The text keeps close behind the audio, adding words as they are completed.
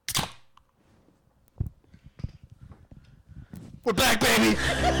We're back, baby!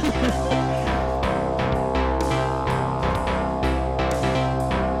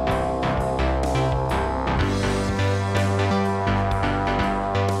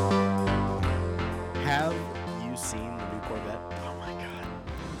 Have you seen the new Corvette? Oh my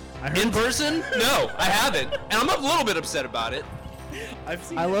god. In person? No, I haven't. And I'm a little bit upset about it. I've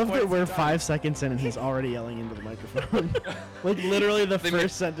seen I love quite a that we're few 5 times. seconds in and he's already yelling into the microphone. Like literally the They first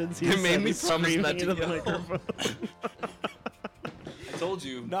made- sentence he they said, made me he's promise screaming not to into the yell. microphone. I told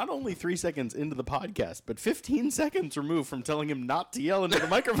you. Not only 3 seconds into the podcast, but 15 seconds removed from telling him not to yell into the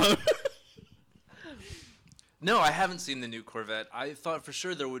microphone. No, I haven't seen the new Corvette. I thought for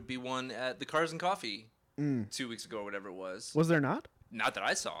sure there would be one at the Cars and Coffee 2 weeks ago or whatever it was. Was there not? Not that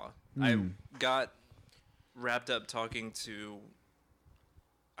I saw. I got wrapped up talking to,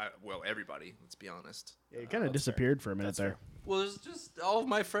 everybody, let's be honest. Yeah, it kind of disappeared for a minute there. Well, it's just all of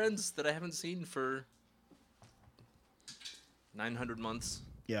my friends that I haven't seen for 900 months.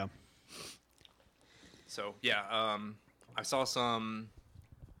 Yeah. So, yeah, I saw some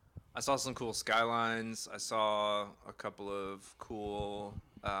cool Skylines. I saw a couple of cool,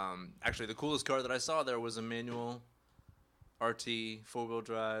 actually the coolest car that I saw there was a manual RT 4-wheel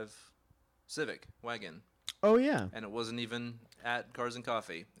drive Civic wagon. Oh, yeah. And it wasn't even at Cars and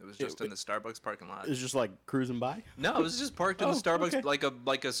Coffee. It was just in the Starbucks parking lot. It was just like cruising by. No, it was just parked in the Oh, Starbucks, okay. like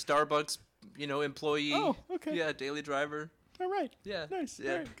a Starbucks, employee. Oh, okay. Yeah, daily driver. All right. Yeah. Nice.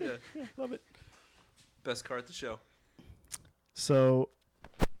 Yeah, All right, good. yeah. Yeah, love it. Best car at the show. So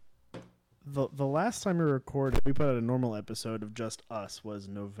the last time we recorded, we put out a normal episode of just us was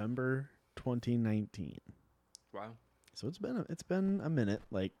November 2019. Wow. So it's been a minute,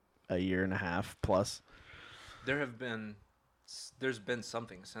 like a year and a half plus. There's been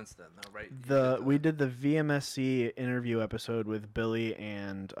something since then, though, right? We did the VMSC interview episode with Billy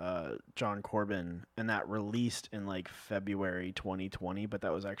and John Corbin, and that released in like February 2020, but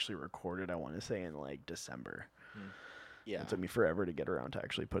that was actually recorded, I want to say, in like December. Yeah. It took me forever to get around to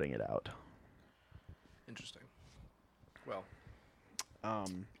actually putting it out. Interesting. Well,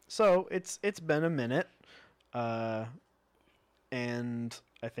 So it's been a minute, and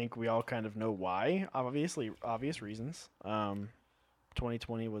I think we all kind of know why. Obvious reasons.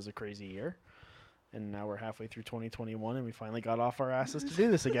 2020 was a crazy year, and now we're halfway through 2021, and we finally got off our asses to do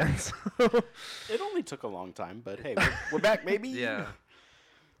this again. So. It only took a long time, but hey, we're back, baby. yeah.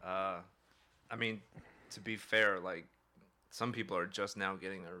 I mean, to be fair, like, some people are just now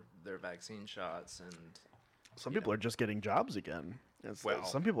getting their vaccine shots, and Some people are just getting jobs again. Well-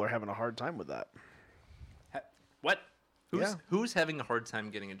 Some people are having a hard time with that. what? Yeah. Who's having a hard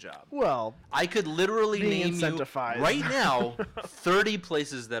time getting a job? Well, I could literally Being name incentivized. you right now 30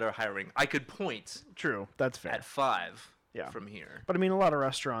 places that are hiring. I could point true. That's fair. at 5 Yeah. from here. But I mean, a lot of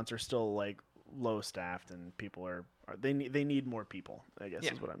restaurants are still like low staffed, and people are they need more people, I guess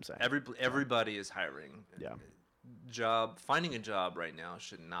is what I'm saying. Everybody is hiring. Yeah. Finding a job right now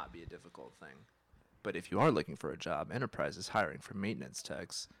should not be a difficult thing. But if you are looking for a job, Enterprise is hiring for maintenance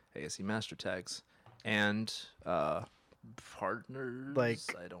techs, ASE master techs, and partners. Like-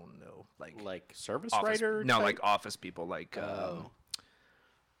 I don't know, Like service office, writer? No, type? like office people, like Oh.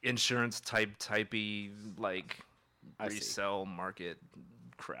 insurance typey, like I see. resell market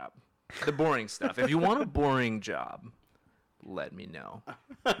crap. The boring stuff. If you want a boring job, let me know.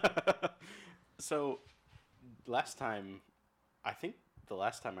 So, I think the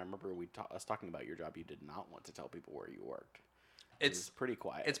last time I remember us talking about your job, you did not want to tell people where you worked. It was It's pretty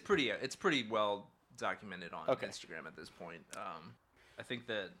quiet. It's pretty well documented on Okay. Instagram at this point. I think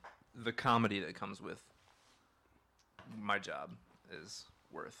that the comedy that comes with my job is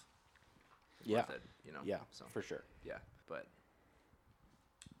worth yeah, it, yeah, So for sure. yeah, but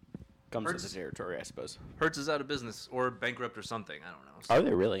Comes with Hertz- the territory, I suppose. Hertz is out of business or bankrupt or something. I don't know. Are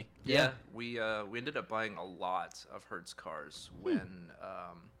they really? Yeah, we ended up buying a lot of Hertz cars when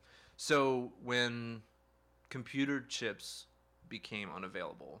when computer chips became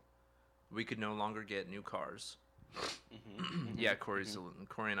unavailable, we could no longer get new cars. Yeah, Corey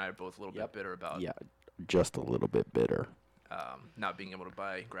and I are both a little Yep. bit bitter about Yeah, just a little bit bitter. not being able to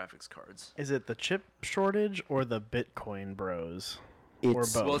buy graphics cards. Is it the chip shortage or the Bitcoin bros?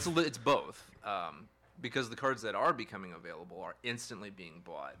 It's both. Well, it's both. Because the cards that are becoming available are instantly being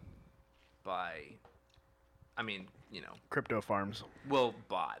bought by, Crypto farms.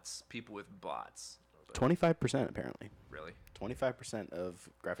 bots, people with bots. 25% apparently. Really? 25% of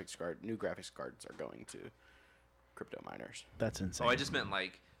new graphics cards are going to crypto miners. That's insane. Oh, I just meant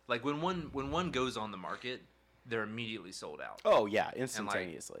like when one goes on the market, they're immediately sold out. Oh yeah,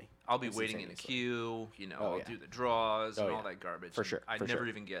 instantaneously. I'll be waiting in a queue, Oh, I'll yeah. do the draws Oh, and all yeah. that garbage. For and sure, I for never sure.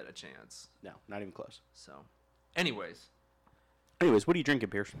 even get a chance. No, not even close. So, anyways, Anyways, what are you drinking,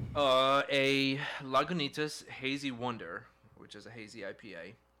 Pierce? A Lagunitas Hazy Wonder, which is a hazy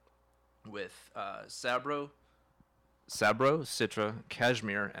IPA, with Sabro, Citra,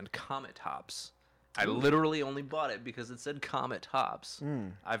 Cashmere, and Comet hops. I literally only bought it because it said Comet hops.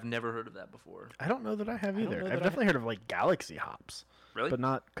 I've never heard of that before. I don't know that I have don't either. know that I've I definitely heard of like Galaxy hops, Really? but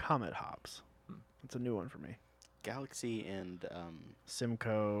not Comet hops. It's a new one for me. Galaxy and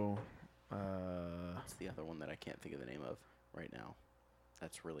Simcoe. what's the other one that I can't think of the name of right now?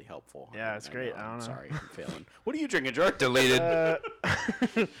 That's really helpful. Yeah, it's great. I I'm don't know. sorry, I'm failing. What are you drinking, George? Deleted. I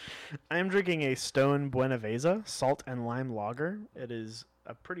am drinking a Stone Buenaveza salt and lime lager. It is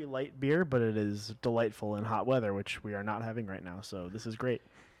a pretty light beer, but it is delightful in hot weather, which we are not having right now. So this is great.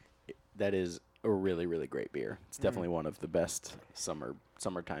 That is a really, really great beer. It's definitely one of the best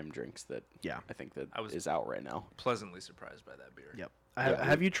summertime drinks that Yeah. I think that I was- is out right now. Pleasantly surprised by that beer. Yep. Yeah.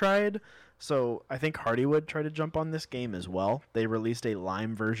 Have you tried? So I think Hardywood tried to jump on this game as well. They released a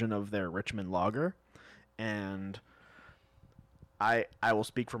lime version of their Richmond Lager, and I will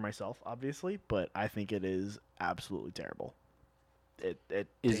speak for myself, obviously, but I think it is absolutely terrible. It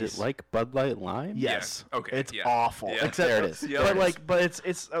Is tastes- it like Bud Light Lime? Yes. Yeah. Okay, It's yeah. awful. Yeah. Except, There it is. Yeah, but there it like, but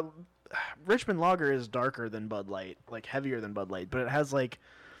it's Richmond Lager is darker than Bud Light, like heavier than Bud Light, but it has like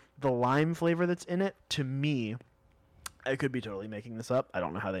the lime flavor that's in it. To me, I could be totally making this up. I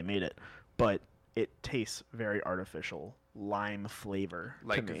don't know how they made it, but it tastes very artificial lime flavor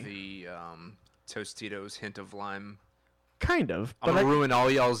Like to me. the Tostitos hint of lime. Kind of, I'm but gonna ruin all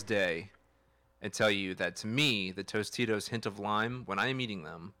y'all's day and tell you that to me, the Tostitos hint of lime, when I'm eating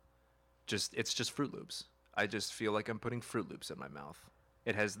them, it's just Fruit Loops. I just feel like I'm putting Fruit Loops in my mouth.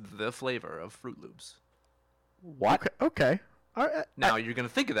 It has the flavor of Fruit Loops. What? okay. All right, Now you're gonna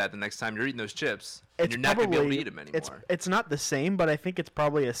think of that the next time you're eating those chips, and it's you're not gonna be able to probably- eat them anymore. It's not the same, but I think it's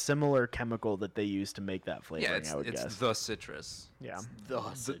probably a similar chemical that they use to make that flavoring. Yeah, it's I would it's guess. the citrus, Yeah,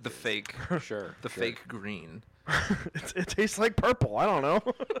 the fake, Sure. the fake green. it tastes like purple. I don't know.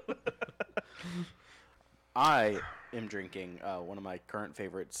 I am drinking one of my current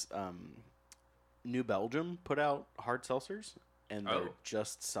favorites. New Belgium put out hard seltzers, and they're Oh.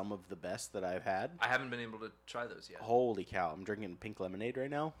 just some of the best that I've had. I haven't been able to try those yet. Holy cow! I'm drinking pink lemonade right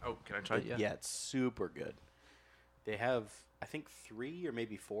now. Oh, can I try it? Yeah, it's super good. They have, I think, 3 or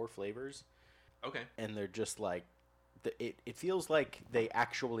maybe 4 flavors, Okay. and they're just like, it feels like they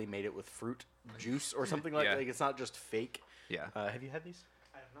actually made it with fruit juice or something like Yeah. that. Like it's not just fake. Yeah. Have you had these?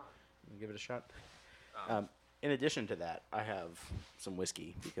 I have not. Give it a shot. In addition to that, I have some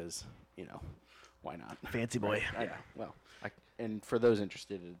whiskey because, why not? Fancy boy. I know. Well, and for those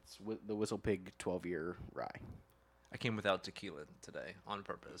interested, it's the Whistle Pig 12-year rye. I came without tequila today on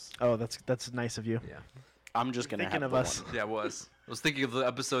purpose. Oh, that's nice of you. Yeah. I'm just gonna Thinking have of the us. one. Yeah, I was thinking of the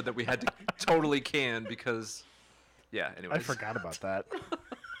episode that we had to totally can because, yeah. Anyways. I forgot about that.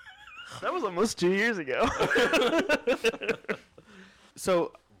 That was almost 2 years ago.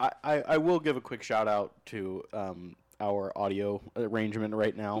 So I will give a quick shout out to our audio arrangement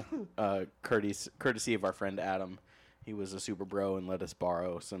right now, courtesy of our friend Adam. He was a super bro and let us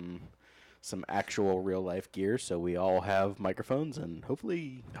borrow some actual real life gear, so we all have microphones and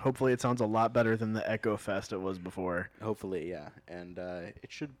hopefully, Hopefully, it sounds a lot better than the Echo Fest it was before. yeah, and it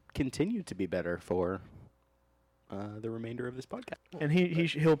should continue to be better for the remainder of this podcast. And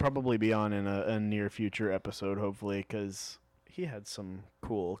he'll probably be on in a near future episode, hopefully, because he had some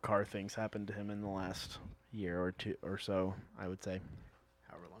cool car things happen to him in the last year or two or so, I would say.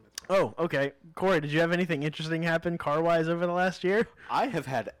 However long it's Oh, okay. Corey, did you have anything interesting happen car-wise over the last year? I have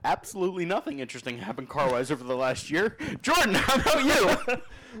had absolutely nothing interesting happen car-wise over the last year. Jordan, how about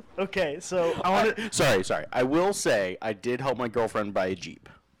you? Okay, so I want to... Sorry. I will say I did help my girlfriend buy a Jeep.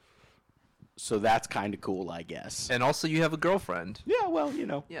 So that's kind of cool, I guess. And also, you have a girlfriend. Yeah, well,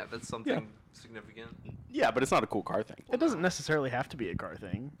 Yeah, that's something significant. Yeah, but it's not a cool car thing. It doesn't necessarily have to be a car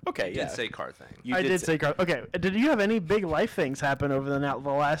thing. Okay, You yeah. did say car thing. You I did say car... Okay, did you have any big life things happen over the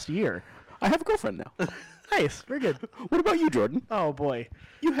last year? I have a girlfriend now. Nice, very good. What about you, Jordan? Oh, boy.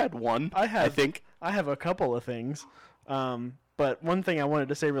 You had one, I I think. I have a couple of things. But one thing I wanted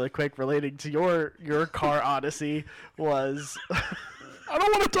to say really quick relating to your car odyssey was... I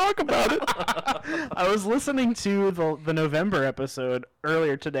don't want to talk about it. I was listening to the November episode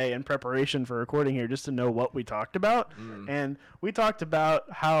earlier today in preparation for recording here just to know what we talked about. And we talked about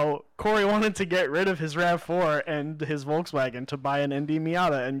how Corey wanted to get rid of his RAV4 and his Volkswagen to buy an ND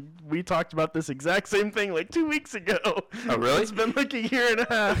Miata. And we talked about this exact same thing like 2 weeks ago. Oh, really? It's been like a year and a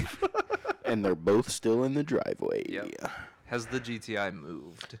half. And they're both still in the driveway. Yep. Has the GTI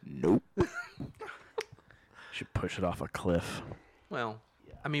moved? Nope. Should push it off a cliff. Well,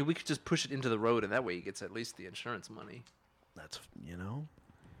 I mean, we could just push it into the road, and that way he gets at least the insurance money. That's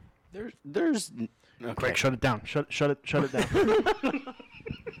There's okay. Craig, shut it down. Shut it down.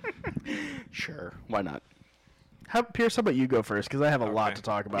 Sure, why not? Pierce, how about you go first? Because I have a lot Okay. to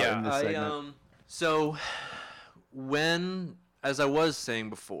talk about in this segment. So as I was saying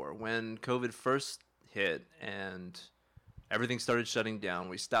before, when COVID first hit and everything started shutting down,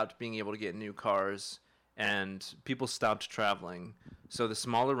 we stopped being able to get new cars and people stopped traveling. So the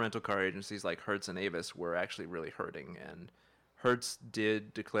smaller rental car agencies like Hertz and Avis were actually really hurting, and Hertz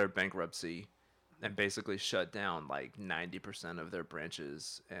did declare bankruptcy and basically shut down like 90% of their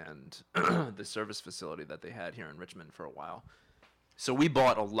branches and the service facility that they had here in Richmond for a while. So we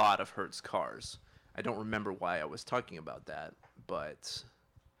bought a lot of Hertz cars. I don't remember why I was talking about that, but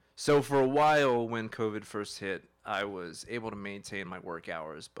so for a while when COVID first hit, I was able to maintain my work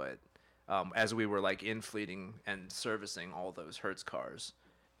hours, but as we were like in-fleeting and servicing all those Hertz cars,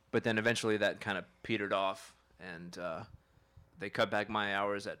 but then eventually that kind of petered off, and they cut back my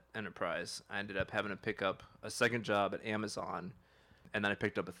hours at Enterprise. I ended up having to pick up a second job at Amazon, and then I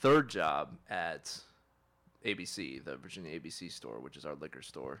picked up a third job at ABC, the Virginia ABC store, which is our liquor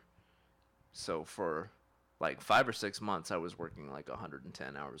store. So for like 5 or 6 months, I was working like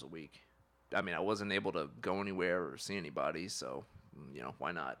 110 hours a week. I mean, I wasn't able to go anywhere or see anybody, so,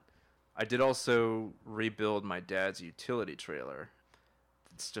 why not? I did also rebuild my dad's utility trailer.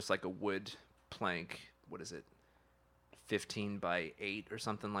 It's just like a wood plank, 15 by 8 or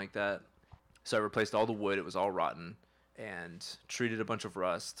something like that. So I replaced all the wood. It was all rotten, and treated a bunch of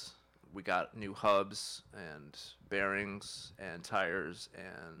rust. We got new hubs and bearings and tires,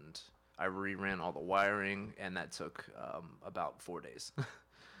 and I reran all the wiring, and that took about 4 days.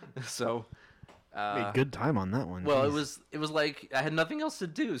 So Made good time on that one. well, Jeez. it was like I had nothing else to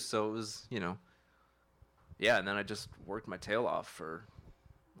do, so it was, yeah, and then I just worked my tail off for,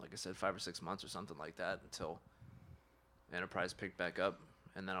 like I said, 5 or 6 months or something like that until Enterprise picked back up,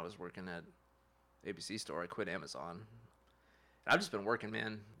 and then I was working at ABC store. I quit Amazon. And I've just been working,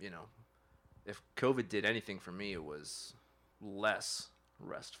 man. If COVID did anything for me, it was less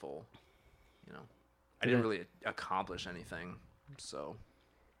restful. I didn't really accomplish anything, so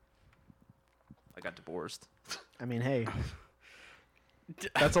I got divorced. I mean, hey,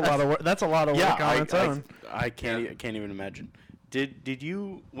 that's a lot of work. That's a lot of work on its own. I can't even imagine.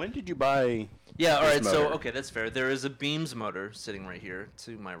 When did you buy? Yeah, all this right. So, motor? okay, that's fair. There is a Beams motor sitting right here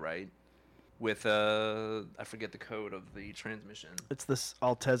to my right with I forget the code of the transmission. It's this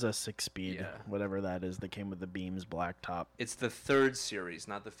Altezza 6-speed, Yeah. whatever that is, that came with the Beams black top. It's the 3rd series,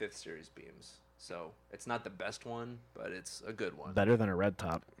 not the 5th series Beams. So, it's not the best one, but it's a good one. Better than a red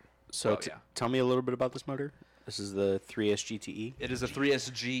top. So Oh, yeah. tell me a little bit about this motor. This is the 3S GTE. It is a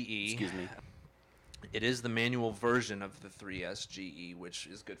 3S GE. Excuse me. It is the manual version of the 3S GE, which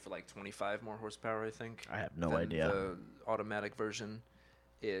is good for like 25 more horsepower, I think. I have no than idea. The automatic version.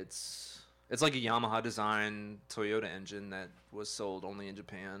 It's like a Yamaha design Toyota engine that was sold only in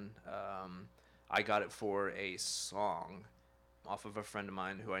Japan. I got it for a song off of a friend of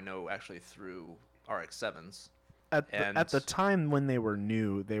mine who I know actually through RX-7s. At the time when they were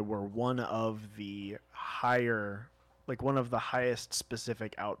new, they were one of the highest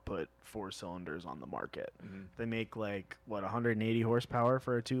specific output 4-cylinders on the market. Mhm. They make 180 horsepower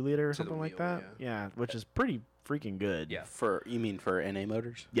for a 2-liter or To the something like wheel, that. Yeah, which is pretty freaking good. Yeah. You mean for NA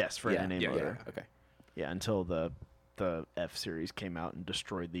motors? Yes, for an NA yeah, motor. Okay. Yeah, until the F series came out and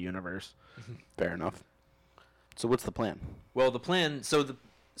destroyed the universe. Fair enough. So what's the plan? Well, the plan. So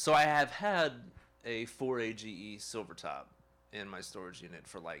I have had a 4AGE Silvertop in my storage unit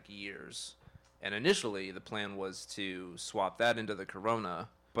for like years, and initially the plan was to swap that into the Corona.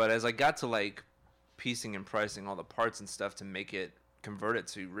 But as I got to like piecing and pricing all the parts and stuff to convert it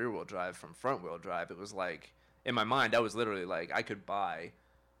to rear-wheel drive from front-wheel drive, it was like in my mind I was literally like I could buy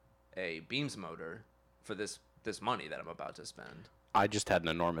a Beams motor for this money that I'm about to spend. I just had an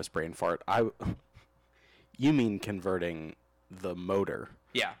enormous brain fart. You mean converting the motor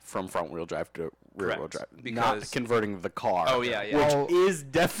Yeah. from front wheel drive to rear wheel Correct, drive, because- not converting the car. Oh, yeah, yeah. Which Well- is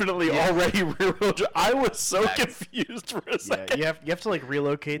definitely already rear wheel drive. I was so Facts. confused for a Yeah, second. you have to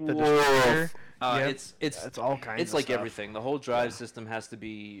relocate the Woof. distributor. Uh, Yep. it's all kinds. It's of like stuff. everything. The whole drive system has to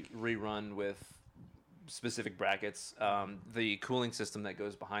be rerun with specific brackets. The cooling system that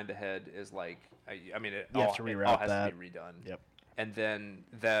goes behind the head is like, it You have all, to it reroute all has that. to be redone. Yep. And then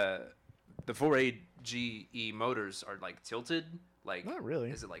the 4AGE motors are like tilted. Like, Not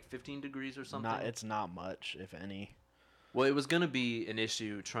really. Is it like 15 degrees or something? It's not much, if any. Well, it was gonna be an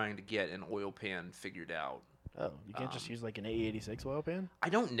issue trying to get an oil pan figured out. Oh, you can't just use like an A86 oil pan? I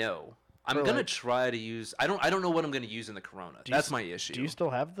don't know. I'm Or, gonna like- try to use. I don't know what I'm gonna use in the Corona. Do you That's s- my issue. Do you still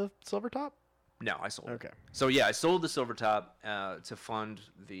have the silver top? No, I sold it. Okay. So yeah, I sold the Silvertop to fund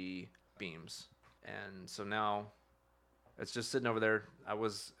the beams, and so now it's just sitting over there. I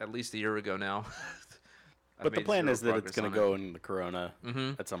was at least a year ago now. I've But the made plan zero is that it's progress going to on go in the Corona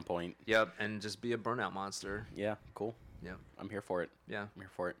Mhm. at some point. Yep, and just be a burnout monster. Yeah, cool. Yep. I'm here for it. Yeah, I'm here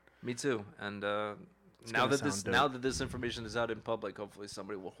for it. me too. And now gonna that sound now dope. that this information is out in public, hopefully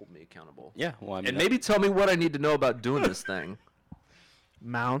somebody will hold me accountable. Yeah, well, I mean, And maybe tell me what I need to know about doing this thing.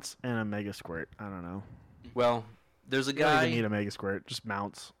 Mounts and a Mega Squirt. I don't know. Well, there's a You don't even guy. need a Mega Squirt. Just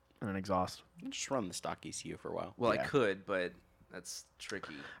mounts and an exhaust. just run the stock ECU for a while. Well, I Yeah. could, but that's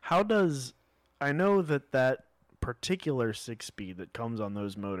tricky. How does I know that particular 6-speed that comes on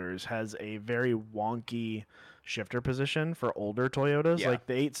those motors has a very wonky shifter position for older Toyotas. Yeah. Like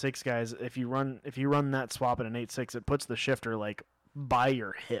the 8.6 guys, if you run that swap in an 8.6, it puts the shifter like by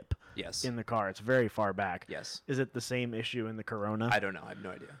your hip Yes. in the car. It's very far back. Yes. Is it the same issue in the Corona? I don't know. I have no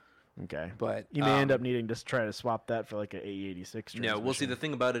idea. Okay. But You may end up needing to try to swap that for like an A86 No, well, see, the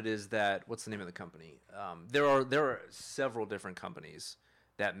thing about it is that what's the name of the company? There are several different companies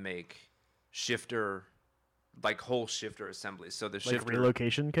that make shifter, like whole shifter assemblies. So the like shifter,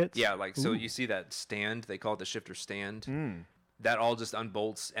 relocation kits? yeah, like so Ooh. you see that stand? They call it the shifter stand. Mm. That all just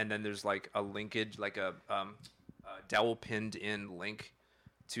unbolts, and then there's like a linkage, like a dowel pinned in link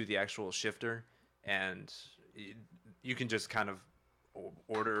to the actual shifter, and you can just kind of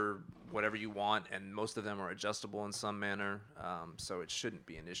order whatever you want, and most of them are adjustable in some manner, so it shouldn't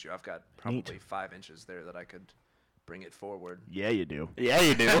be an issue. I've got probably 5 inches there that I could bring it forward. Yeah, you do. Yeah,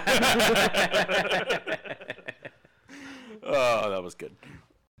 you do. Oh, that was good.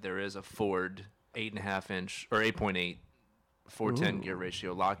 There is a Ford 8.5 inch or 8.8 410 gear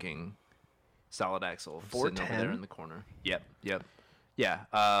ratio locking solid axle sitting over there 410? in the corner. Yep.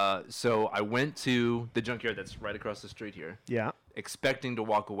 Yeah. So I went to the junkyard that's right across the street here, Yeah. expecting to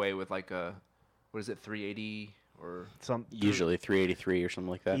walk away with like a, what is it, 380 or Usually 383 or something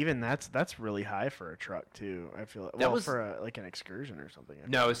like that. Even that's really high for a truck too. I feel That well was- for like an excursion or something. I feel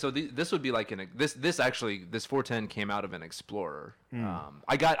no. So this would be like this 410 came out of an Explorer. Hmm.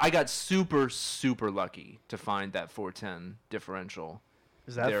 I got super lucky to find that 410 differential.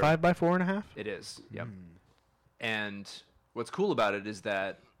 Is that They're- 5x4.5? It is. Yep. Hmm. And what's cool about it is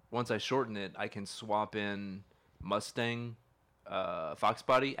that once I shorten it, I can swap in Mustang Fox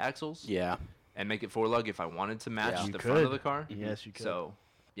body axles Yeah. and make it 4-lug if I wanted to match Yeah. the You front of could. the car. Yes, you could. So,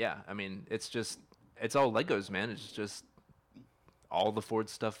 yeah, I mean, it's all Legos, man. It's just all the Ford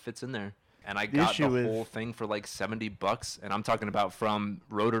stuff fits in there. And I got the issue with- whole thing for like $70, and I'm talking about from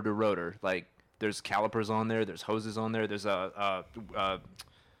rotor to rotor. Like, there's calipers on there, there's hoses on there, there's a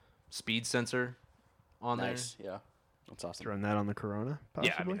speed sensor on Nice. Yeah. That's awesome. Throwing that on the Corona. there. Yeah,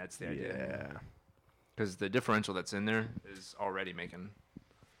 I Possibly? mean that's the idea. Yeah. Because the differential that's in there is already making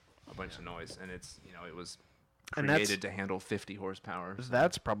a bunch of noise, and it was And that's- created to handle 50 horsepower. so-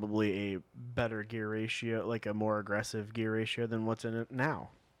 That's probably a better gear ratio, like a more aggressive gear ratio than what's in it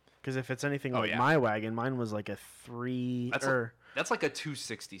now. Because if it's anything Oh, like yeah. my wagon, mine was like a 3 That's or That's like a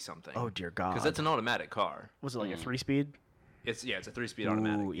 260 something. oh dear God, Because that's an automatic car. was it like a 3-speed? It's a 3-speed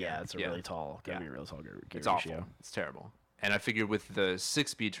automatic. Ooh, yeah, it's a really tall. Gotta Yeah. be a real tall gear It's ratio. awful. It's terrible. And I figured with the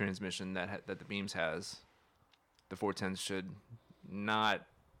 6-speed transmission that the Beams has, the 410s should not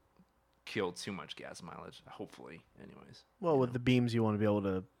kill too much gas mileage. Hopefully, anyways. Well, with the beams, you want to be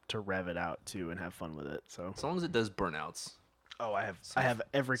able to rev it out too and have fun with it. So As long as it does burnouts. oh, I have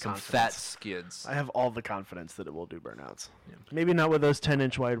every Some confidence. fat skids. I have all the confidence that it will do burnouts. Yeah. Maybe not with those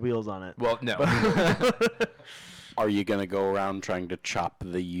 10-inch wide wheels on it. Well, no. Are you going to go around trying to chop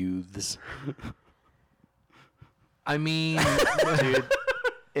the youths? I mean, Dude,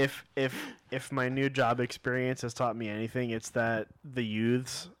 if my new job experience has taught me anything, it's that the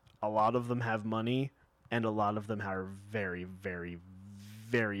youths, a lot of them have money, and a lot of them are very, very,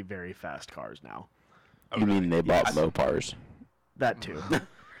 very, very fast cars now. You mean they bought Yes. Mopars? That too.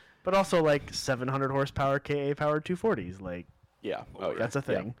 But also like 700 horsepower KA powered 240s. Like Yeah. Oh, yeah. that's a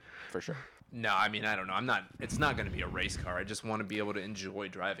thing. Yeah, for sure. no, I mean, I don't know. It's not going to be a race car. I just want to be able to enjoy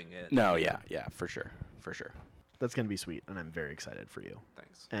driving it. No, yeah, for sure. For sure. That's gonna be sweet, and I'm very excited for you.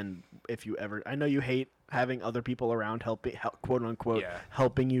 Thanks. And if you ever, I know you hate having other people around quote unquote, Yeah.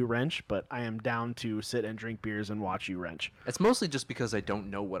 helping you wrench, but I am down to sit and drink beers and watch you wrench. It's mostly just because I don't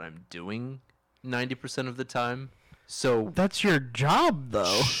know what I'm doing 90% of the time. So That's your job,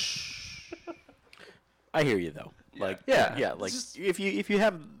 though. I hear you though. Like Yeah. yeah. Like Just- if you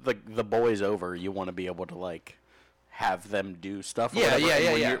have the boys over, you want to be able to like have them do stuff. Or Yeah, whatever, yeah, and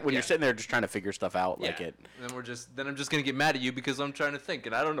yeah, when yeah, You're, when yeah. you're sitting there just trying to figure stuff out, like yeah. it. Then I'm just gonna get mad at you because I'm trying to think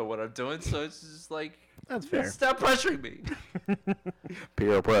and I don't know what I'm doing. So it's just like, That's fair. stop pressuring me.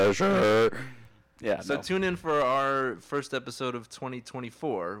 Peer pressure. Yeah. So no. tune in for our first episode of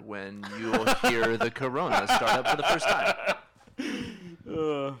 2024 when you'll hear the Corona start up for the first time.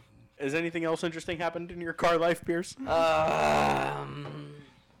 Has anything else interesting happened in your car life, Pierce?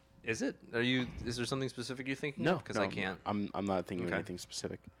 Is it? Is there something specific you're thinking? No, because I can't. I'm not thinking of Okay. anything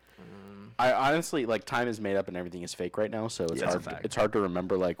specific. I honestly time is made up and everything is fake right now, so it's Yeah, it's a hard. fact. It's hard to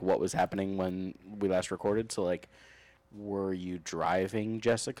remember like what was happening when we last recorded. So like, were you driving,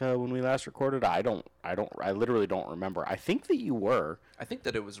 Jessica, when we last recorded? I literally don't remember. I think that you were. I think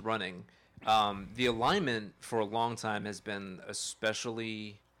that it was running. The alignment for a long time has been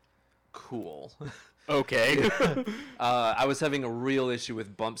especially cool. Okay. I was having a real issue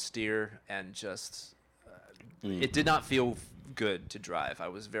with bump steer and just it did not feel good to drive. I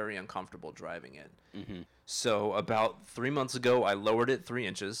was very uncomfortable driving it. Mm-hmm. So about 3 months ago, I lowered it 3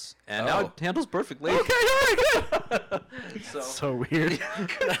 inches, and now Oh. it handles perfectly. Okay, all right, good. So weird.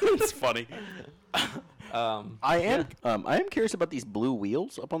 That's funny. I am yeah. I am curious about these blue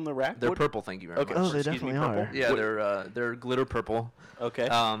wheels up on the rack. They're What- purple. Thank you very Okay. much. Oh, they Excuse me, definitely purple? are. Yeah, What- they're glitter purple. Okay.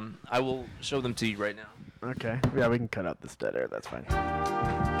 I will show them to you right now. Okay. Yeah, we can cut out this dead air. That's fine.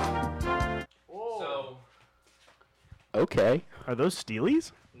 So Okay. Are those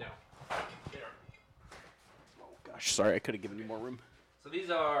Steelies? no, there. Gosh, sorry, I could have given you more room. So these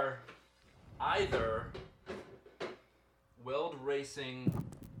are either Weld Racing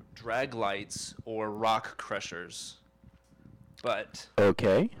drag lights or rock crushers, but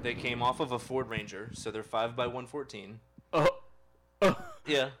Okay. they came off of a Ford Ranger, so they're 5x114.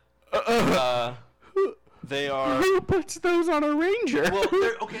 Yeah. They are. Who puts those on a Ranger? Well,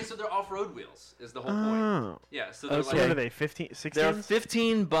 they're okay. So they're off-road wheels. Is the whole point? Oh. Yeah. So they're Okay. So what are like they? 15, 16? they're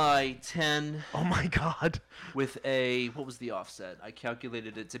 15 by 10 Oh my god. with a what was the offset? I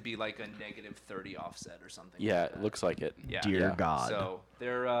calculated it to be like a -30 offset or something. Yeah, like it that. looks like it. Yeah. Dear Yeah. God. So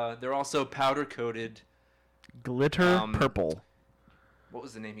they're also powder coated. Glitter Um, purple. What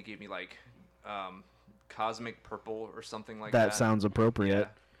was the name he gave me? Like cosmic purple or something like That that. sounds appropriate. Yeah.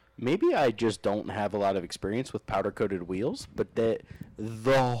 Maybe I just don't have a lot of experience with powder coated wheels, but the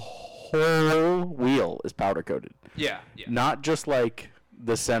whole wheel is powder coated. Yeah. Yeah. Not just like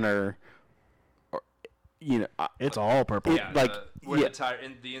the center, or It's all purple. Yeah, like, where yeah. the tire,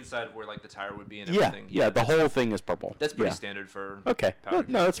 in the inside of where like the tire would be and yeah, everything. yeah. The whole thing is purple. That's pretty Yeah. standard for. Okay. powder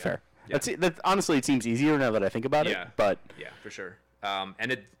No, that's coated, fair. Yeah. That's honestly, it seems easier now that I think about Yeah. it. But Yeah, for sure.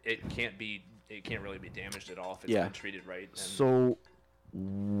 And it can't really be damaged at all if it's Yeah. been treated right. And So,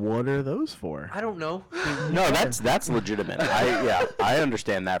 what are those for? I don't know. no, that's legitimate. I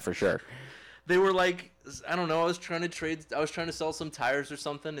understand that for sure. They were like, I don't know. I was trying to sell some tires or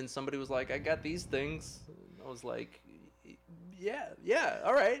something, and somebody was like, "I got these things." I was like, "Yeah,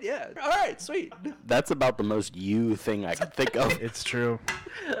 all right, sweet." That's about the most you thing I could think of. It's true.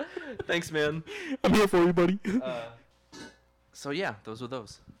 Thanks, man. I'm here for you, buddy. So yeah, those were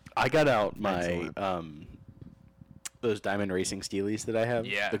those. I got out my Excellent. those Diamond Racing Steelies that I have, the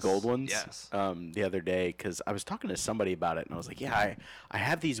Yes, gold ones, yes. the other day because I was talking to somebody about it and I was like, yeah, I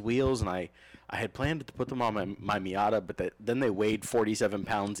have these wheels and I had planned to put them on my Miata, but then they weighed 47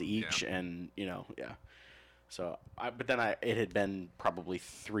 pounds each, Yeah. and yeah. So, it had been probably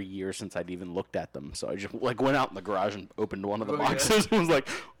 3 years since I'd even looked at them. So I just went out in the garage and opened one of the Oh, yeah. boxes and was like,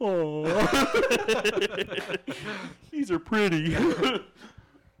 oh, these are pretty.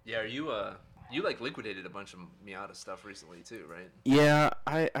 Yeah, you like liquidated a bunch of Miata stuff recently too, right? Yeah,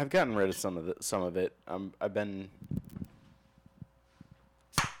 I've gotten rid of some of it. I've been.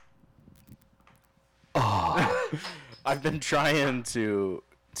 Oh, I've been trying to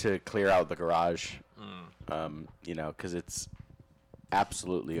clear out the garage, because it's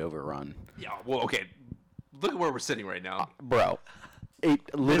absolutely overrun, Yeah. Well, okay. Look at where we're sitting right now. bro.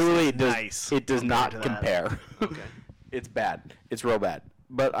 It literally is does. nice It does not compared to that. compare. Okay. It's bad. It's real bad.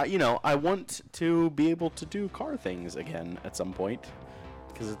 But I want to be able to do car things again at some point,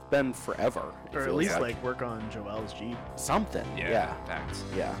 because it's been forever. it Or at feels least like work on Joel's Jeep. something. Yeah. Facts.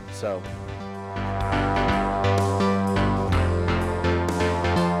 Yeah. So.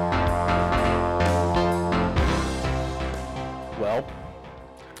 Well,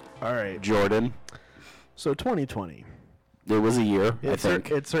 All right. Jordan, So 2020. there was a year. I It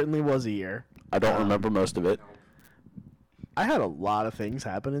think it certainly was a year. I don't remember most of it. I had a lot of things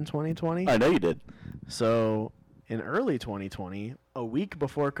happen in 2020. I know you did. So in early 2020, a week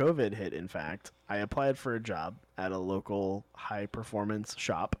before COVID hit, in fact, I applied for a job at a local high performance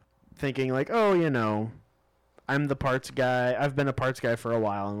shop, thinking like, oh, I'm the parts guy. I've been a parts guy for a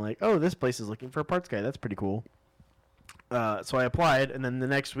while. I'm like, oh, this place is looking for a parts guy. That's pretty cool. So I applied, and then the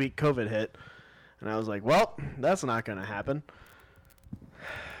next week COVID hit, and I was like, well, that's not going to happen.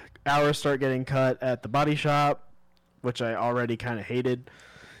 hours start getting cut at the body shop, which I already kind of hated.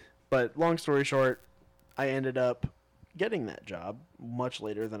 But long story short, I ended up getting that job much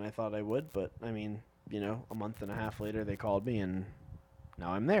later than I thought I would. But I mean, a month and a half later, they called me, and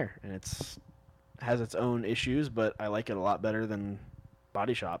now I'm there. And has its own issues, but I like it a lot better than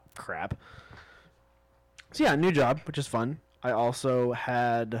body shop crap. So yeah, new job, which is fun. I also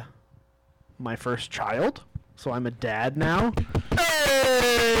had my first child, so I'm a dad now.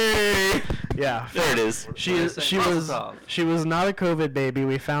 Hey! Yeah, There it is. she was not a COVID baby.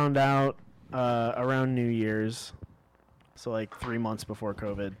 We found out around New Year's, so like 3 months before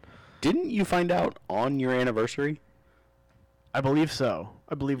COVID. Didn't you find out on your anniversary? I believe so.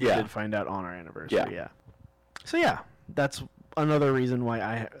 I believe we Yeah. did find out on our anniversary. Yeah. Yeah. So yeah, that's another reason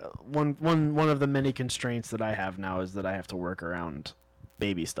why one of the many constraints that I have now is that I have to work around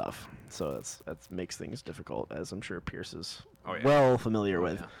baby stuff. So that makes things difficult, as I'm sure Pierce is well familiar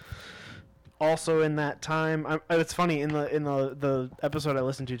with. Yeah. Also, in that time, it's funny in the episode I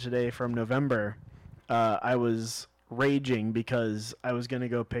listened to today from November, I was raging because I was gonna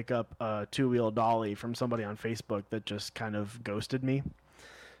go pick up a 2-wheel dolly from somebody on Facebook that just kind of ghosted me.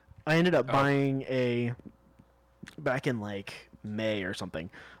 I ended up buying back in like May or something.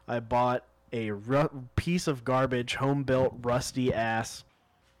 I bought a piece of garbage, home built, rusty ass.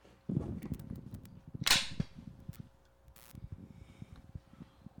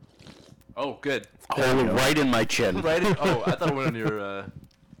 Oh, good. Right in my chin. Right. I thought it went on your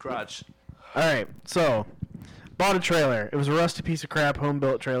crotch. All right, so bought a trailer. It was a rusty piece of crap home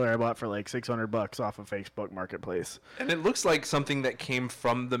built trailer I bought for like $600 off of Facebook Marketplace. And it looks like something that came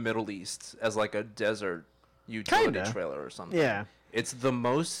from the Middle East as like a desert utility Kinda. trailer or something. Yeah. It's the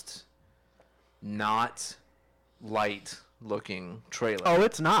most not light looking trailer. Oh,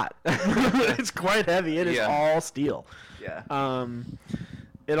 it's not. It's quite heavy. It is Yeah. all steel. Yeah.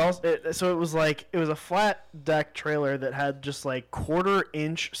 So it was a flat deck trailer that had just like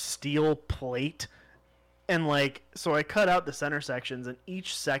 1/4-inch steel plate, and so I cut out the center sections, and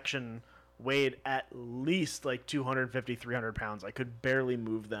each section weighed at least like 250-300 pounds. I could barely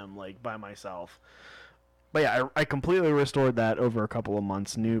move them like by myself. But yeah, I completely restored that over a couple of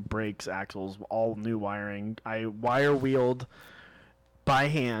months. New brakes, axles, all new wiring. I wire wheeled by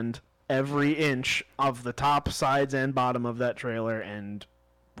hand every inch of the top, sides, and bottom of that trailer and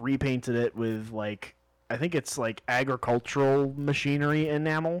repainted it with I think it's like agricultural machinery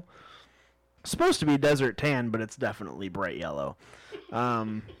enamel. Supposed to be desert tan, but it's definitely bright yellow.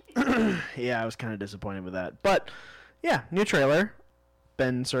 Yeah, I was kind of disappointed with that. But yeah, new trailer.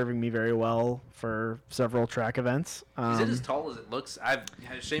 Been serving me very well for several track events. Is it as tall as it looks? I'm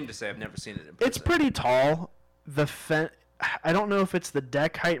ashamed to say I've never seen it in person. It's pretty tall. I don't know if it's the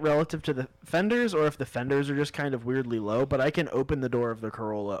deck height relative to the fenders or if the fenders are just kind of weirdly low, but I can open the door of the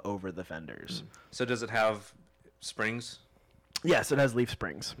Corolla over the fenders. So does it have springs? Yes, it has leaf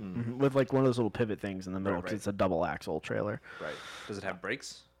springs with like one of those little pivot things in the middle because right. it's a double axle trailer. Right. Does it have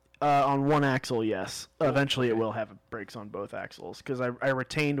brakes? On one axle, yes. Eventually, it will have brakes on both axles because I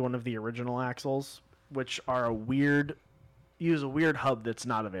retained one of the original axles, which are use a weird hub that's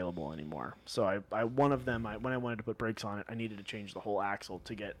not available anymore. So one of them, when I wanted to put brakes on it, I needed to change the whole axle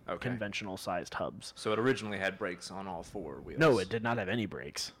to get conventional sized hubs. So it originally had brakes on all four wheels? No, it did not have any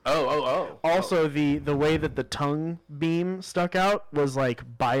brakes. Oh. Also, the way that the tongue beam stuck out was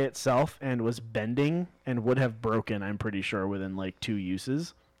like by itself and was bending and would have broken, I'm pretty sure, within like 2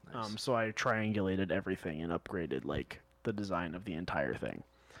 uses. Nice. So I triangulated everything and upgraded like the design of the entire thing.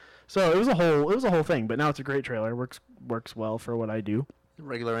 So it was a whole thing, but now it's a great trailer. Works well for what I do.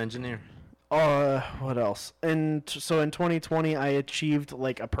 Regular engineer. What else? And so in 2020, I achieved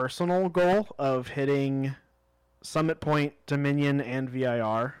like a personal goal of hitting Summit Point, Dominion, and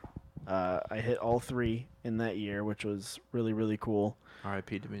VIR. I hit all 3 in that year, which was really, really cool.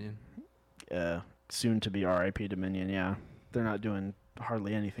 R.I.P. Dominion. Soon to be RIP Dominion. Yeah, they're not doing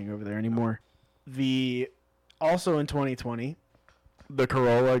hardly anything over there anymore. Also in 2020, the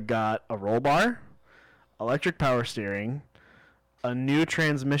Corolla got a roll bar, electric power steering, a new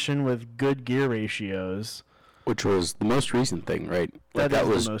transmission with good gear ratios. Which was the most recent thing, right? That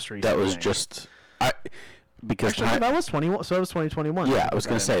was the most recent That was thing. Just Actually, no, that was 21. So that was 2021. Yeah, I was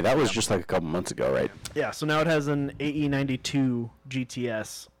gonna say that was just like a couple months ago, right? Yeah. So now it has an AE92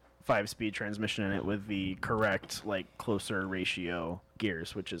 GTS 5-speed transmission in it with the correct closer ratio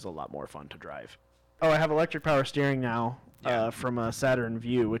gears, which is a lot more fun to drive. Oh, I have electric power steering now Yeah. from a Saturn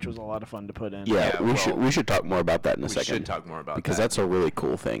View, which was a lot of fun to put in. Yeah, Yeah, we should talk more about that in a We second. should talk more about because that. that's a really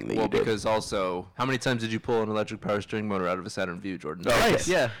cool thing that Well, you did. because also, how many times did you pull an electric power steering motor out of a Saturn View, Jordan? Twice.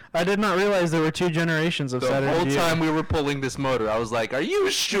 Yeah. I did not realize there were 2 generations of The Saturn whole View. time we were pulling this motor, I was like, "Are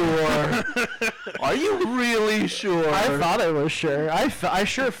you sure? Are you really sure?" I thought I was sure. I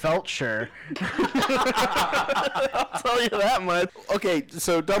sure felt sure. I'll tell you that much. Okay,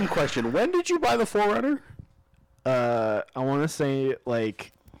 so dumb question. When did you buy the 4Runner? I want to say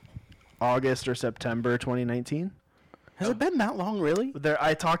like August or September 2019. Has it been that long, really?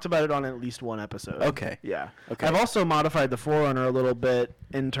 I talked about it on at least one episode. Okay. Yeah. Okay. I've also modified the 4Runner a little bit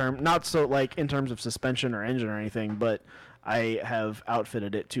in not so like in terms of suspension or engine or anything, but I have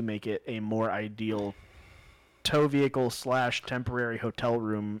outfitted it to make it a more ideal tow vehicle / temporary hotel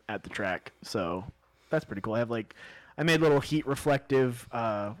room at the track. So that's pretty cool. I made little heat reflective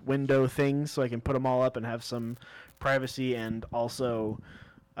window things so I can put them all up and have some privacy and also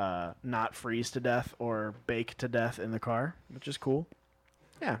not freeze to death or bake to death in the car, which is cool.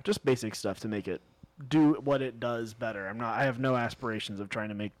 Yeah, just basic stuff to make it do what it does better. I have no aspirations of trying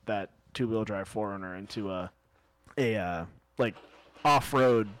to make that 2-wheel drive 4Runner into a like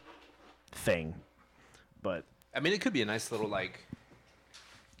off-road thing. But I mean, it could be a nice little like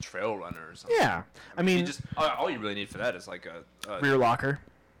trail runner or something. yeah, I mean, You just all you really need for that is like a rear locker.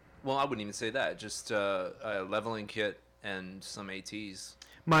 well, I wouldn't even say that. Just a leveling kit and some ATs.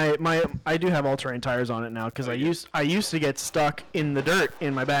 I do have all-terrain tires on it now because Oh, I used to get stuck in the dirt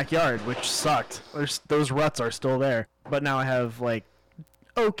in my backyard, which sucked. Those ruts are still there, but now I have like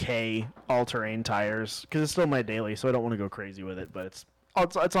okay all-terrain tires because it's still my daily, so I don't want to go crazy with it. But it's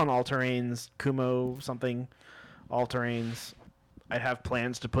on all-terrains, Kumo something, all-terrains. I have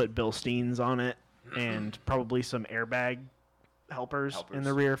plans to put Bilsteins on it and probably some airbag helpers in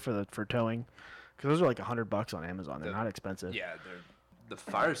the rear for towing because those are like $100 on Amazon. They're not expensive. Yeah, the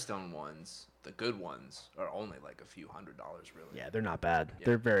Firestone ones, the good ones, are only like a few $100s, really. Yeah, they're not bad. Yeah.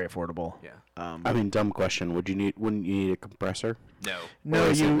 They're very affordable. Yeah. I mean, dumb question. Wouldn't you need a compressor? No. No,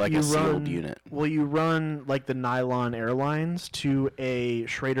 Or is it you like you a run sealed unit? Well, you run like the nylon airlines to a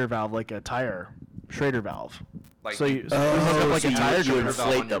Schrader valve, like a tire Schrader valve. Like So you Oh, hook up like so a you- tire you Schrader inflate valve.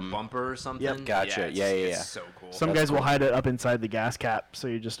 on your them. bumper or something. Yep. Gotcha. It's, Yeah. It's so cool. Some That's guys will cool. hide it up inside the gas cap, so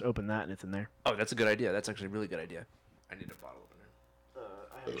you just open that and it's in there. Oh, that's a good idea. That's actually a really good idea. I need a bottle opener.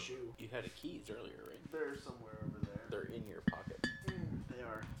 I have a shoe. You had keys earlier, right? They're somewhere over there. They're in your pocket. They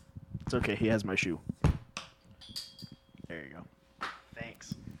are. It's okay. He has my shoe. There you go.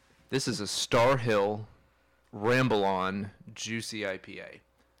 Thanks. This is a Star Hill Ramble On Juicy IPA.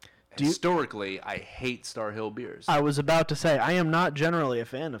 Do you- Historically, I hate Star Hill beers. I was about to say I am not generally a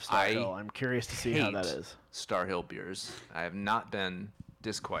fan of Star I Hill. I'm curious to see how that hate is. Star Hill beers. I have not been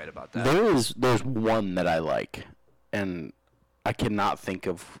disquiet about that. There's one that I like, and I cannot think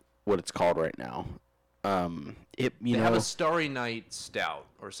of what it's called right now. They have a Starry Night Stout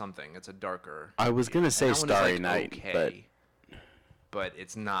or something. It's a darker. I was gonna and say that one is, Starry like, Night, okay, but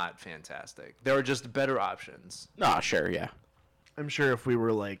it's not fantastic. There are just better options. no, sure, yeah. I'm sure if we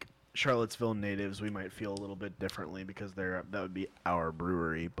were like Charlottesville natives, we might feel a little bit differently because that would be our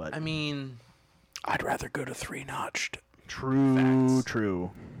brewery. But I mean, I'd rather go to 3 Notched. true.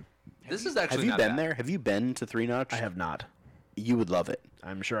 this is actually Have you not been bad. there? Have you been to 3 Notched? I have not. You would love it.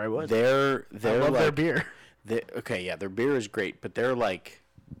 I'm sure I would. They're I love like, their beer. Okay, yeah, their beer is great, but they're like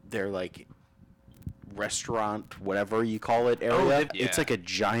restaurant, whatever you call it, area. yeah. It's like a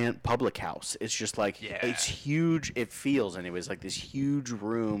giant public house. It's just like Yeah. it's huge. It feels, anyways, like this huge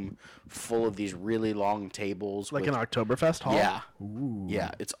room full of these really long tables. Like with, an Oktoberfest hall. yeah, Ooh.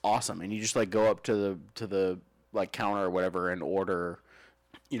 yeah, it's awesome. And you just like go up to the like counter or whatever and order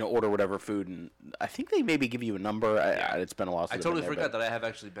whatever food. And I think they maybe give you a number. It's been a while I since I've totally been there, forgot but that I have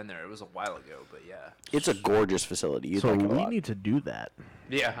actually been there. It was a while ago, but yeah. it's a gorgeous facility. You'd So like it a we lot. need to do that.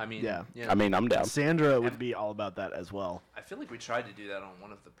 Yeah, I mean, Yeah. I mean, I'm down. Sandra would be all about that as well. I feel like we tried to do that on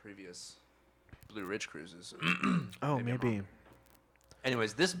one of the previous Blue Ridge cruises. Oh, Maybe I'm maybe. wrong.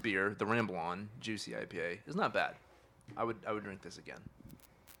 Anyways, this beer, the Ramble On Juicy IPA, is not bad. I would drink this again.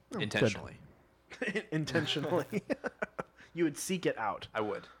 Oh, good. Intentionally. Intentionally. You would seek it out. I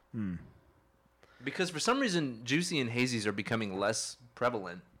would. Because for some reason, Juicy and Hazies are becoming less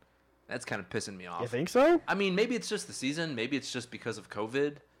prevalent. That's kind of pissing me off. You think so? I mean, maybe it's just the season. Maybe it's just because of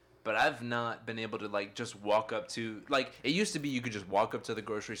COVID. But I've not been able to, like, just walk up to... Like, it used to be you could just walk up to the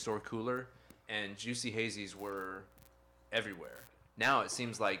grocery store cooler, and Juicy Hazies were everywhere. Now it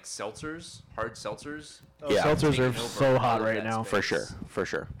seems like seltzers, hard seltzers... Oh, Yeah. seltzers taking are over so all hot of right that now. space. For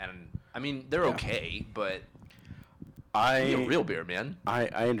sure. And, I mean, they're okay, but... I Real beer, man. I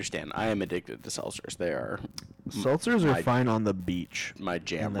understand. I am addicted to seltzers. Seltzers are my- fine on the beach, my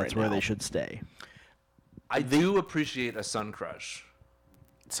jam and that's right where now. they should stay. I do appreciate a Sun Crush.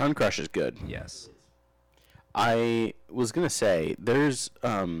 Sun Crush is good. Yes. I was gonna say there's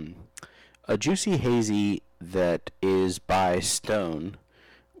a juicy hazy that is by Stone,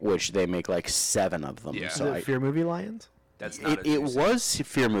 which they make like 7 of them. Yeah. Is So it Fear Movie Lions? That's not it was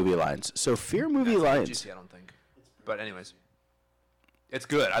Fear Movie Lines. So Fear Movie That's not Lines. juicy, I don't think. But anyways, it's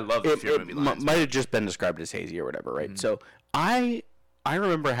good. I love the Fear Movie Lions. Might have just been described as hazy or whatever, right? So I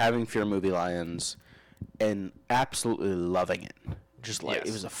remember having Fear Movie Lions and absolutely loving it. Just like it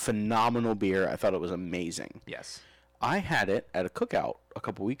Yes. was a phenomenal beer. I thought it was amazing. Yes. I had it at a cookout a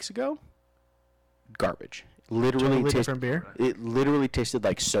couple weeks ago. Garbage. Literally Totally different beer. It literally tasted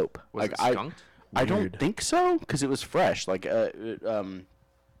like soap. Was like it skunked? I don't Weird. think so because it was fresh. Like They I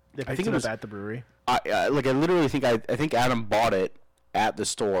picked think it it was up at the brewery. I literally think I think Adam bought it at the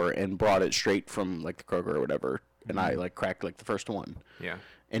store and brought it straight from like the Kroger or whatever, and I like cracked like the first one, Yeah.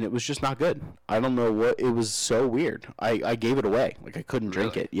 and it was just not good. I don't know what it was so weird. I gave it away. Like I couldn't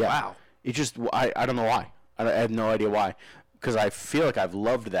drink Really? it. Yeah. Wow. It just I don't know why. I have no idea why. Because I feel like I've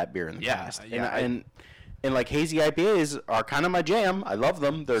loved that beer in the Yeah, past. yeah, And like hazy IPAs are kind of my jam. I love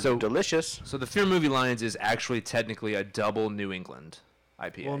them. They're So- delicious. So the Fear Movie Lions is actually technically a double New England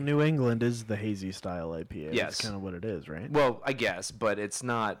IPA. Well, New England is the hazy style IPA. Yes. That's kind of what it is, right? Well, I guess, but it's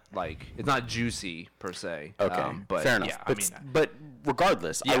not juicy per se. Okay, but fair enough. Yeah, but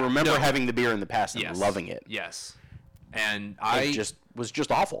regardless, I Yeah, remember no. having the beer in the past and yes, loving it. Yes, and It just was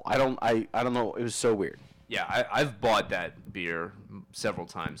just awful. I don't know. It was so weird. I've bought that beer several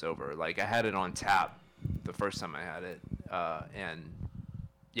times over. Like I had it on tap the first time I had it, and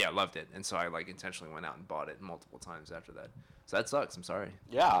yeah, I loved it. And so I like intentionally went out and bought it multiple times after that. So that sucks. I'm sorry.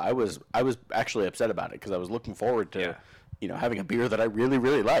 Yeah, I was actually upset about it because I was looking forward to Yeah. having a beer that I really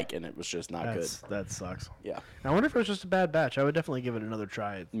really like, and it was just not That sucks. good. Yeah, I wonder if it was just a bad batch. I would definitely give it another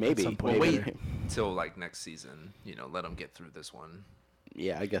try. At maybe. some Well, point maybe. wait till like next season. Let them get through this one.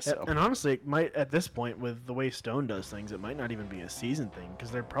 Yeah, I guess so. And honestly, it might at this point with the way Stone does things, it might not even be a season thing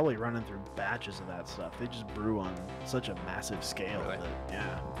because they're probably running through batches of that stuff. They just brew on such a massive scale Really? that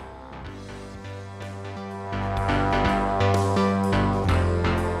yeah.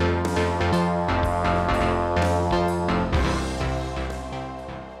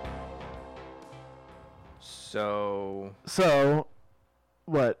 So,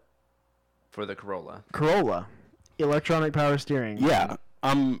 what? For the Corolla. Corolla, electronic power steering. Yeah,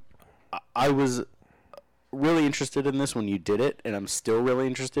 I was really interested in this when you did it, and I'm still really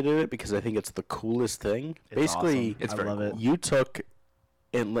interested in it because I think it's the coolest thing. It's Basically, awesome. It's I very love cool. it. you took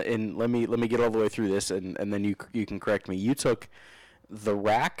and let me get all the way through this, and then you can correct me. You took the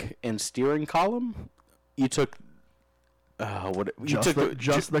rack and steering column. You took Just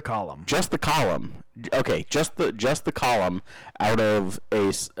the column. just the column. Okay, just the column out of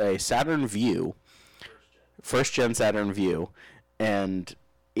a Saturn Vue, first gen Saturn Vue, and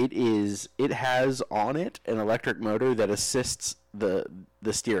it has on it an electric motor that assists the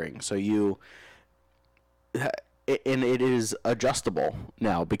steering. So and it is adjustable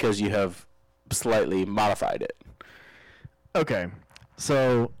now because you have slightly modified it. Okay,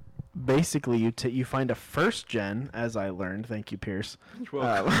 so basically you find a first gen, as I learned. Thank you, Pierce.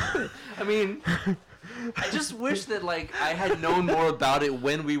 I mean, I just wish that like I had known more about it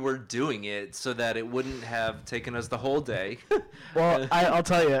when we were doing it, so that it wouldn't have taken us the whole day. Well, I'll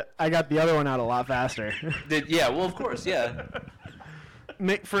tell you, I got the other one out a lot faster. Yeah, well, of course, yeah.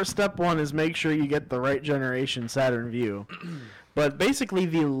 First step one is make sure you get the right generation Saturn Vue. But basically,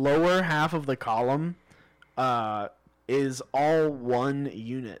 the lower half of the column is all one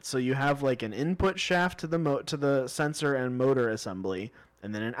unit. So you have like an input shaft to the sensor and motor assembly,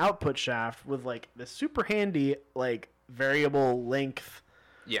 and then an output shaft with like the super handy like variable length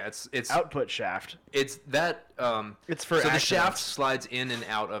Yeah, it's output shaft. it's that It's for so the accidents. shaft slides in and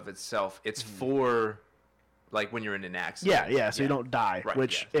out of itself. It's for like when you're in an accident. Yeah. So you don't die. Right,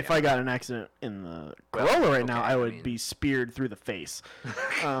 Which, yeah, if yeah. I got an accident in the Well, Corolla right now, okay, I I would mean- be speared through the face.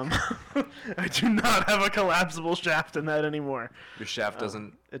 I do not have a collapsible shaft in that anymore. Your shaft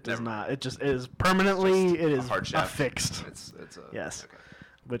doesn't. It does never mind. not. It just is permanently. Just It a is hard shaft. affixed. It's a Yes. Okay.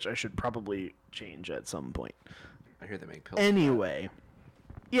 Which I should probably change at some point. I hear they make pills. Anyway,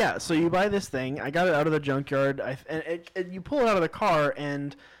 yeah. So you buy this thing. I got it out of the junkyard. And you pull it out of the car,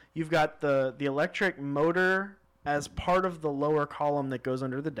 and you've got the electric motor as part of the lower column that goes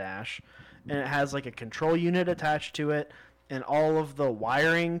under the dash, and it has like a control unit attached to it, and all of the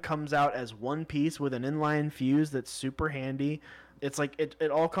wiring comes out as one piece with an inline fuse that's super handy. It's like it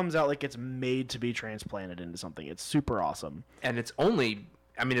all comes out like it's made to be transplanted into something. It's super awesome. And it's only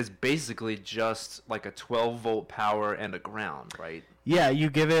I mean, it's basically just like a 12-volt power and a ground, right? Yeah, you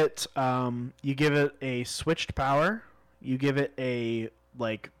give it a switched power. You give it a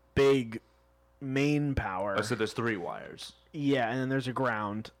like big main power. Oh, so there's 3 wires. Yeah, and then there's a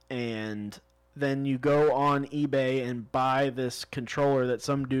ground, and then you go on eBay and buy this controller that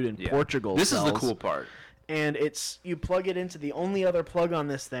some dude in Portugal This sells. is the cool part. And you plug it into the only other plug on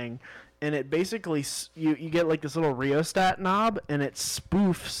this thing, and it basically you get like this little rheostat knob, and it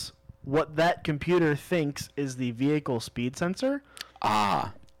spoofs what that computer thinks is the vehicle speed sensor.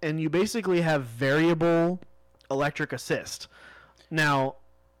 Ah. And you basically have variable electric assist. Now,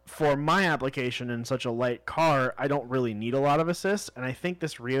 for my application in such a light car, I don't really need a lot of assist, and I think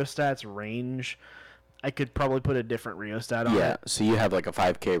this rheostat's range, I could probably put a different rheostat on Yeah, it. so you have like a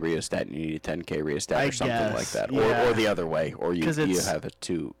 5K rheostat and you need a 10K rheostat I or something like guess, that. yeah. Or the other way. Or you 'Cause it's- have it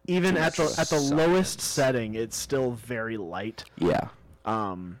two. Even two at the science. lowest setting, it's still very light. Yeah.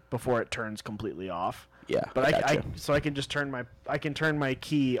 Before it turns completely off. Yeah. But I gotcha. so I can just turn my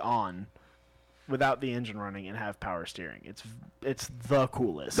key on without the engine running and have power steering. It's the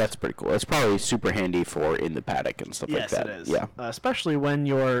coolest. That's pretty cool. It's probably super handy for in the paddock and stuff like yes, that. it is. Yeah. Especially when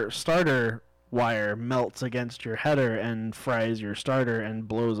your starter wire melts against your header and fries your starter and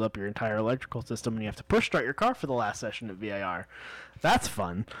blows up your entire electrical system, and you have to push start your car for the last session at VIR. That's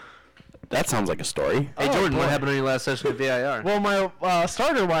fun. That sounds like a story. Hey, Oh, Jordan, boy. what happened on your last session at VIR? Well, my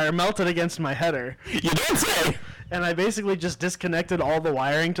starter wire melted against my header. You didn't say. And I basically just disconnected all the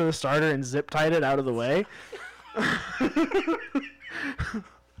wiring to the starter and zip tied it out of the way.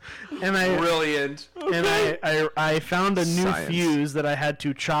 And Brilliant. I found a new Science. fuse that I had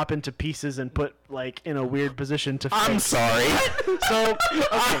to chop into pieces and put like in a weird position to fix. I'm sorry. So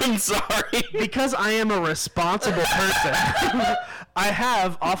I'm sorry. because I am a responsible person, I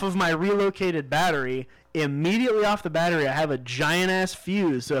have off of my relocated battery. Immediately off the battery, I have a giant ass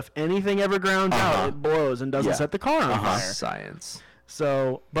fuse. So if anything ever grounds out, it blows and doesn't Yeah. set the car on fire. Science.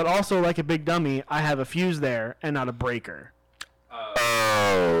 So, but also like a big dummy, I have a fuse there and not a breaker.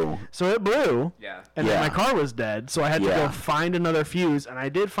 Oh. So it blew. Yeah. And then Yeah. my car was dead, so I had to Yeah. go find another fuse, and I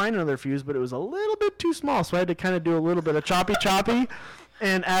did find another fuse, but it was a little bit too small, so I had to kind of do a little bit of choppy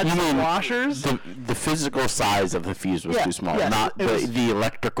and add You some mean washers. The physical size of the fuse was Yeah, too small, yeah, not it was- the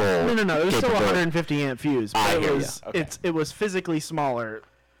electrical. No, it was still a capability. 150 amp fuse, but I it hear ya. was Okay. it was physically smaller,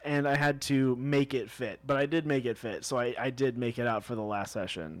 and I had to make it fit. But I did make it fit, so I did make it out for the last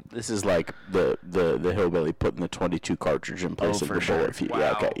session. This is like the hillbilly putting the 22 cartridge in place of for the sure. bullet fuse. Wow.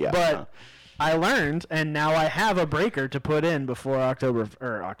 Yeah, okay, yeah. But I learned, and now I have a breaker to put in before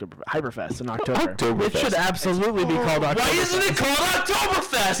Hyperfest in October. Oktoberfest. It should absolutely be called Oktoberfest. Why isn't it called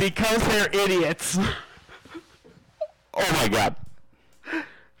Oktoberfest? Because they're idiots. Oh my god.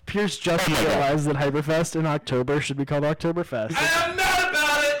 Pierce just Oh my God. realized that Hyperfest in October should be called Oktoberfest. I'm mad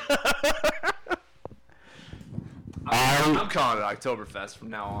about it. I'm calling it Oktoberfest from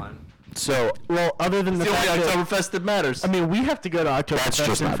now on. So Well, other than the It's the only fact that, Oktoberfest that matters. I mean, we have to go to That's Oktoberfest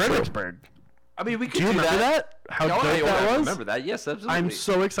just in not true. Fredericksburg. I mean, we could Do you remember that? How No, dope I that was? remember that. Yes, absolutely. I'm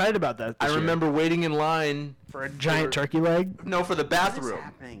so excited about that. I this year. remember waiting in line for a giant turkey leg. No, for the bathroom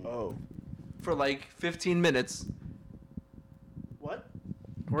Oh, for like 15 minutes. what?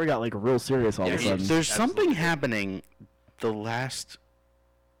 We got like real serious all of a Yeah, sudden. there's something Absolutely. happening the last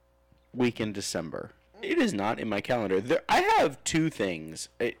week in December. It is not in my calendar. I have two things.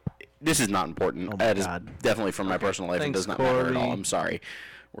 This is not important. Oh my That is God. definitely from my personal life. Thanks, It does not matter at all. Corey. I'm sorry.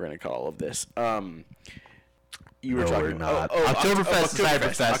 We're gonna cut all of this. You were No, talking we're not. Oktoberfest is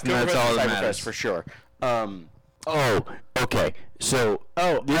Hyperfest, and that's all that matters. for sure. Okay. So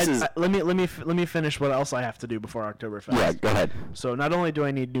Oh, this is let me finish what else I have to do before Oktoberfest. yeah. Go ahead. So not only do I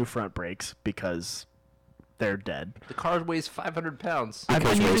need new front brakes because they're dead. The car weighs 500 pounds. I've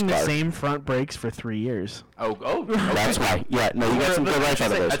Because been race using the car. same front brakes for 3 years. Oh. That's why. Yeah. No, you got some good life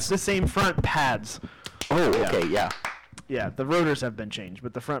out of this. It's the same front pads. Oh, okay. Yeah. Yeah, the rotors have been changed,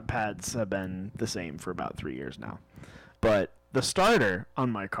 but the front pads have been the same for about 3 years now. But the starter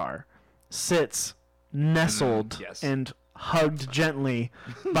on my car sits nestled yes. and hugged gently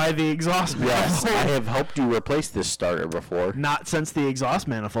by the exhaust Yes, I manifold. have helped you replace this starter before. Not since the exhaust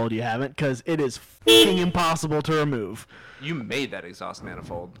manifold you haven't, because it is f***ing impossible to remove. You made that exhaust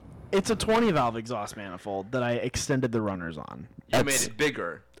manifold. It's a 20-valve exhaust manifold that I extended the runners on. You That's- made it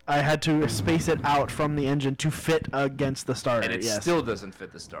bigger, I had to space it out from the engine to fit against the starter. and it yes. still doesn't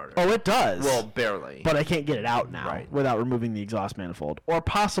fit the starter. Oh, it does. Well, barely. But I can't get it out now Right. without removing the exhaust manifold, or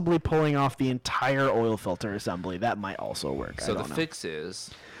possibly pulling off the entire oil filter assembly. That might also work. so I the don't know. fix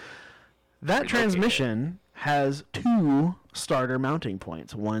is That relocate it. transmission has 2 starter mounting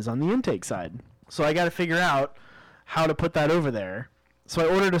points. One is on the intake side, so I got to figure out how to put that over there So I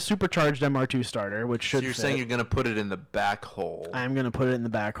ordered a supercharged MR2 starter, which should So you're fit. saying you're gonna put it in the back hole? I'm going to put it in the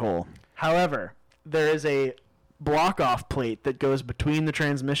back hole. However, there is a block-off plate that goes between the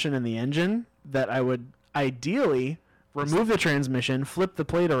transmission and the engine that I would ideally remove the transmission, flip the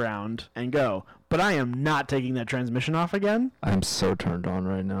plate around, and go. But I am not taking that transmission off again. I'm so turned on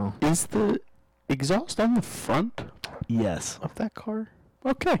right now. Is the exhaust on the front Yes. of that car?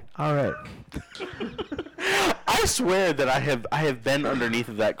 Okay. All right. I swear that I have been underneath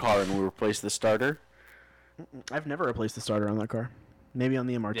of that car and we replaced the starter. I've never replaced the starter on that car. Maybe on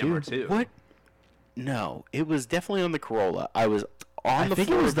the MR2. The MR2. What? No, it was definitely on the Corolla. I was on I the think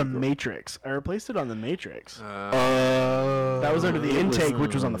floor it was of the Cor- Matrix. I replaced it on the Matrix. That That was under the intake,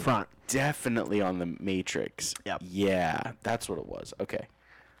 which was on the front. definitely on the Matrix. Yep. Yeah, that's what it was. Okay.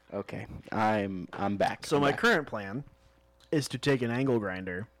 I'm back. So I'm my back. current plan is to take an angle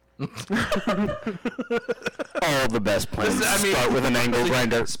grinder. all the best plans Listen, I mean- start with an angle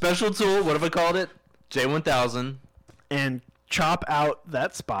grinder. Special tool. What have I called it? J1000. And chop out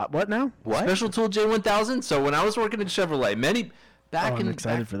that spot. What now? What? Special tool J1000. So when I was working at Chevrolet, I'm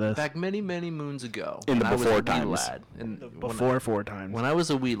excited for this. Back many moons ago, In the when I was before a wee times. lad, Before 4 times. when I was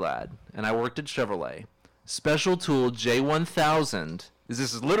a wee lad and I worked at Chevrolet, Special tool J1000 this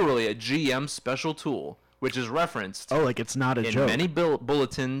is literally a GM special tool, which is referenced Oh, like it's not a in joke. many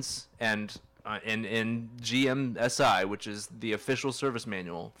bulletins and in GM SI, which is the official service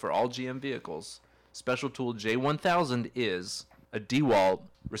manual for all GM vehicles. Special tool J1000 is a DeWalt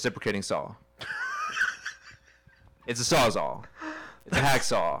reciprocating saw. It's a sawzall. It's a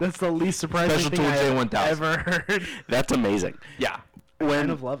hacksaw. That's the least surprising Special thing tool I've J1000. ever heard. That's amazing. Yeah. I When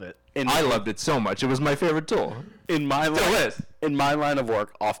kind of love it. I loved it so much. It was my favorite tool. in my Still line, is. in my line of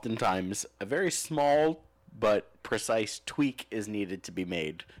work, oftentimes a very small but precise tweak is needed to be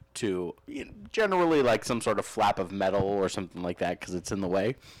made to generally like some sort of flap of metal or something like that because it's in the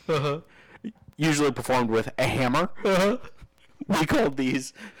way. Usually performed with a hammer. We call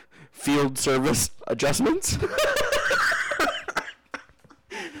these field service adjustments.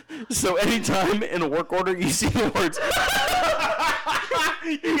 So anytime in a work order you see the words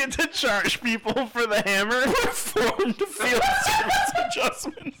You get to charge people for the hammer. performed field service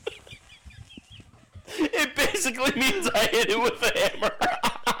adjustments, it basically means I hit it with a hammer.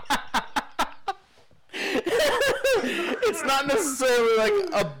 It's not necessarily like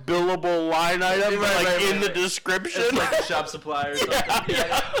a billable line item, but Right, like right, in right, the right. description. It's like a shop supply or something.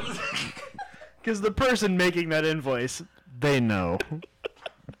 Yeah. Because the person making that invoice, they know.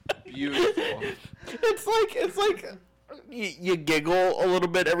 Beautiful. It's like you giggle a little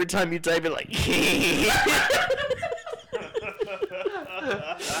bit every time you type it, like.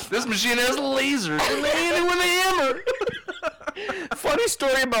 This machine has lasers. And they hit it with a hammer. Funny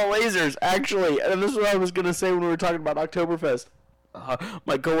story about lasers, actually, and this is what I was gonna say when we were talking about Oktoberfest.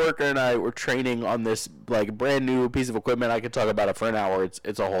 My coworker and I were training on this like brand new piece of equipment. I could talk about it for an hour.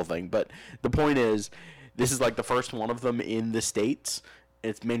 It's a whole thing, but the point is, this is like the first one of them in the States.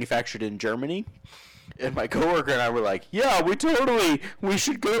 It's manufactured in Germany. And my coworker and I were like, "Yeah, we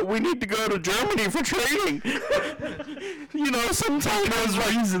should go. We need to go to Germany for training. Sometime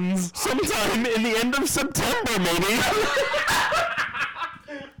in the end of September, maybe."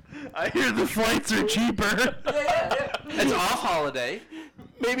 I hear the flights are cheaper. It's off holiday.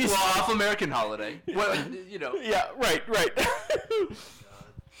 Maybe. Well, off American holiday. Well, Yeah, right.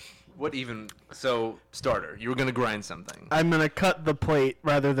 What even? So, starter. You were going to grind something. I'm going to cut the plate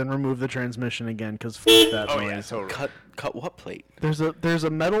rather than remove the transmission again because that noise. totally. Cut what plate? There's a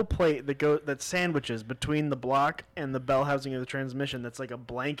metal plate that sandwiches between the block and the bell housing of the transmission that's like a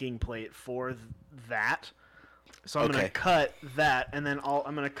blanking plate for that. So I'm going Okay. to cut that and then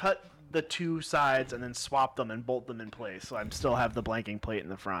I'm going to cut the two sides and then swap them and bolt them in place. So I still have the blanking plate in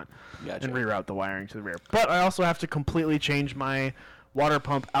the front Gotcha. and reroute the wiring to the rear. But I also have to completely change my water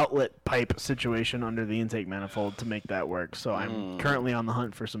pump outlet pipe situation under the intake manifold to make that work. So I'm currently on the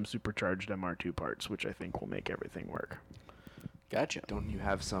hunt for some supercharged MR2 parts, which I think will make everything work. Gotcha. Don't you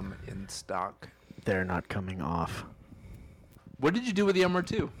have some in stock? They're not coming off. What did you do with the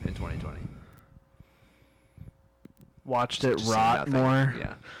MR2 in 2020? Watched it Just say rot nothing. more.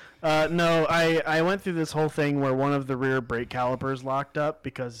 Yeah. No, I went through this whole thing where one of the rear brake calipers locked up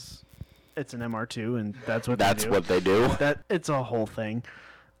because it's an MR2 and that's what That's they do. what they do. That it's a whole thing.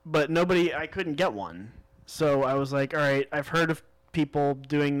 But I couldn't get one. So I was like, all right, I've heard of people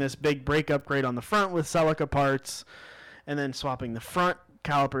doing this big brake upgrade on the front with Celica parts and then swapping the front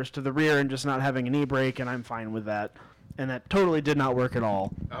calipers to the rear and just not having an e-brake, and I'm fine with that. And that totally did not work at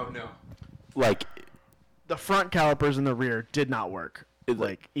all. Oh, no. Like, The front calipers in the rear did not work.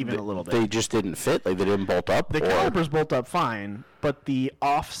 like even a little bit. They just didn't fit. Like they didn't bolt up. The calipers bolt up fine, but the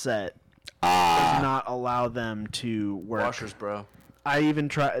offset does not allow them to work. Washers, bro. I even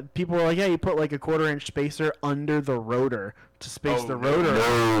tried. People were like, "Yeah, you put like a 1/4-inch spacer under the rotor to space the rotor."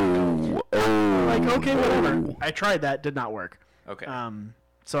 No. Oh. Like, okay, whatever. I tried that, did not work. Okay.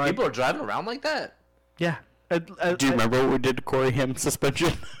 So People are driving around like that. yeah. Do you remember what we did to Corey Hamm's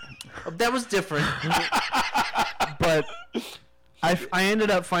suspension? That was different. But I ended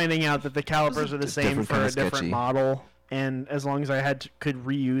up finding out that the calipers are the same different for kinda a different sketchy. model, and as long as I could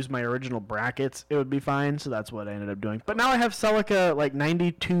reuse my original brackets, it would be fine. So that's what I ended up doing. But now I have Celica, like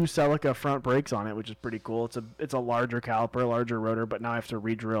 92 Celica front brakes on it, which is pretty cool. It's a larger caliper, larger rotor, but now I have to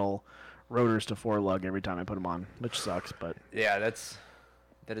re-drill rotors to 4-lug every time I put them on, which sucks. But Yeah, that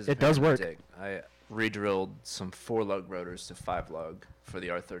is. It does work. I re-drilled some 4-lug rotors to 5-lug for the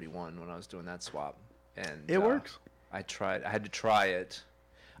R31 when I was doing that swap, and it works. I had to try it.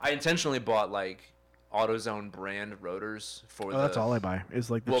 I intentionally bought like AutoZone brand rotors for That's all I buy. Is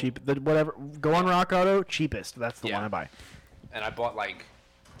like the Well- cheap, whatever. Go on Rock Auto, cheapest. That's the Yeah. one I buy. And I bought like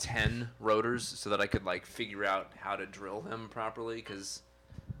 10 rotors so that I could like figure out how to drill them properly because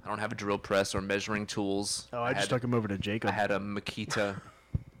I don't have a drill press or measuring tools. Oh, I just took him over to Jacob. I had a Makita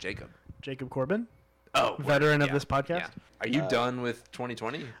Jacob. Jacob Corbin, Oh, veteran of yeah, this podcast. yeah. Are you done with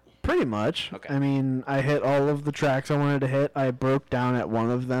 2020? Pretty much. Okay. I mean, I hit all of the tracks I wanted to hit. I broke down at one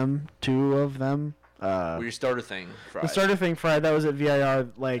of them, 2 of them. Well, your starter thing fried. The starter thing fried. That was at VIR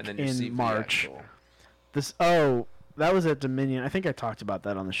like and then your in CV March. axle. That was at Dominion. I think I talked about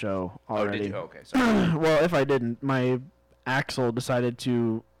that on the show Oh, already. did you? Oh, okay, sorry. Well, if I didn't, my axle decided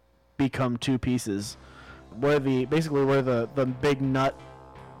to become 2 pieces. Where the big nut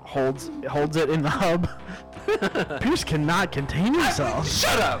holds it in the hub. Pierce cannot contain himself.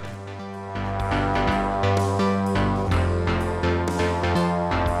 Shut up!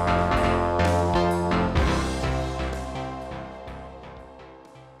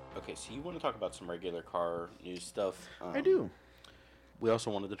 Okay, so you want to talk about some regular car news stuff? I do. We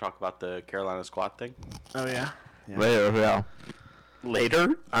also wanted to talk about the Carolina squat thing. Oh yeah. Later, yeah.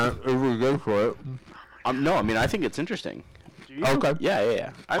 Later? If we go for it. No, I mean, I think it's interesting. Do you? Okay.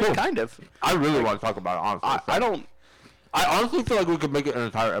 Yeah. I mean, kind of. I really want to talk about it, honestly. I don't... I honestly feel like we could make it an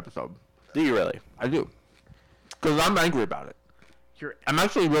entire episode. Do you really? I do. Because I'm angry about it. I'm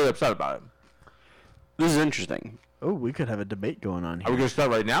actually really upset about it. This is interesting. Oh, we could have a debate going on Are we here. going to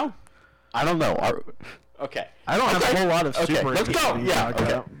start right now? I don't know. Okay. I don't have a whole lot of Okay, super. let's go. interesting Yeah, talk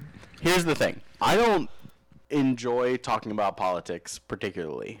okay. about. Here's the thing. I don't enjoy talking about politics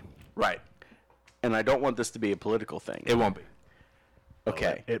particularly. Right. And I don't want this to be a political thing. It won't be.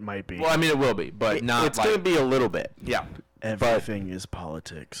 Okay. It might be. Well, I mean, it will be, but not It's like... going to be a little bit. Yeah. Everything is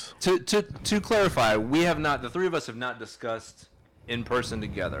politics. To clarify, the three of us have not discussed in person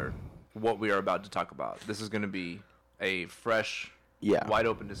together what we are about to talk about. This is going to be a fresh, Yeah. wide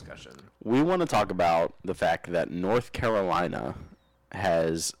open discussion. We want to talk about the fact that North Carolina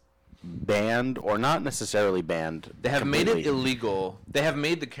has banned, or not necessarily banned. They have made it completely. illegal. They have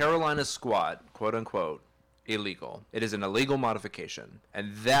made the Carolina squat, quote unquote, illegal. It is an illegal modification,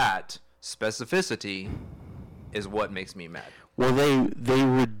 and that specificity is what makes me mad. Well, they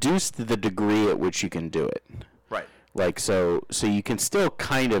reduced the degree at which you can do it. Right. Like so you can still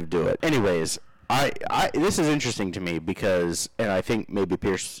kind of do it. Anyways, I this is interesting to me because, and I think maybe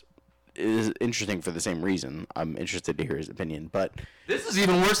Pierce is interesting for the same reason. I'm interested to hear his opinion, but This is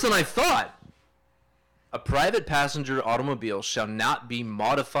even worse than I thought. A private passenger automobile shall not be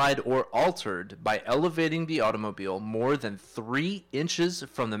modified or altered by elevating the automobile more than 3 inches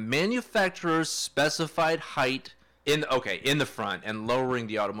from the manufacturer's specified height in the front, and lowering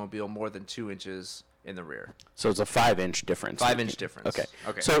the automobile more than 2 inches in the rear. so it's a 5-inch difference. 5-inch difference. Okay.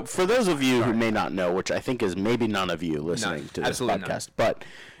 Okay. So for those of you who may not know, which I think is maybe none of you listening to this absolutely podcast, but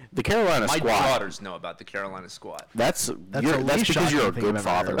the Carolina My squat. daughters know about the Carolina squat. That's the that's least because you're a shocking thing good I've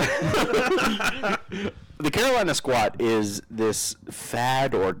father. ever The Carolina squat is this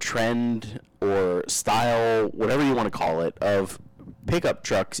fad or trend or style, whatever you want to call it, of pickup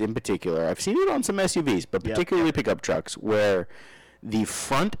trucks in particular. I've seen it on some SUVs, but Yep. particularly pickup trucks, where the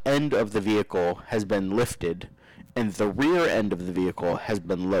front end of the vehicle has been lifted and the rear end of the vehicle has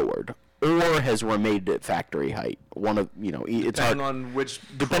been lowered or has remained at factory height. One of, it's hard. Depending on which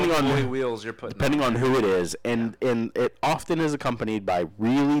Depending on- Chromoly wheels you're putting Depending on who it is, and it often is accompanied by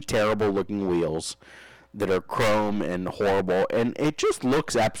really terrible looking wheels that are chrome and horrible, and it just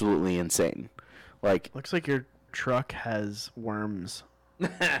looks absolutely insane. Like Looks like your truck has worms.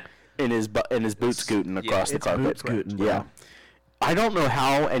 in his boot scooting across the it's carpet. boot scooting, bro. Yeah, I don't know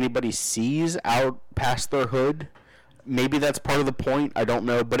how anybody sees out past their hood maybe that's part of the point. I don't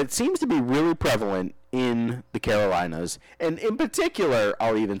know, but it seems to be really prevalent in the Carolinas, and in particular,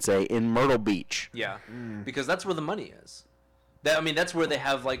 I'll even say in Myrtle Beach. Yeah, because that's where the money is. That's where they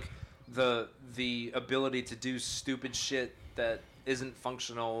have like the ability to do stupid shit that isn't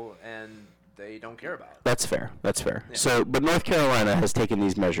functional and they don't care about. That's fair. That's fair. Yeah. So, but North Carolina has taken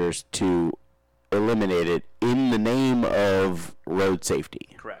these measures to eliminate it in the name of road safety.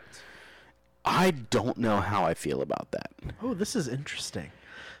 Correct. I don't know how I feel about that. Oh, this is interesting.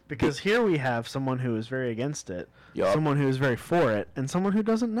 Because here we have someone who is very against it, Yup. someone who is very for it, and someone who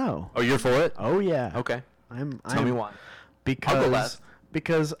doesn't know. Oh, you're for it? Oh yeah. Okay. Tell me why.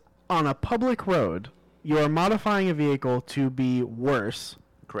 Because on a public road, you are modifying a vehicle to be worse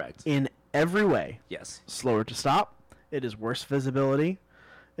Correct. in every way. Yes. Slower to stop. It is worse visibility.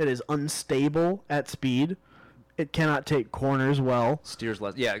 It is unstable at speed. It cannot take corners well. Steers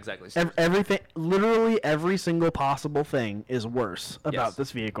less. Yeah, exactly. Everything, literally every single possible thing is worse about Yes.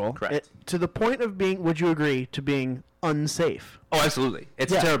 this vehicle. Correct. To the point of being, would you agree, to being unsafe? Oh, absolutely.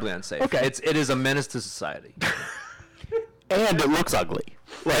 It's Yeah. terribly unsafe. Okay. It is a menace to society. And it looks ugly.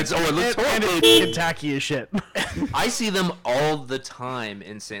 It looks And horrible. it's tacky as shit. I see them all the time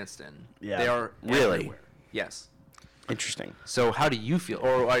in Sandston. Yeah. They are Really? everywhere. Yes. Interesting. So how do you feel?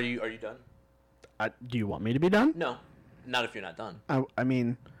 Or are you done? Do you want me to be done? No. Not if you're not done. I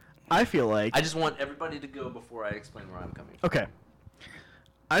mean, I feel like... I just want everybody to go before I explain where I'm coming from. Okay.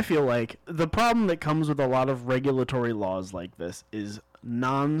 I feel like the problem that comes with a lot of regulatory laws like this is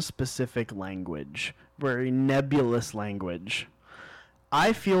non-specific language, very nebulous language.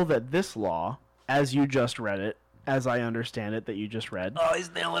 I feel that this law, as you just read it, as I understand it that you just read, Oh,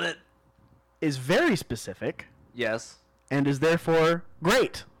 he's nailing it. is very specific Yes. and is therefore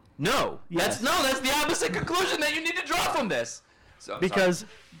great. No. Yes. That's the opposite conclusion that you need to draw from this. So I'm sorry. Because...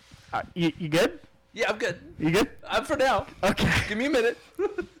 you good? Yeah, I'm good. You good? I'm for now. Okay. Give me a minute.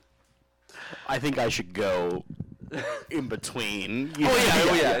 I think I should go in between.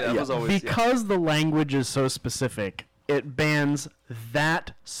 Oh yeah. That was always Because the language is so specific, it bans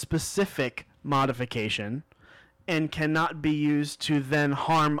that specific modification and cannot be used to then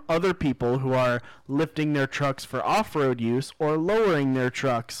harm other people who are lifting their trucks for off-road use or lowering their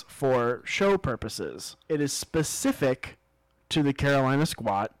trucks for show purposes. It is specific to the Carolina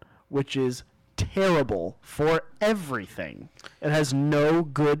Squat, which is terrible for everything. It has no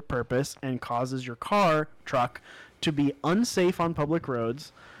good purpose and causes your truck to be unsafe on public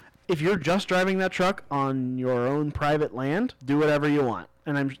roads. If you're just driving that truck on your own private land, do whatever you want,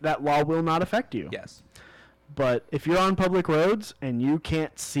 and that law will not affect you. Yes. But if you're on public roads and you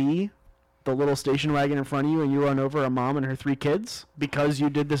can't see the little station wagon in front of you and you run over a mom and her 3 kids because you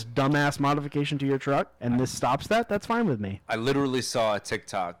did this dumbass modification to your truck and this stops that's fine with me. I literally saw a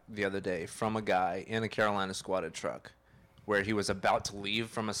TikTok the other day from a guy in a Carolina squatted truck where he was about to leave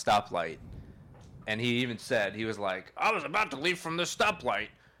from a stoplight. And he even said, he was like, I was about to leave from this stoplight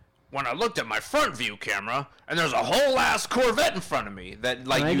when I looked at my front view camera and there's a whole ass Corvette in front of me. That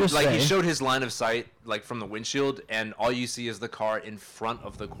Can I just say- he showed his line of sight like from the windshield and all you see is the car in front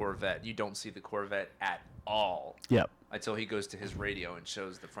of the Corvette. You don't see the Corvette at all. Yep. Until he goes to his radio and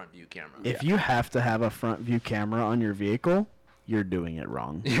shows the front view camera. If you have to have a front view camera on your vehicle, you're doing it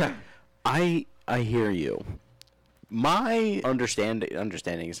wrong. Yeah. I hear you. My understanding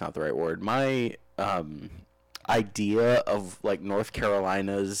is not the right word. My idea of like North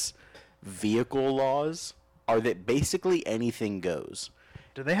Carolina's vehicle laws are that basically anything goes.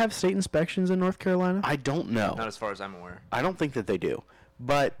 Do they have state inspections in North Carolina? I don't know. Not as far as I'm aware. I don't think that they do.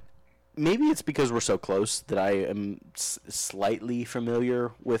 But maybe it's because we're so close that I am slightly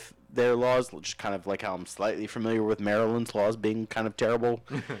familiar with their laws, just kind of like how I'm slightly familiar with Maryland's laws being kind of terrible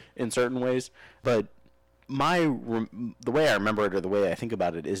in certain ways. But the way I remember it or the way I think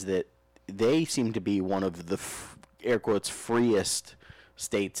about it is that they seem to be one of the air quotes freest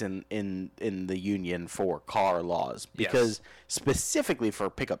states in the union for car laws, because specifically for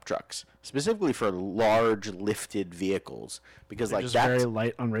pickup trucks, specifically for large lifted vehicles, because They're like just that's very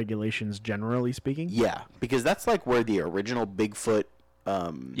light on regulations, generally speaking. yeah, because that's like where the original Bigfoot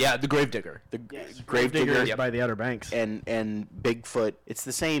Yeah, the Gravedigger. the Gravedigger Gravedigger is by the Outer Banks. and Bigfoot, it's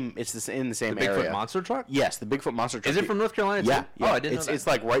the same, in the same The Bigfoot area. monster truck? Yes, the Bigfoot monster truck. Is it from North Carolina Yeah, too? yeah. Oh, I didn't know that. It's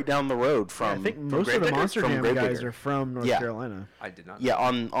like right down the road from. I think most of the Gravedigger? Monster From Jam guys Gravedigger. are from North Yeah. Carolina. I did not. Yeah,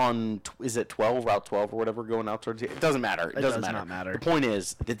 on is it 12, Route 12 or whatever, going out towards it doesn't matter. It doesn't does matter. not matter. The point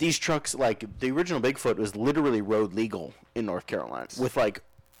is that these trucks, like the original Bigfoot, was literally road legal in North Carolina with like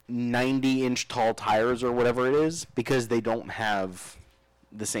 90-inch tall tires or whatever it is, because they don't have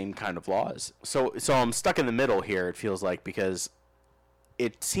the same kind of laws. So I'm stuck in the middle here. It feels like, because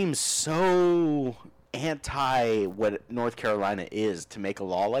it seems so anti what North Carolina is to make a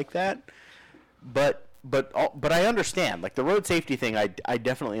law like that. But I understand, like the road safety thing. I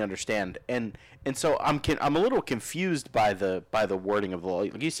definitely understand, and so I'm a little confused by the wording of the law.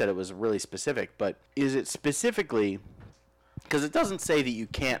 Like you said, it was really specific, but is it specifically because it doesn't say that you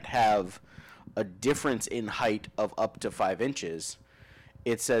can't have a difference in height of up to 5 inches.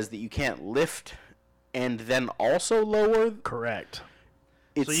 It says that you can't lift and then also lower. Correct.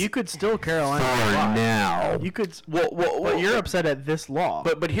 So you could still Carolina fly. Now. You could. Well, you're upset at this law.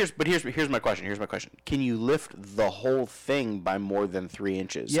 But here's my question. Here's my question. Can you lift the whole thing by more than 3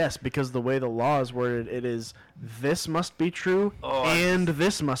 inches? Yes, because the way the law is worded, it is this must be true and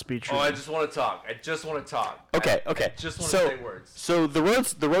this must be true. Oh, I just want to talk. I just want to talk. Okay. Just want to say words. So the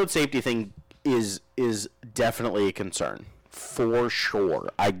road safety thing is definitely a concern. For sure.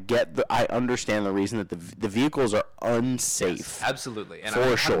 I understand the reason that the vehicles are unsafe. Yes, absolutely. And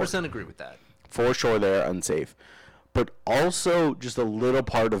I 100% agree with that. For sure they're unsafe. But also just a little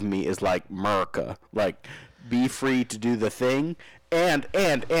part of me is like, America, like be free to do the thing. And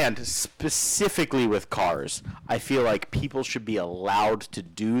specifically with cars, I feel like people should be allowed to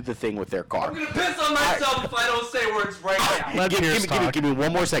do the thing with their car. I'm going to piss on myself if I don't say words right now. Give me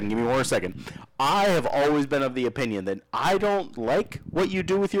one more second. I have always been of the opinion that I don't like what you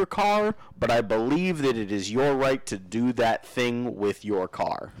do with your car, but I believe that it is your right to do that thing with your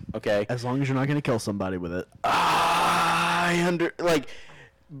car. Okay? As long as you're not going to kill somebody with it. But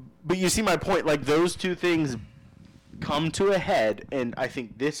you see my point. Like, those two things come to a head, and I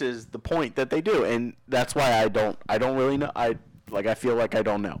think this is the point that they do, and that's why I don't really know. I feel like I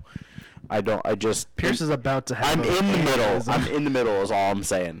don't know. Pierce is about to have I'm in the middle is all I'm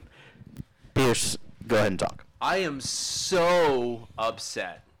saying. Pierce, go ahead and talk. I am so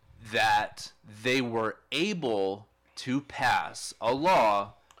upset that they were able to pass a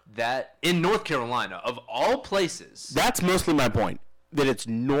law that in North Carolina, of all places. That's mostly my point. That it's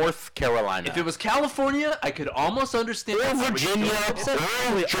North Carolina. If it was California, I could almost understand. Or Virginia,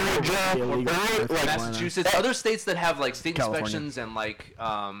 or Georgia, or Massachusetts, other states that have like state California. inspections and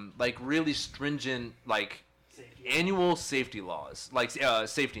like really stringent like annual safety laws, like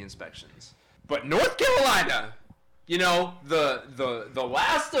safety inspections. But North Carolina, the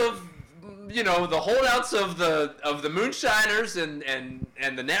last of the holdouts of the moonshiners and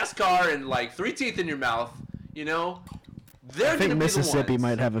the NASCAR and like 3 teeth in your mouth, I think Mississippi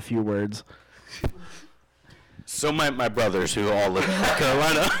might have a few words. So my brothers who all live in North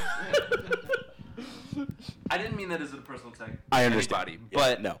Carolina. I didn't mean that as a personal attack. I understand. Anybody,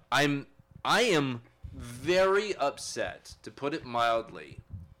 but no. I am very upset, to put it mildly,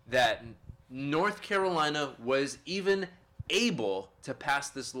 that North Carolina was even able to pass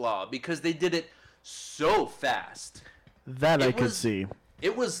this law because they did it so fast. That I could see.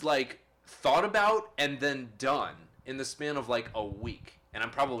 It was like thought about and then done in the span of like a week. And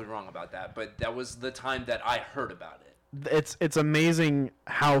I'm probably wrong about that, but that was the time that I heard about it. It's amazing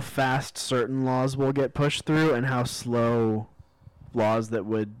how fast certain laws will get pushed through and how slow laws that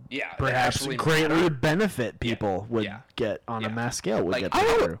would perhaps greatly benefit people would get on a mass scale would get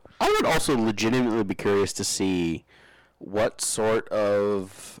pushed through. I would also legitimately be curious to see what sort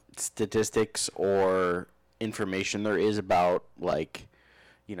of statistics or information there is about, like,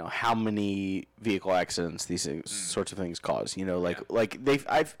 how many vehicle accidents these sorts of things cause.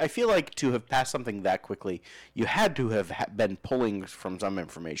 I feel like to have passed something that quickly, you had to have been pulling from some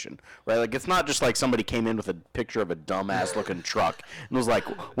information, right? Like, it's not just like somebody came in with a picture of a dumbass looking truck and was like,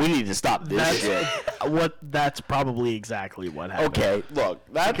 we need to stop this shit. That's probably exactly what happened. Okay, look,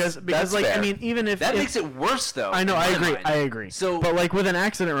 because like fair. I mean, even if that makes it worse, though. I know, I agree. So, but like with an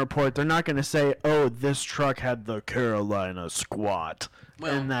accident report, they're not going to say, "Oh, this truck had the Carolina squat."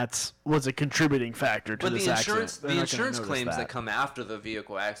 Well, and was a contributing factor to this accident. But the insurance claims that come after the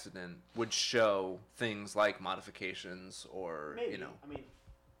vehicle accident would show things like modifications or,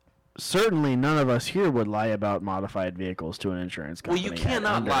 Certainly none of us here would lie about modified vehicles to an insurance company. Well, you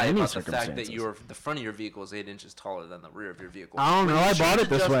cannot lie about the fact that the front of your vehicle is 8 inches taller than the rear of your vehicle. I don't know. I bought it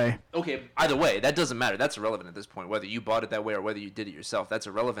this way. Okay, either way, that doesn't matter. That's irrelevant at this point. Whether you bought it that way or whether you did it yourself, that's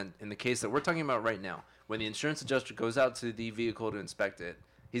irrelevant in the case that we're talking about right now. When the insurance adjuster goes out to the vehicle to inspect it,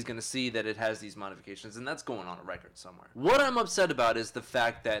 he's going to see that it has these modifications, and that's going on a record somewhere. What I'm upset about is the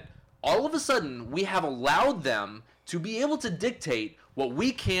fact that all of a sudden we have allowed them to be able to dictate what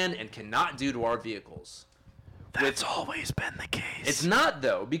we can and cannot do to our vehicles. That's always been the case. It's not,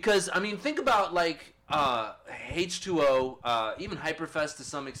 though, because, I mean, think about, like, H2O, even Hyperfest to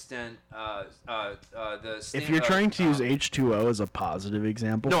some extent. If you're trying to use H2O as a positive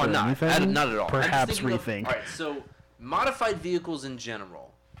example, no, for I'm not. Anything, not at all. Perhaps rethink. All right, so modified vehicles in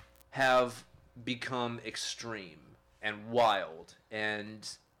general have become extreme and wild and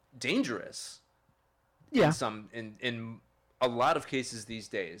dangerous. Yeah. In a lot of cases these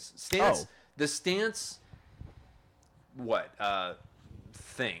days. The stance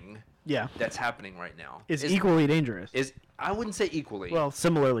thing Yeah. that's happening right now Is equally dangerous. is I wouldn't say equally. Well,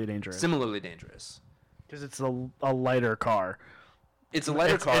 similarly dangerous. Similarly dangerous. Because it's a lighter car. It's a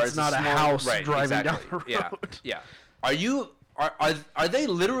lighter car. It's not a small, house right, driving exactly. down the road. Yeah. Are they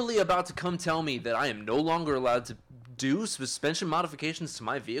literally about to come tell me that I am no longer allowed to do suspension modifications to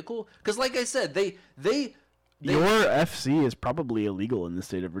my vehicle? Because, like I said, they Your FC is probably illegal in the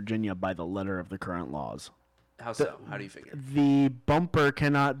state of Virginia by the letter of the current laws. How so? How do you figure? The bumper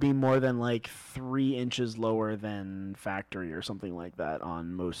cannot be more than like 3 inches lower than factory or something like that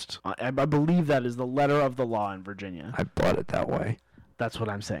on most. I believe that is the letter of the law in Virginia. I bought it that way. That's what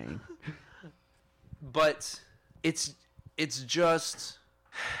I'm saying. But it's just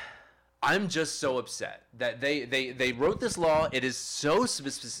I'm just so upset that they wrote this law. It is so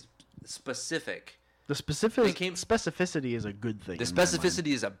specific. The specificity is a good thing. The in my mind.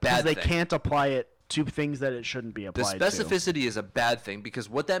 specificity is a Because bad they thing. can't apply it to things that it shouldn't be The applied to. specificity is a bad thing because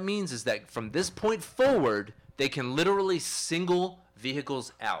what that means is that from this point forward, they can literally single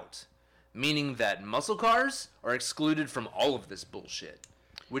vehicles out, meaning that muscle cars are excluded from all of this bullshit,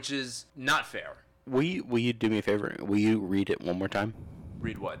 which is not fair. Will you do me a favor? Will you read it one more time?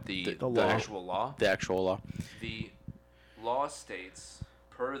 Read what? The law. actual law? The actual law. The law states,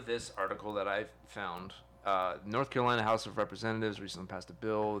 per this article that I found, North Carolina House of Representatives recently passed a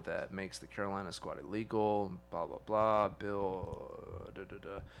bill that makes the Carolina squad illegal, blah, blah, blah, bill,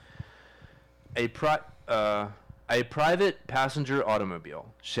 A private passenger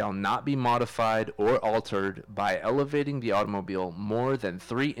automobile shall not be modified or altered by elevating the automobile more than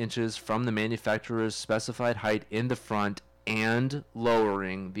 3 inches from the manufacturer's specified height in the front and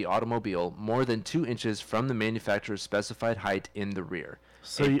lowering the automobile more than 2 inches from the manufacturer's specified height in the rear.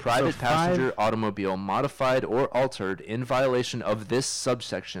 A private passenger automobile modified or altered in violation of this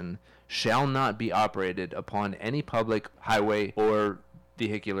subsection shall not be operated upon any public highway or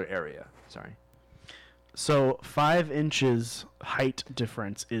vehicular area. Sorry. So 5 inches height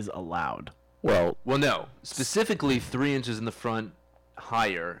difference is allowed. Well, No. Specifically 3 inches in the front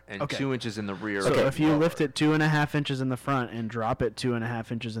higher and Okay. 2 inches in the rear. So if you lower. lift it 2.5 inches in the front and drop it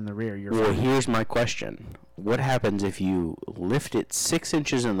 2.5 inches in the rear, you're well, fine. here's my question. What happens if you lift it 6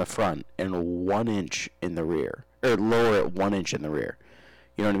 inches in the front and 1 inch in the rear? Or lower it 1 inch in the rear?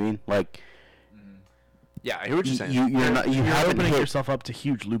 You know what I mean? Like, Yeah, I hear what you're saying. you're You're haven't opening hit, yourself up to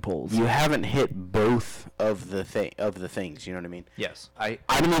huge loopholes. you haven't hit both of the things. You know what I mean? Yes. I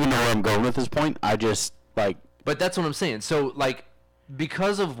don't even know where I'm going with this point. I just like. But that's what I'm saying. So, like,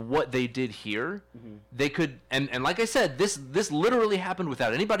 because of what they did here, they could, and like I said, this literally happened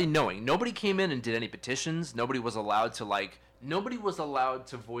without anybody knowing. Nobody came in and did any petitions. Nobody was allowed to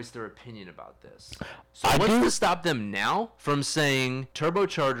voice their opinion about this. So what's to stop them now from saying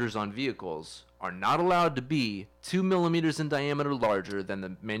turbochargers on vehicles are not allowed to be 2 millimeters in diameter larger than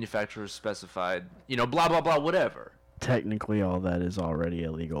the manufacturer's specified, blah, blah, blah, whatever. Technically, all that is already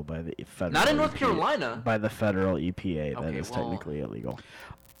illegal by the federal. Not in North EPA. Carolina. By the federal EPA, that Okay, is well- technically illegal.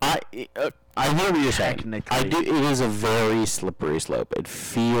 I hear what you're saying. Technically. I do. It is a very slippery slope. It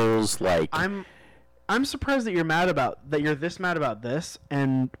feels like I'm surprised that you're this mad about this,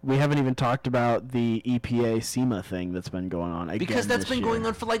 and we haven't even talked about the EPA SEMA thing that's been going on again. Because that's this been year. going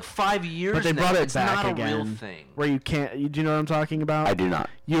on for like 5 years But they now. brought it It's back not again, a real thing. where you can't. Do you know what I'm talking about? I do not.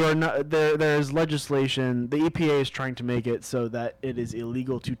 You are not. There's legislation. The EPA is trying to make it so that it is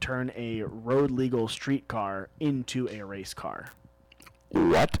illegal to turn a road legal street car into a race car.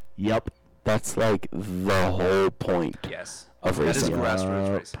 What? Yep. That's like the whole point. Yes. Of That is racing.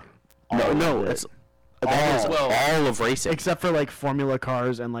 grassroots racing. No, it's all of racing. Except for like formula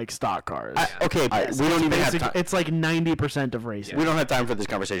cars and like stock cars. Okay, we don't even have time. It's like 90% of racing. We don't have time for this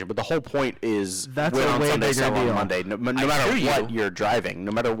conversation, but the whole point is That's win a on way Sunday, bigger sell on deal. Monday. No I matter hear what you. you're driving,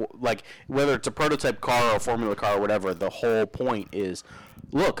 no matter like whether it's a prototype car or a formula car or whatever, the whole point is,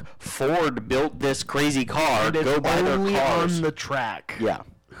 look, Ford built this crazy car. And it's Go buy their only cars. on the track. Yeah.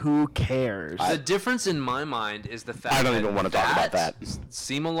 Who cares? The difference in my mind is the fact I don't that even wanna talk about that.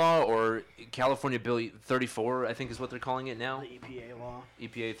 SEMA law or California Bill 34, I think is what they're calling it now. EPA law.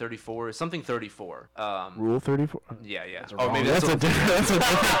 EPA 34, something 34. Rule 34. Yeah. Oh, maybe that's a different. That's a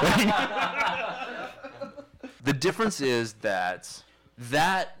different thing. The difference is that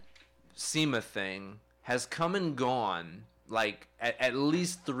SEMA thing has come and gone like at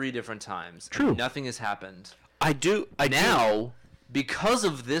least 3 different times. True. And nothing has happened. I Now, because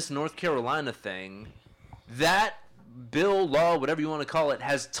of this North Carolina thing, that bill, law, whatever you want to call it,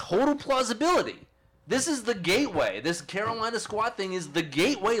 has total plausibility. This is the gateway. This Carolina squat thing is the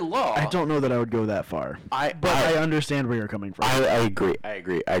gateway law. I don't know that I would go that far. But I understand where you're coming from. I agree. I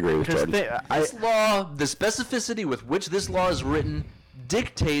agree with Jordan. This law, the specificity with which this law is written,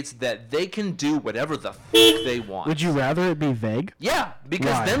 dictates that they can do whatever the fuck they want. Would you rather it be vague? Yeah,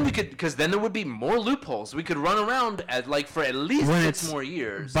 because Why? then there would be more loopholes. We could run around for at least When 6 it's- more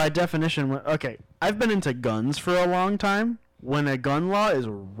years. By definition, okay, I've been into guns for a long time. When a gun law is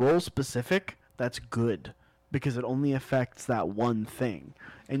role specific, that's good because it only affects that one thing,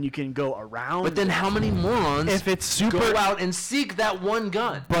 and you can go around. But then how many morons if it's super go out and seek that one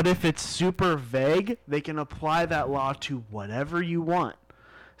gun? But if it's super vague, they can apply that law to whatever you want.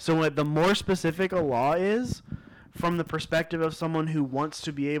 So the more specific a law is, from the perspective of someone who wants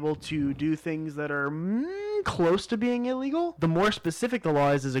to be able to do things that are close to being illegal, the more specific the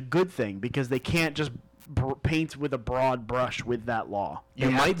law is a good thing because they can't just paint with a broad brush with that law.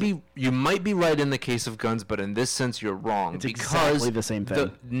 You might be right in the case of guns, but in this sense you're wrong. It's because exactly the same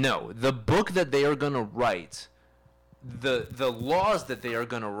thing. The book that they are going to write, the laws that they are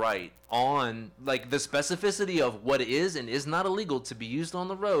going to write on, like, the specificity of what is and is not illegal to be used on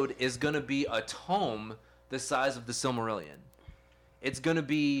the road is going to be a tome the size of the Silmarillion. It's going to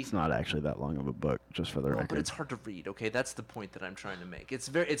be... It's not actually that long of a book, just for the record. But it's hard to read, okay? That's the point that I'm trying to make. It's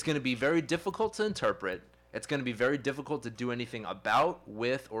going to be very difficult to interpret. It's going to be very difficult to do anything about,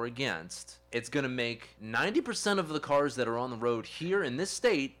 with, or against. It's going to make 90% of the cars that are on the road here in this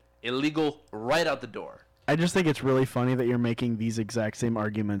state illegal right out the door. I just think it's really funny that you're making these exact same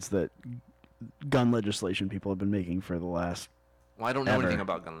arguments that gun legislation people have been making for the last... Well, I don't know Ever. anything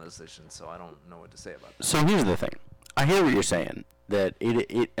about gun legislation, so I don't know what to say about that. So here's the thing. I hear what you're saying. That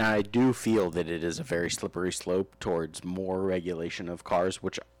and I do feel that it is a very slippery slope towards more regulation of cars,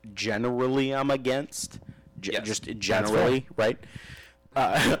 which generally I'm against. Yes. Just generally, right?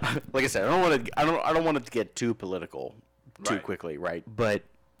 Like I said, I don't want it to get too political too Right. quickly, right? But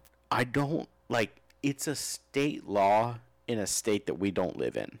I don't like. It's a state law in a state that we don't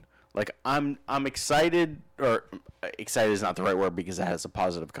live in. Like I'm excited, or excited is not the right word because it has a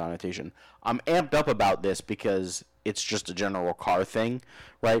positive connotation. I'm amped up about this because it's just a general car thing,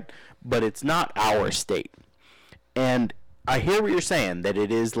 right? But it's not our state. And I hear what you're saying, that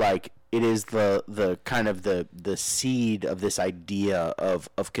it is the kind of the seed of this idea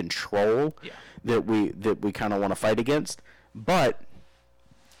of control that we kind of want to fight against. But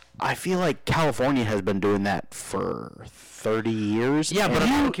I feel like California has been doing that for 30 years. Yeah, but I'm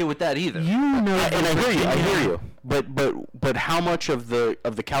not okay with that either. You know, And I hear you. But how much of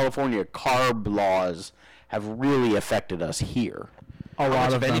the California CARB laws have really affected us here? a How lot much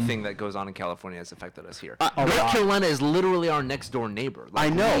of of them. anything that goes on in California has affected us here. a North lot. Carolina is literally our next door neighbor. I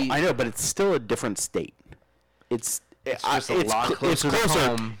Like, know, but it's still a different state. It's just a lot closer to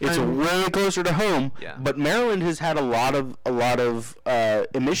home. It's way closer to home. Yeah. But Maryland has had a lot of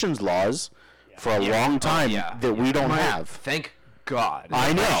emissions laws for a long time that we don't have. Thank God.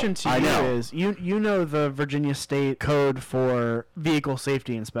 I know. Question to I you know. is you know the Virginia State Code for vehicle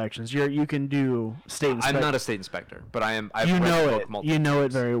safety inspections. You can do state inspections. I'm not a state inspector, but I am. I've You read know the book it. multiple You know it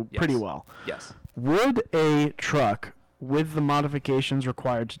times. very Yes. pretty well. Yes. Would a truck with the modifications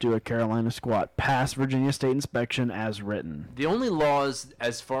required to do a Carolina squat pass Virginia State inspection as written? The only laws,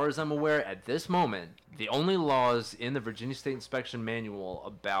 as far as I'm aware at this moment, the only laws in the Virginia State Inspection Manual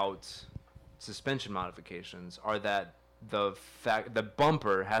about suspension modifications are that the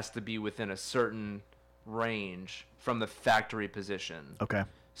bumper has to be within a certain range from the factory position. Okay.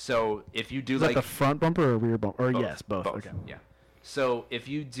 So if you do Is like that the front bumper or rear bumper? Or both, yes, both. Okay. Yeah. So if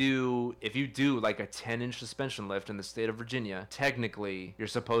you do like a 10-inch suspension lift in the state of Virginia, technically you're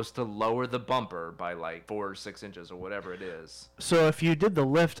supposed to lower the bumper by like 4 or 6 inches or whatever it is. So if you did the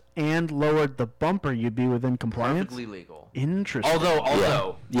lift and lowered the bumper, you'd be within compliance? Perfectly legal. Interesting.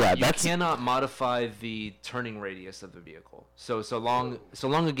 Although Yeah, you that's- cannot modify the turning radius of the vehicle. So long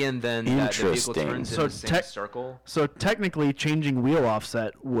again then that the vehicle Interesting. turns So in the same circle. So technically changing wheel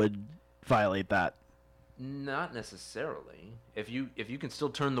offset would violate that. Not necessarily. If you can still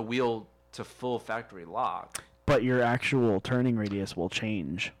turn the wheel to full factory lock, But your actual turning radius will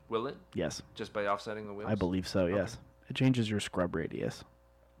change. will it? Yes. Just by offsetting the wheels? I believe so, yes. It changes your scrub radius.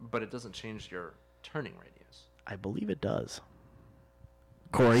 But it doesn't change your turning radius. I believe it does.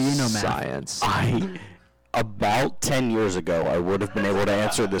 Corey, you know math. Science. About 10 years ago, I would have been able to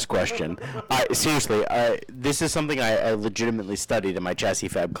answer this question. Seriously, this is something I legitimately studied in my chassis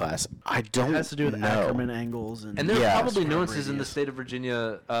fab class. I don't It has to do with know. Ackerman angles and And there are Yeah. probably scrub nuances in the radius. state of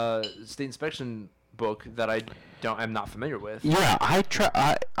Virginia state inspection book that I'm not familiar with. Yeah,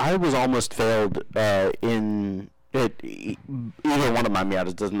 I was almost failed in Either one of my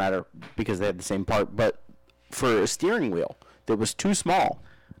Miatas doesn't matter because they have the same part. But for a steering wheel that was too small,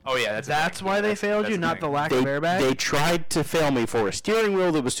 Oh yeah, That's why they failed you, not the lack of airbag? they tried to fail me for a steering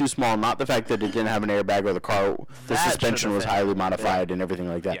wheel that was too small, not the fact that it didn't have an airbag or the That suspension should've was failed. highly modified and everything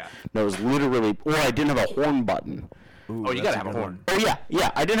like that. Yeah. No, it was literally, or I didn't have a horn button. Ooh, Oh, you that's gotta have a good horn. one. Oh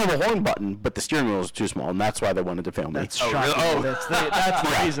yeah, I didn't have a horn button, but the steering wheel was too small, and that's why they wanted to fail me. That's Oh, shocking. really? Oh. That's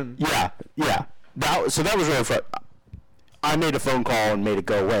the reason. Yeah. So that was really fun. I made a phone call and made it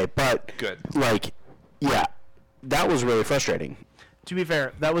go away, but Good. that was really frustrating. To be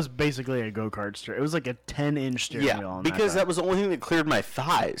fair, that was basically a go-kart steer. It was like a 10-inch steering wheel. Yeah, On because that that was the only thing that cleared my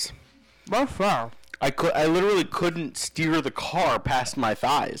thighs. That's fair. I literally couldn't steer the car past my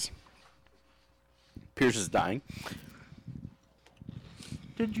thighs. Pierce is dying.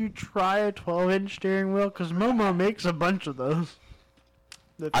 Did you try a 12-inch steering wheel? Because Momo makes a bunch of those.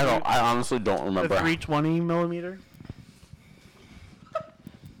 I honestly don't The remember. 320 millimeter.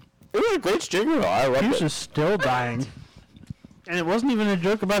 It was a great steering wheel. I loved Pierce it. is still dying. And it wasn't even a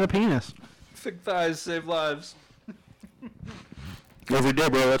joke about a penis. Thick thighs save lives. Every day,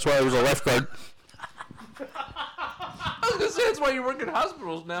 bro. That's why I was a lifeguard. I was gonna say that's why you work in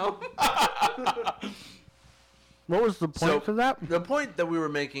hospitals now. What was the point for that? The point that we were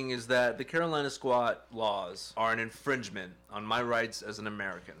making is that the Carolina squat laws are an infringement on my rights as an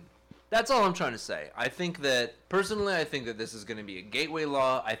American. That's all I'm trying to say. I think that this is going to be a gateway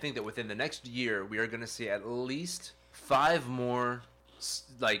law. I think that within the next year, we are going to see at least 5 more,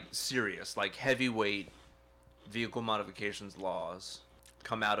 serious, heavyweight vehicle modifications laws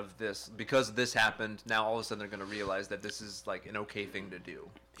come out of this. Because this happened, now all of a sudden they're going to realize that this is, an okay thing to do.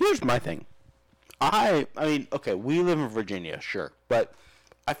 Here's my thing. I mean, okay, we live in Virginia, sure, but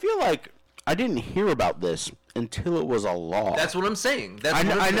I feel like I didn't hear about this until it was a law. That's what I'm saying. That's I know-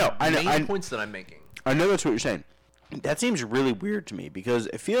 one of the I know, main I- points that I'm making. I know that's what you're saying. That seems really weird to me because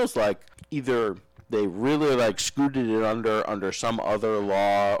it feels like either they really scooted it under some other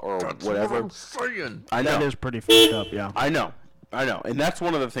law or whatever. saying. I know. That is pretty fucked up, yeah. I know, and that's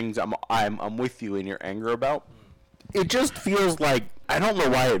one of the things I'm with you in your anger about. It just feels like I don't know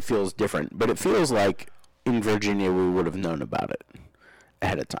why it feels different, but it feels like in Virginia we would have known about it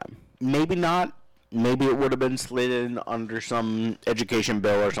ahead of time. Maybe not. Maybe it would have been slid in under some education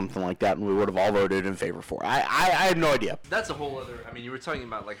bill or something like that, and we would have all voted in favor for it. I have no idea. That's a whole other. I mean, you were talking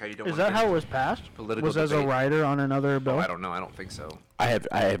about how you don't. Is wanna that get how it into was passed? political Was as a debate. rider on another bill? Oh, I don't know. I don't think so. I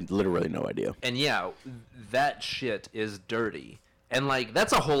have literally no idea. And yeah, that shit is dirty. And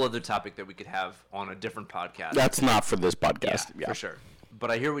that's a whole other topic that we could have on a different podcast. That's not for this podcast. Yeah, for sure. But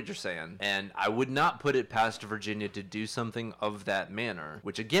I hear what you're saying, and I would not put it past Virginia to do something of that manner,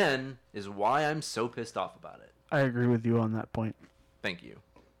 which again is why I'm so pissed off about it. I agree with you on that point. Thank you.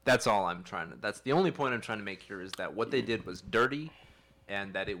 That's all I'm trying to. That's the only point I'm trying to make here is that what they did was dirty,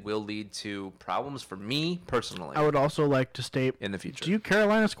 and that it will lead to problems for me personally. I would also like to state, in the future. do you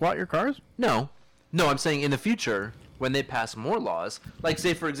Carolina squat your cars? No, I'm saying in the future when they pass more laws,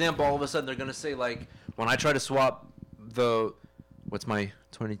 say for example, all of a sudden they're gonna say when I try to swap the, what's my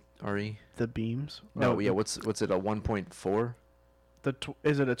 20 RE? The beams? No, Oh, yeah, what's it, a 1.4?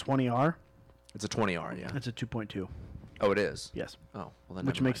 Is it a 20R? It's a 20R, yeah. It's a 2.2. Oh, it is. Yes. Oh, well then.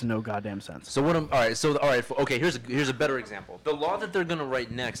 Which never makes mind. no goddamn sense. So what I'm all right. Okay. Here's a better example. The law that they're gonna write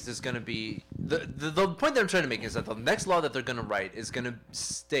next is gonna be the point that I'm trying to make is that the next law that they're gonna write is gonna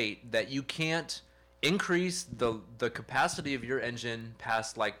state that you can't increase the capacity of your engine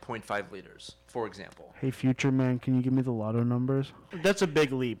past 0.5 liters, for example. Hey, future man, can you give me the lotto numbers? That's a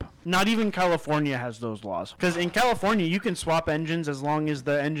big leap. Not even California has those laws. Because in California, you can swap engines as long as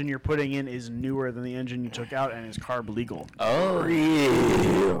the engine you're putting in is newer than the engine you took out and is carb legal. Oh,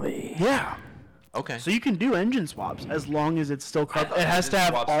 Really? Yeah. okay. So you can do engine swaps as long as it's still carb. thought It has to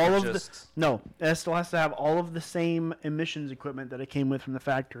engine have swaps all were of the... just- No, it still has to have all of the same emissions equipment that it came with from the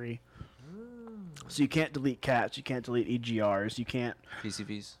factory. So you can't delete CATs, you can't delete EGRs, you can't...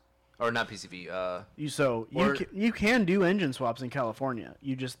 PCVs, or not PCV. You can do engine swaps in California.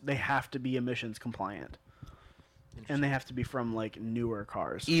 They have to be emissions compliant, and they have to be from newer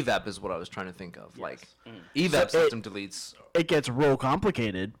cars. EVAP is what I was trying to think of. Mm. EVAP So system deletes. It gets real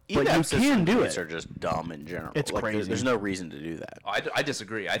complicated, but EVAP you system can do deletes it. are just dumb in general. It's crazy. There's no reason to do that. I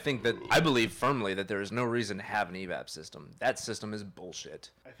disagree. I believe firmly that there is no reason to have an EVAP system. That system is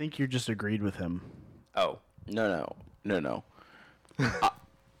bullshit. I think you just agreed with him. Oh, No.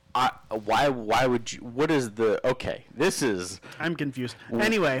 Why would you? What is the? Okay, this is. I'm confused.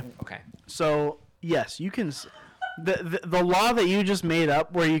 Anyway, okay. so yes, you can. The law that you just made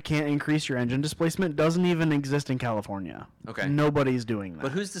up, where you can't increase your engine displacement, doesn't even exist in California. Okay. Nobody's doing that.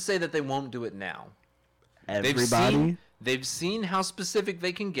 But who's to say that they won't do it now? Everybody. They've seen how specific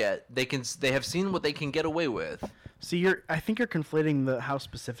they can get. They have seen what they can get away with. See, I think you're conflating how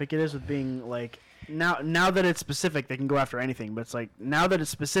specific it is with being like now that it's specific, they can go after anything. But it's like now that it's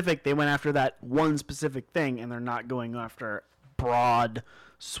specific, they went after that one specific thing, and they're not going after broad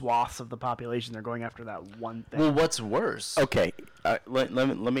swaths of the population. They're going after that one thing. Well, what's worse? Okay, let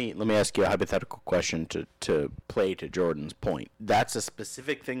me ask you a hypothetical question to play to Jordan's point. That's a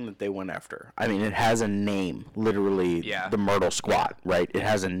specific thing that they went after. I mean, it has a name, literally. Yeah. The Myrtle Squat, right? It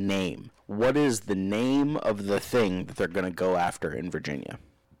has a name. What is the name of the thing that they're going to go after in Virginia?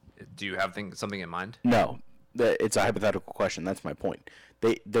 Do you have something in mind? No, it's a hypothetical question. That's my point.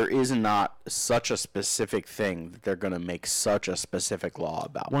 There is not such a specific thing that they're going to make such a specific law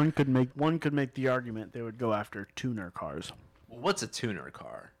about. One could make the argument they would go after tuner cars. Well, what's a tuner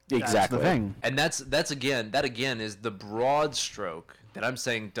car? Exactly. That's the thing. And that again is the broad stroke that I'm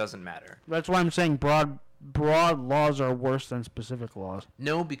saying doesn't matter. That's why I'm saying broad laws are worse than specific laws.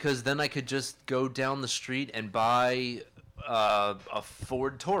 No, because then I could just go down the street and buy a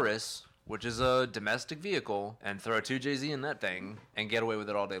Ford Taurus, which is a domestic vehicle, and throw a 2JZ in that thing and get away with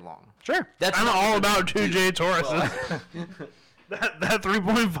it all day long. Sure. That's I'm not all what about they 2J Tauruses. That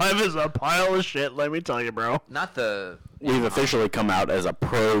 3.5 is a pile of shit, let me tell you, bro. Not the... We've officially come out as a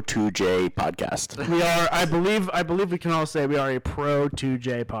pro 2J podcast. We are, I believe we can all say we are a pro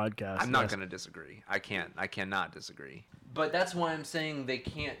 2J podcast. I'm not going to disagree. I cannot disagree. But that's why I'm saying they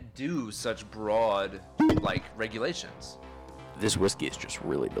can't do such broad, regulations. This whiskey is just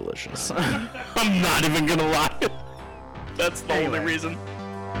really delicious. I'm not even gonna lie. That's the only reason.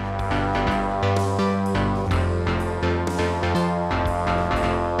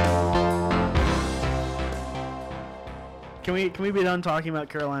 Can we be done talking about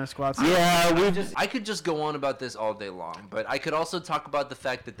Carolina squats? Yeah, I could just go on about this all day long, but I could also talk about the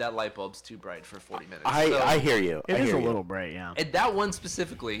fact that light bulb's too bright for 40 minutes. I hear you. It I is hear a you. little bright, yeah. And that one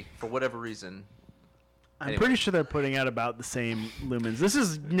specifically, for whatever reason. I'm pretty sure they're putting out about the same lumens. This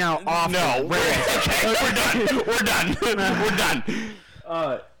is now off. No, we're done. We're done. We're done.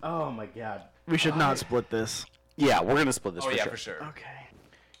 Oh my god. We should not split this. Yeah, we're gonna split this. For sure. Okay.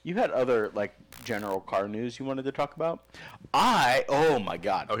 You had other general car news you wanted to talk about? Oh my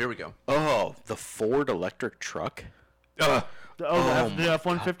god. Oh, here we go. Oh, the Ford electric truck. The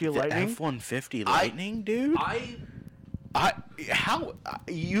F-150 Lightning. The F-150 Lightning, dude.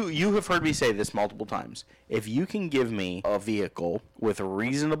 You have heard me say this multiple times. If you can give me a vehicle with a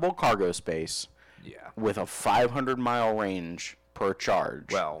reasonable cargo space, with a 500-mile range per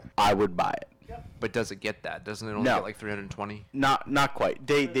charge, well, I would buy it. But does it get that? Doesn't it only get 320? Not quite.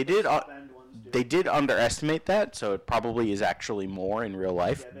 They did underestimate that, so it probably is actually more in real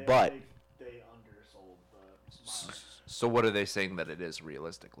life. But they undersold the. So what are they saying that it is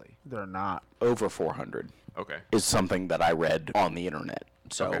realistically? They're not. over 400 Okay. is something that I read on the internet.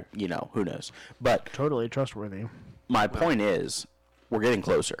 So Okay. who knows? But Totally trustworthy. my point is, we're getting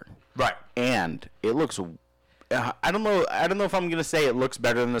closer. Right. And it looks. I don't know if I'm gonna say it looks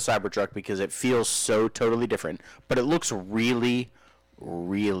better than the Cybertruck because it feels so totally different. But it looks really,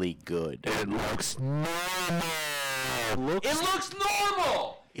 really good. It looks normal. It looks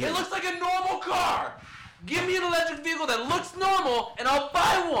normal. It looks like a normal car. Give me an electric vehicle that looks normal, and I'll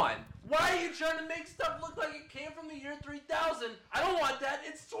buy one. Why are you trying to make stuff look like it came from the year 3000? I don't want that.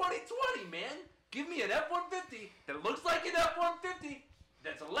 It's 2020, man. Give me an F-150 that looks like an F-150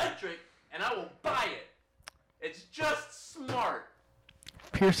 that's electric, and I will buy it. It's just smart.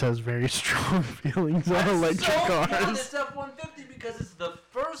 Pierce has very strong feelings on electric so cars. On this F-150 because it's the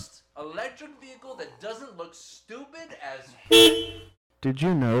first electric vehicle that doesn't look stupid as. Did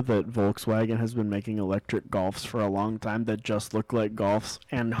you know that Volkswagen has been making electric Golfs for a long time that just look like Golfs?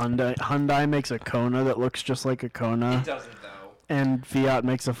 And Hyundai makes a Kona that looks just like a Kona. It doesn't, though. And Fiat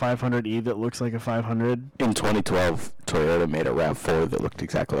makes a 500e that looks like a 500. In 2012, Toyota made a RAV4 that looked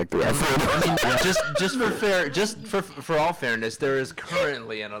exactly like the RAV4. just for all fairness, there is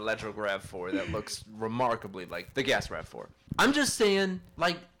currently an electric RAV4 that looks remarkably like the gas RAV4. I'm just saying,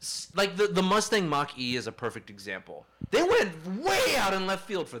 like the Mustang Mach-E is a perfect example. They went way out in left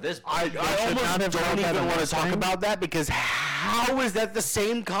field for this. I almost don't even want to talk about that because how is that the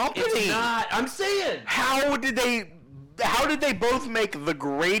same company? It's not. I'm saying. How did they both make the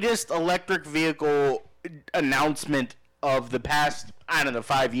greatest electric vehicle announcement of the past,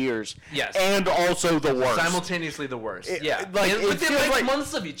 5 years? Yes. And also the worst. Simultaneously the worst. It within feels like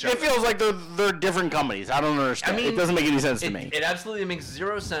months of each other. It feels like they're different companies. I don't understand. It doesn't make any sense to me. It absolutely makes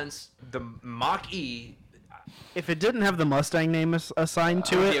zero sense. The Mach-E, If it didn't have the Mustang name assigned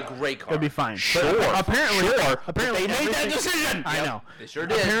to It'd it, be a great car. it'd be fine. Sure, apparently, they made that everything- decision. I know. They sure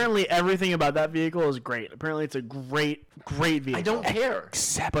did. Apparently, everything about that vehicle is great. Apparently, it's a great vehicle. I don't care.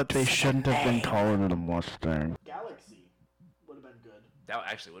 Except But they shouldn't have been calling it a Mustang. Galaxy would have been good. That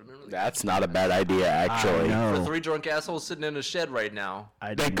actually would have been really That's not a bad idea, actually. know. good. For 3 drunk assholes sitting in a shed right now.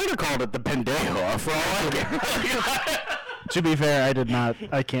 They could have called it the Pendejo for all I care. To be fair, I did not.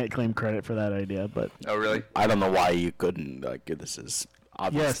 I can't claim credit for that idea, but Oh, really? I don't know why you couldn't. Like, this is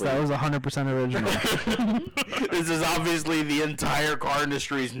obviously. yes, that was 100% original. This is obviously the entire car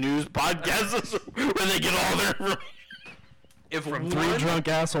industry's news podcast where they get all their information. If From 3 drunk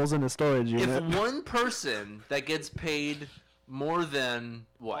assholes in a storage unit. If one person that gets paid more than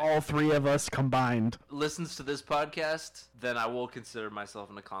what All 3 of us combined, listens to this podcast, then I will consider myself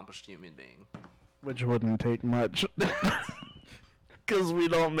an accomplished human being. which wouldn't take much. Because we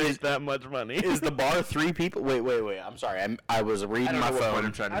don't make that much money. Is the bar 3 people? Wait. I'm sorry. I was reading I don't my know what point phone.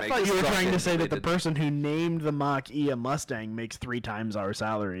 I'm trying to I make. thought you were trying to say that the Related. person who named the Mach-E a Mustang makes 3 times our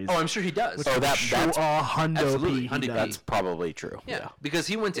salaries. Oh, I'm sure he does. Oh, that's hundo Absolutely, P. hundo P. that's probably true. yeah, because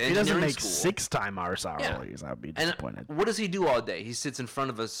he went to He doesn't engineering make school. 6 times our salaries. I'd be And disappointed. what does he do all day? He sits in front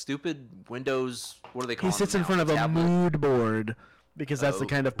of a stupid Windows. What do they call He them sits in now? front of a Tablet. mood board because that's the Oh.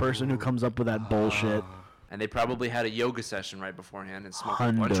 kind of person who comes up with that bullshit. And they probably had a yoga session right beforehand and smoked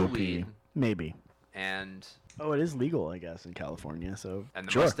a bunch Hundo of P. weed. Maybe. And Oh, it is legal, I guess, in California. So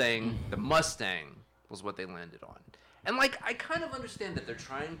the sure. Mustang was what they landed on. And like, I kind of understand that they're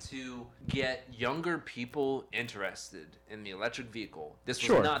trying to get younger people interested in the electric vehicle. This was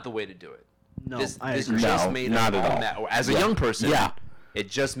Sure. not the way to do it. No, this I this agree. just No, made not us at all all. mad. As a Yeah. young person, Yeah. it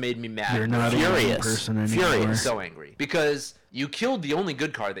just made me mad. You're not a young Furious. person anymore. Furious. So angry because you killed the only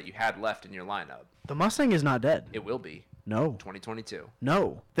good car that you had left in your lineup. The Mustang is not dead. It will be No. 2022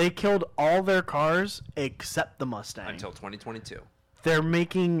 No. They killed all their cars except the Mustang. until 2022. They're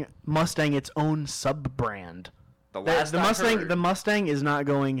making Mustang its own sub-brand. The The, last the I Mustang heard- the Mustang is not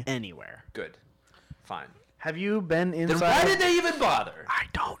going anywhere. good, fine. Have you been inside? Then why did they even bother? I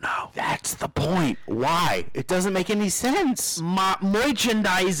don't know. That's the point. Why? It doesn't make any sense.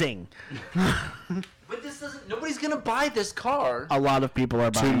 Merchandising. But this doesn't. Nobody's gonna buy this car. A lot of people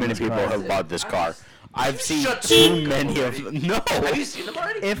are Too buying many this people car. have bought this car. I've seen Shut the too fuck many up of already. them. No. Have you seen them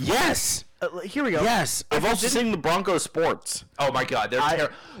already? If Yes. here we go. Yes. I've also seen the Bronco Sports. Oh my God, they're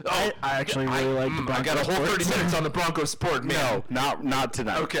terrible. I actually really like the Bronco I got a whole Sport. 30 minutes on the Bronco Sport, man. No, not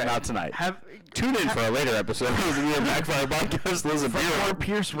tonight. Okay. Not tonight. Have Tune in for a later episode of the Backfire Podcast. Listen, Ford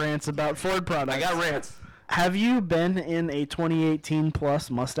Pierce rants about Ford products. I got rants. Have you been in a 2018 plus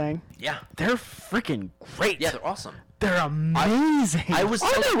Mustang? Yeah. They're freaking great. Yeah, they're awesome. They're amazing. I was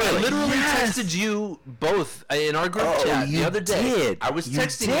Are they I really? literally Yes. texted you both in our group Oh, chat the you other day. did. I was You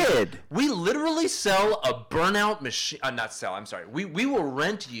texting did. you. We literally sell a burnout machine. Not sell. I'm sorry. We will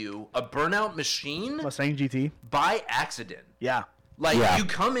rent you a burnout machine Mustang GT. by accident. Yeah. Like Yeah. you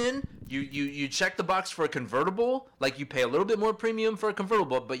come in, you check the box for a convertible. Like you pay a little bit more premium for a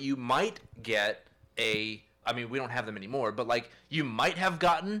convertible, but you might get a. I mean, we don't have them anymore, but like you might have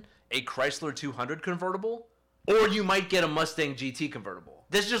gotten a Chrysler 200 convertible, or you might get a Mustang GT convertible.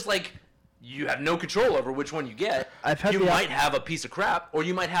 That's just like you have no control over which one you get. I've had you the might have a piece of crap, or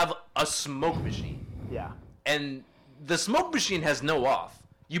you might have a smoke machine, Yeah. and the smoke machine has no off.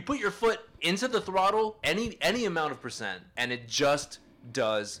 You put your foot into the throttle any amount of percent, and it just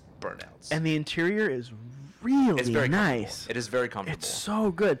does burnouts. And the interior is really it's very nice. comfortable. It is very comfortable. It's so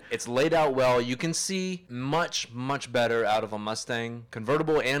good. It's laid out well. You can see much better out of a Mustang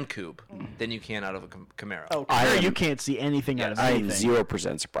convertible and coupe than you can out of a Camaro. Oh, I Camaro, am- you can't see anything out of I am anything.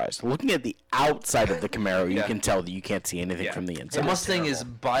 0% surprised. Looking at the outside of the Camaro, you Yeah. can tell that you can't see anything Yeah. from the inside. The Mustang is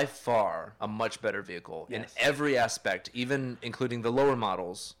terrible. by far a much better vehicle in every aspect, even including the lower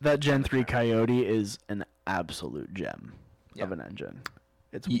models. That Gen 3 Coyote is an absolute gem Yeah. of an engine.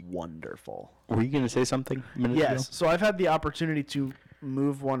 It's wonderful. Were you going to say something a minute Yes. So I've had the opportunity to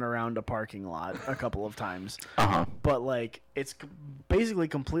move one around a parking lot a couple of times. ago? Uh-huh. But like it's basically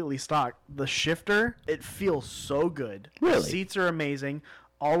completely stock. The shifter, it feels so good. Really? The seats are amazing.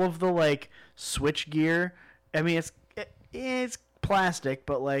 All of the like switch gear. I mean, it's plastic,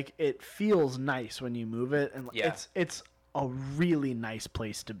 but like it feels nice when you move it, and Yeah. it's a really nice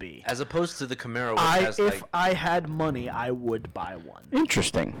place to be. As opposed to the Camaro, which has If like I had money, I would buy one.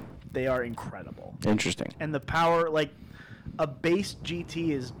 Interesting. They are incredible, Interesting. and the power, like a base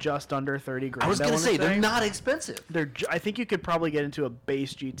GT, is just under 30 grand. I was gonna wanna say they're not expensive. I think you could probably get into a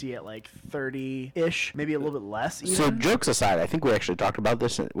base GT at like 30-ish, maybe a little bit less. Even. So jokes aside, I think we actually talked about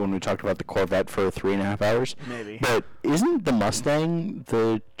this when we talked about the Corvette for 3.5 hours. Maybe. But isn't the Mustang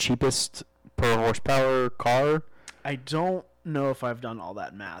the cheapest per horsepower car. I don't know if I've done all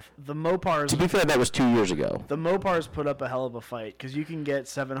that math. The Mopars. To be fair, that was 2 years ago. The Mopars put up a hell of a fight because you can get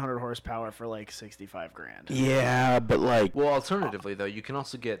 700 horsepower for like 65 grand. Yeah, but like, Well, alternatively though, you can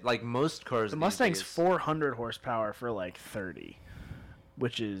also get like most cars. The these Mustang's days- 400 horsepower for like 30,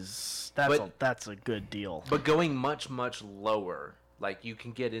 which is that's a good deal. But going much lower, like you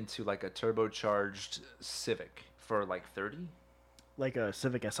can get into like a turbocharged Civic for like 30, Like a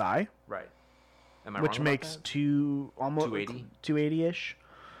Civic Si, right? Am I which wrong about makes that? almost 280? 280-ish.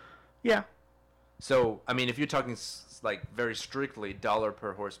 Yeah, So I mean, if you're talking like very strictly dollar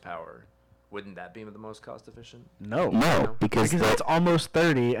per horsepower, wouldn't that be the most cost efficient? no, because that's almost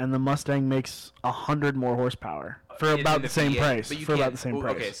 30, and the Mustang makes 100 more horsepower for In about the the same V8, price. but you For about can't- the same oh,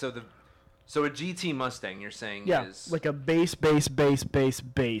 price. Okay, so a GT Mustang, you're saying Yeah, is like a base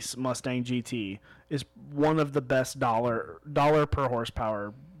Mustang GT is one of the best dollar per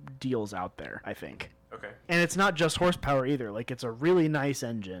horsepower deals out there, I think. okay. And it's not just horsepower either. Like, it's a really nice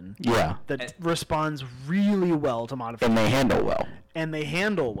engine yeah, that And- responds really well to modification. and they handle well. And they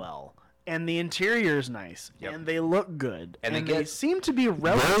handle well. And the interior is nice. Yep. And they look good. And And, they they get- seem to be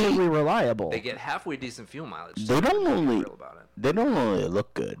relatively reliable. They get halfway decent fuel mileage. They so don't be only real about it. they don't only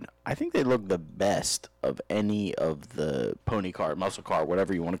look good. I think they look the best of any of the pony car, muscle car,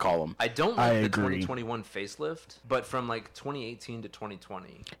 whatever you want to call them. I don't I like the agree. 2021 facelift, but from like 2018 to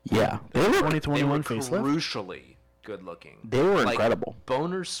 2020, Yeah, they were 2021 they were facelift. crucially good looking. they were Like, incredible.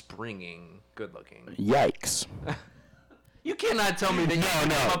 Boner springing good looking. Yikes! You cannot tell me that you can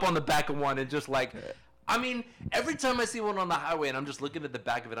come up on the back of one and just like, I mean, every time I see one on the highway and I'm just looking at the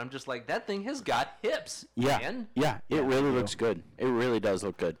back of it, I'm just like, that thing has got hips, Yeah, man. yeah, it really looks good. It really does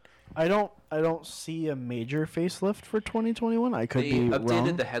look good. I don't see a major facelift for 2021. I could They be updated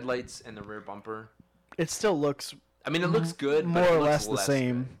wrong. the headlights and the rear bumper. It still looks I mean, it looks good, more but it or looks less the less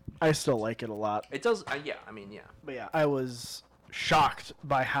same. good. I still like it a lot. It does, yeah, I mean, yeah. But yeah, I was shocked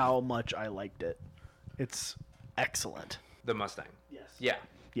by how much I liked it. It's excellent. The Mustang. Yes. Yeah.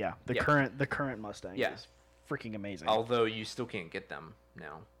 Yeah, the Yeah. current Mustang Yeah. is freaking amazing. Although you still can't get them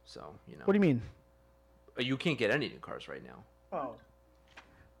now, so, you know. What do you mean? You can't get any new cars right now. Oh,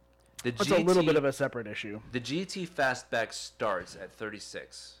 The it's a little bit of a separate issue. The GT Fastback starts at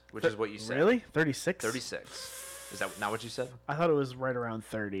 36, which is what you said. Really? 36? 36. Is that not what you said? I thought it was right around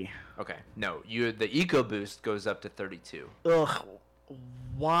 30. Okay. No, the EcoBoost goes up to 32. Ugh.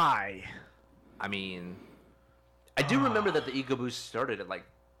 Why? I mean, I do remember that the EcoBoost started at like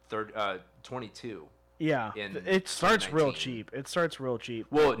 22. Yeah. In It starts real 2019. cheap. It starts real cheap.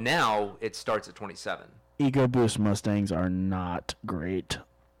 Well, now it starts at 27. EcoBoost Mustangs are not great.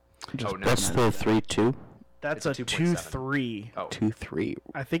 Oh, no. That's the 3.2, That's It's a a 2.7. 2.3. Oh, 2.3.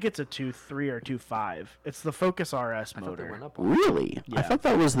 I think it's a 2.3 or 2.5. It's the Focus RS I thought they motor. went up. On Really? I Yeah. thought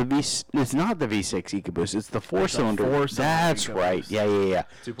that was the V. It's not the V6 EcoBoost. It's the four-cylinder. four-cylinder That's right. EcoBoost. Yeah.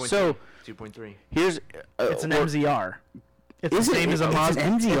 2.3. So 2.3. here's. It's an well, MZR. It's Is the it? same as a It's an Mazda.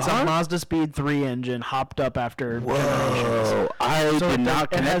 It's a MZR? Mazda Speed 3 engine hopped up after generations. Whoa! I So did it not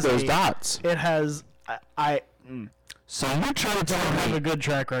does- it connect has those a- dots. It has So you're trying to don't tell have me? a good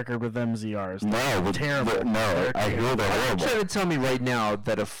track record with MZRs. No, terrible. No, They're I hear they're You're horrible. trying to tell me right now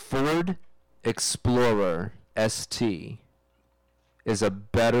that a Ford Explorer ST is a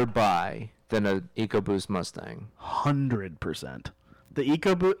better buy than an EcoBoost Mustang. 100%. The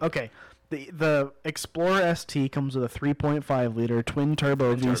EcoBoost. Okay. The Explorer ST comes with a 3.5 liter twin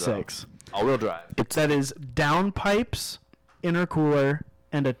turbo Twin turbo. V6. All-wheel drive. That is downpipes, intercooler,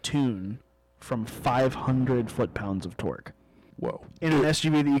 and a tune from 500 foot-pounds of torque. Whoa, In an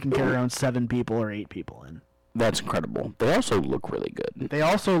SUV that you can carry around 7 people or 8 people in. that's incredible. They also look really good. They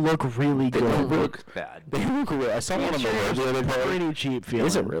also look really They good. don't look bad. They look really. I saw one on the road the other day. pretty cheap feeling.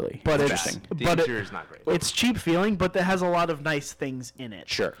 Is it really? But Interesting. The but interior is not great. it's cheap feeling, but it has a lot of nice things in it.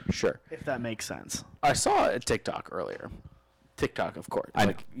 Sure. If that makes sense. I saw a TikTok earlier. TikTok, of course. I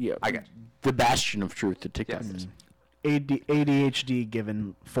know. Yeah, I got the bastion of truth. The TikTok Yes. is. ADHD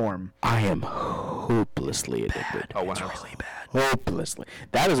given form. I am hopelessly addicted. Oh, 100%. Hopelessly.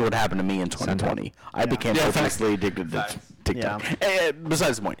 That is what happened to me in 2020. I became Yeah, hopelessly addicted to Facts. TikTok. Yeah.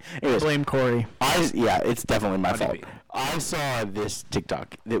 Besides the point. Anyways, Blame Corey. it's definitely my fault. be? I saw this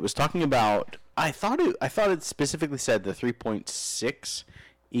TikTok that was talking about. I thought it specifically said the 3.6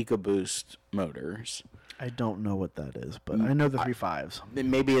 EcoBoost motors. I don't know what that is, but I know the 3.5s.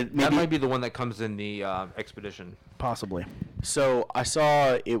 Maybe That might be the one that comes in the Expedition. Possibly. So I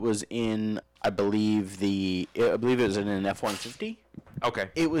saw it was in. I believe it was in an F-150. Okay.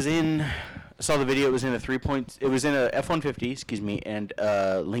 It was in. I saw the video. It was in a 3. It was in a F-150. Excuse me, and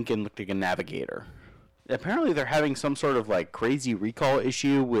Lincoln looked like a Navigator. apparently they're having some sort of like crazy recall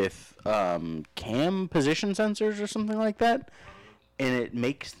issue with cam position sensors or something like that, and it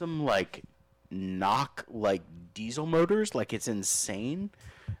makes them like knock like diesel motors. Like, it's insane.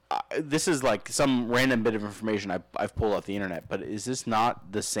 This is like some random bit of information I've pulled off the internet, but is this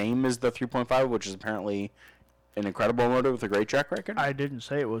not the same as the 3.5, which is apparently an incredible motor with a great track record? I didn't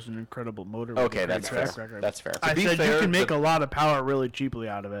say it was an incredible motor. Okay, that's fair. That's fair. I said you can make a lot of power really cheaply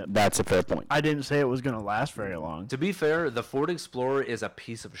out of it. That's a fair point. I didn't say it was going to last very long. To be fair, the Ford Explorer is a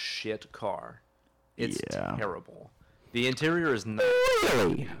piece of shit car. It's terrible. The interior is not.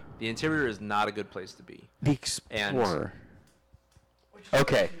 Really? The interior is not a good place to be. The Explorer.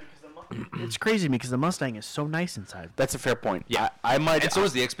 Okay. It's crazy because the Mustang is so nice inside. That's a fair point. Yeah. I might. And so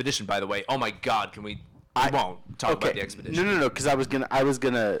is the Expedition, by the way. Oh my God, can we? I won't talk about the Expedition. No. Because I was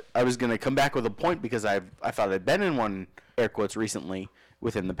gonna come back with a point because I thought I'd been in one, air quotes, recently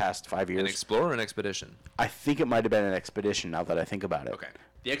within the past 5 years. An Explorer or an Expedition? I think it might have been an Expedition. Now that I think about it. Okay.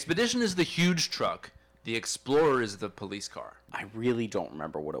 The Expedition is the huge truck. The Explorer is the police car. I really don't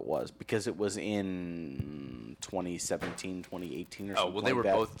remember what it was because it was in 2017, 2018 or something. Oh, well, they were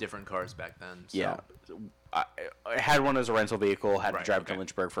that. both different cars back then. So. Yeah. I had one as a rental vehicle, had to drive okay. to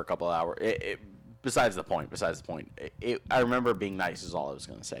Lynchburg for a couple of hours. Besides the point. I remember it being nice is all I was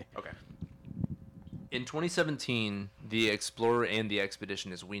going to say. Okay. In 2017, the Explorer and the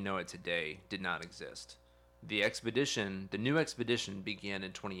Expedition as we know it today did not exist. The new Expedition began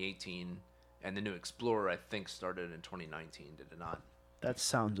in 2018, and the new Explorer, I think, started in 2019, did it not? That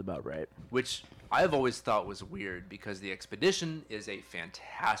sounds about right. Which I've always thought was weird because the Expedition is a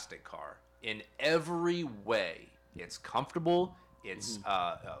fantastic car. In every way, it's comfortable, it's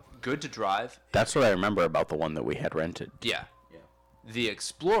good to drive. That's what I remember about the one that we had rented. Yeah. The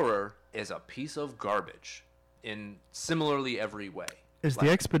Explorer is a piece of garbage in similarly every way. Is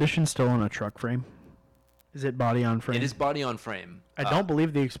the Expedition still on a truck frame? Is it body on frame? It is body on frame. I don't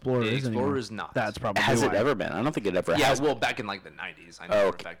believe the Explorer is The Explorer anymore. is not. That's probably Has it why. ever been? I don't think it ever Yeah, has. well, back in like the 90s, I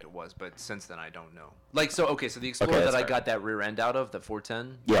know for a fact it was, but since then I don't know. So the Explorer that's that I fair. got that rear end out of, the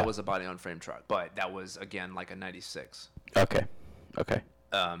 410, Yeah. that was a body on frame truck, but that was again like a 96. Okay.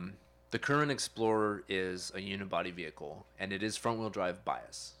 The current Explorer is a unibody vehicle, and it is front-wheel drive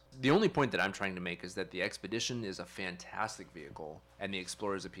bias. The only point that I'm trying to make is that the Expedition is a fantastic vehicle, and the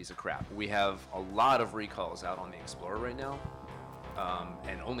Explorer is a piece of crap. We have a lot of recalls out on the Explorer right now,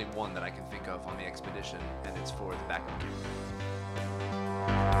 and only one that I can think of on the Expedition, and it's for the backup camera.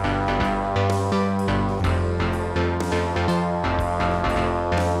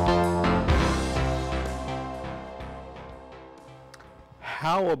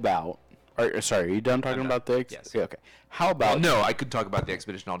 How about... Sorry, are you done talking about the... Yes. Yeah, okay. How about... No, I could talk about the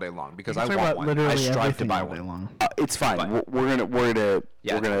Expedition all day long because I Talk want about one. literally I strive to everything buy all day one. long. it's fine. But- We're gonna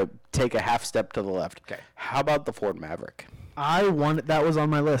Yeah. take a half step to the left. Okay. How about the Ford Maverick? That was on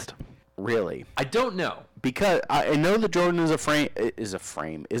my list. Really? I don't know. Because I know that Jordan is a fan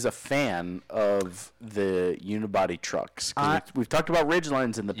of the unibody trucks. 'Cause we've talked about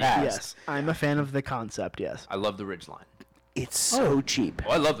Ridgelines in the past. Yes, I'm a fan of the concept. Yes. I love the Ridgeline. It's so cheap.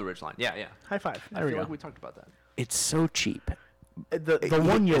 Oh, I love the Ridgeline. Yeah. High five. I There we feel go. like we talked about that. It's so cheap. The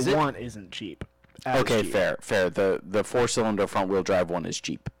one you is it? want isn't cheap. As Okay, cheap. fair. The 4-cylinder front-wheel drive one is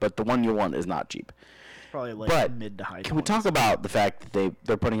cheap, but the one you want is not cheap. Probably like But mid to high. can we 20s. talk about the fact that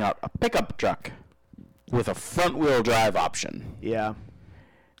they're putting out a pickup truck with a front-wheel drive option? Yeah.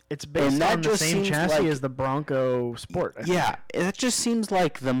 It's based that on the just same seems chassis like- as the Bronco Sport. I think. Yeah, that just seems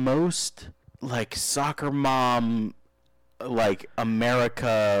like the most like soccer mom, like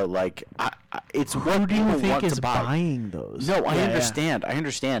America, like it's what Who do you people think want is to buy. buying those? No, I Yeah, understand. I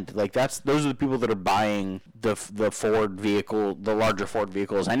understand. Like those are the people that are buying the Ford vehicle, the larger Ford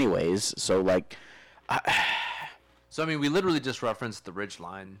vehicles, anyways. So like, So, I mean, we literally just referenced the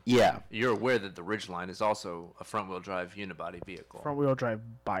Ridgeline. yeah, You're aware that the Ridgeline is also a front-wheel drive unibody vehicle. Front wheel drive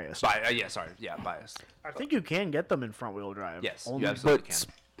biased. Biased. I think you can get them in front wheel drive. Yes, Only- you absolutely but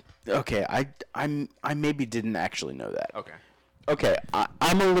can. okay, I maybe didn't actually know that. Okay. Okay,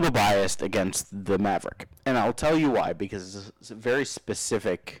 I'm a little biased against the Maverick, and I'll tell you why, because it's a very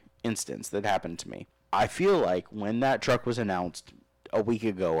specific instance that happened to me. I feel like when that truck was announced a week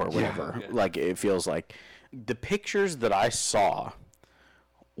ago or whatever, Yeah. like it feels like, the pictures that I saw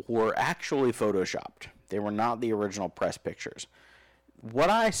were actually photoshopped. They were not the original press pictures. What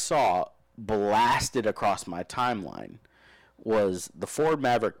I saw blasted across my timeline was the Ford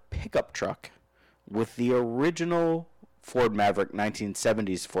Maverick pickup truck with the original Ford Maverick,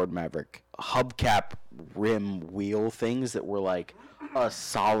 1970s Ford Maverick hubcap rim wheel things that were like a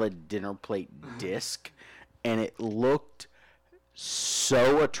solid dinner plate disc, and it looked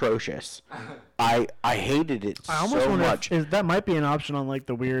so atrocious. I hated it I almost so wonder much. if that might be an option on like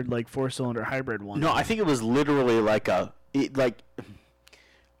the weird like 4-cylinder hybrid one. No, I think it was literally like I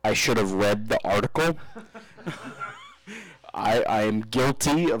should have read the article. I am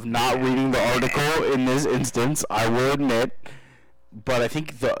guilty of not reading the article in this instance, I will admit. But I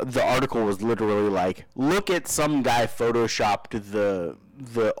think the article was literally like, look at some guy photoshopped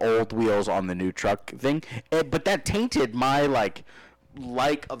the old wheels on the new truck thing. But that tainted my like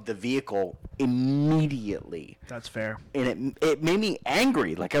of the vehicle immediately. That's fair. And it made me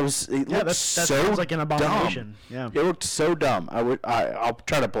angry. Like it looked that so sounds like an abomination. dumb. Yeah. It looked so dumb. I'll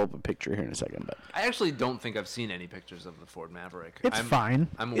try to pull up a picture here in a second, but I actually don't think I've seen any pictures of the Ford Maverick. It's fine.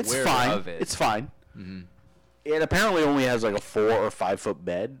 I'm it's aware fine. of it. It's fine. Mm-hmm. It apparently only has like a 4 or 5 foot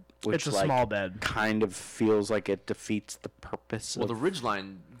bed, which It's a like, small bed. kind of feels like it defeats the purpose. Well, the of,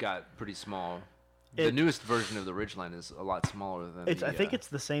 Ridgeline got pretty small. The newest version of the Ridgeline is a lot smaller than I think it's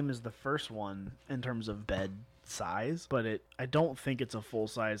the same as the first one in terms of bed size, but I don't think it's a full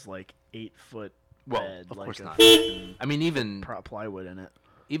size like 8-foot well, bed. of like course a not. fucking I mean, even plywood in it.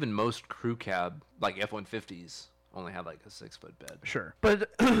 most crew cab like F-150s only have like a 6-foot bed. Sure, but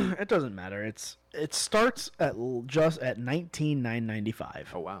it doesn't matter. It starts at just at $19,995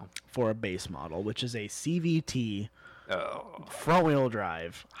 Oh wow. for a base model, which is a CVT Oh. front wheel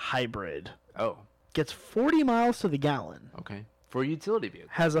drive hybrid. Oh. Gets 40 miles to the gallon. Okay. For a utility vehicle.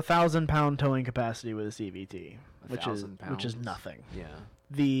 Has 1,000-pound towing capacity with a CVT, which is 1,000 pounds? nothing. Yeah.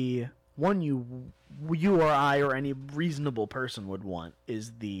 The one you or I or any reasonable person would want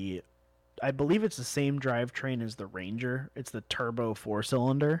is I believe it's the same drivetrain as the Ranger. It's the turbo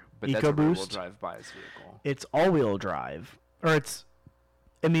 4-cylinder But that's a rear-wheel EcoBoost. drive bias vehicle. It's all-wheel drive, or it's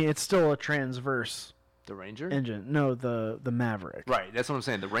still a transverse The Ranger? engine. No, the Maverick. Right, that's what I'm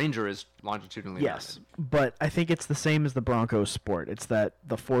saying. The Ranger is longitudinally Yes, mounted. but I think it's the same as the Bronco Sport. It's the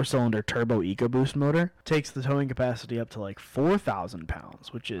 4-cylinder turbo EcoBoost motor takes the towing capacity up to like 4,000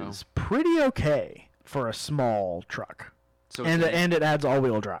 pounds, which is pretty okay for a small truck. So And it's and it adds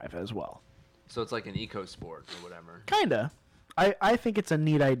all-wheel drive as well. so it's like an EcoSport or whatever. Kinda. I think it's a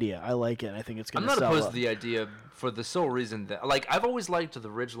neat idea. I like it. I think it's I'm gonna not sell opposed up. to the idea for the sole reason that, like, I've always liked the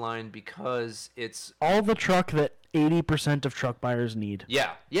Ridgeline because it's all the truck that 80% of truck buyers need.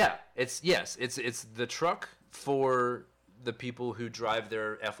 it's the truck for the people who drive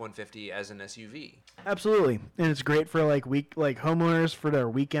their F-150 as an SUV. Absolutely, and it's great for like homeowners for their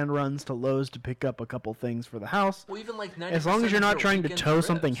weekend runs to Lowe's to pick up a couple things for the house. Well, even like 90% As long as you're of not their trying to weekend tow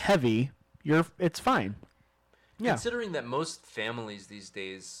something trips. heavy, it's fine. Yeah. Considering that most families these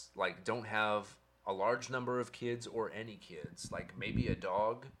days like don't have a large number of kids or any kids, like maybe a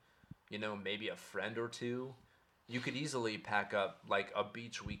dog, maybe a friend or two, you could easily pack up like a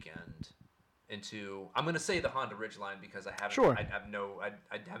beach weekend into, I'm going to say the Honda Ridgeline because I haven't Sure. I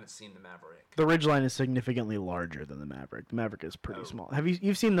haven't seen the Maverick. The Ridgeline is significantly larger than the Maverick. The Maverick is pretty small. Have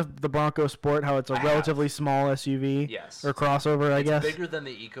you've seen the Bronco Sport? How it's a I relatively small SUV? Yes. Or crossover, I guess. It's bigger than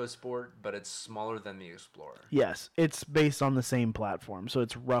the EcoSport, but it's smaller than the Explorer. Yes, it's based on the same platform, so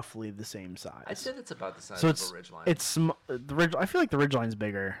it's roughly the same size. I'd say it's about the size so of it's a Ridgeline. the Ridge. I feel like the Ridgeline's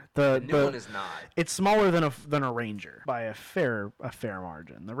bigger. The new one is not. It's smaller than a Ranger by a fair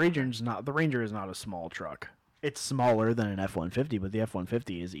margin. The Ranger is not a small truck. It's smaller than an F-150, but the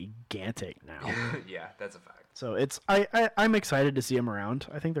F-150 is gigantic now. Yeah, that's a fact. So I'm excited to see them around.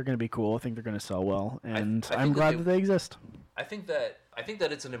 I think they're going to be cool. I think they're going to sell well, and I I'm think glad that they exist. I think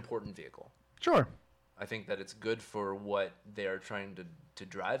that it's an important vehicle. Sure. I think that it's good for what they are trying to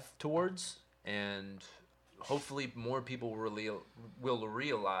drive towards, and hopefully more people will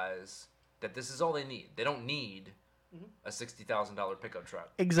realize that this is all they need. They don't need a $60,000 pickup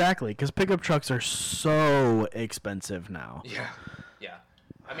truck. Exactly, because pickup trucks are so expensive now. Yeah.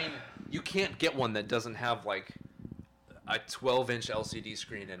 I mean, you can't get one that doesn't have like a 12-inch LCD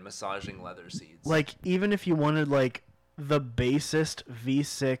screen and massaging leather seats. Like, even if you wanted like the basest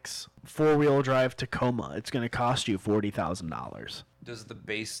V6 4-wheel drive Tacoma, it's going to cost you $40,000. Does the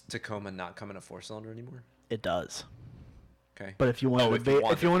base Tacoma not come in a 4-cylinder anymore? It does. Okay. But if you wanted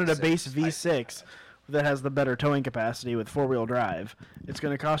if you wanted a base V6 I that has the better towing capacity with 4-wheel drive, it's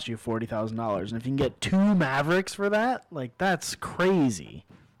going to cost you $40,000. And if you can get 2 Mavericks for that, like, that's crazy.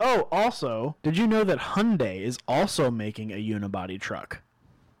 Oh, also, did you know that Hyundai is also making a unibody truck?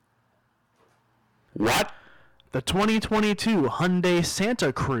 What? The 2022 Hyundai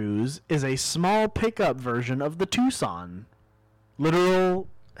Santa Cruz is a small pickup version of the Tucson. Literal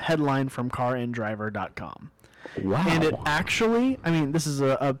headline from carandriver.com. Wow. And it actually, I mean, this is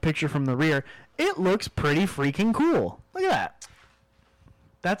a picture from the rear. It looks pretty freaking cool. Look at that.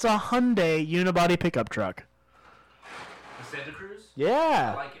 That's a Hyundai unibody pickup truck. The Santa Cruz?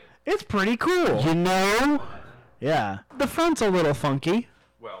 Yeah. I like it. It's pretty cool. You know? Yeah. The front's a little funky,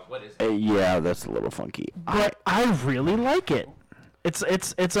 Well, what is it? Yeah, that's a little funky. but I really like it. It's a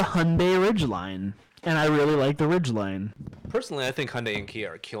Hyundai Ridgeline, and I really like the Ridgeline. Personally, I think Hyundai and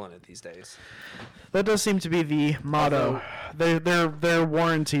Kia are killing it these days. That does seem to be the motto. Their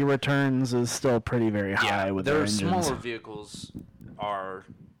warranty returns is still pretty very high with their their engines. smaller vehicles are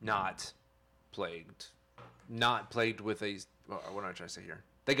not plagued with a. What am I trying to say here?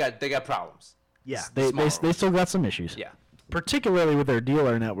 They got problems. Yeah, The they smaller still got some issues. Yeah. Particularly with their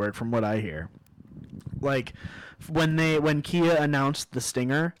dealer network, from what I hear. Like when Kia announced the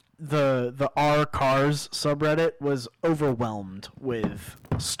Stinger, the R Cars subreddit was overwhelmed with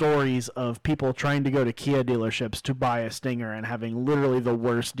stories of people trying to go to Kia dealerships to buy a Stinger and having literally the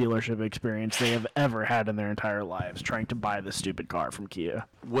worst dealership experience they have ever had in their entire lives trying to buy the stupid car from Kia.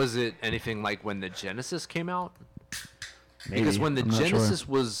 Was it anything like when the Genesis came out? Maybe. Because when the I'm not sure. Genesis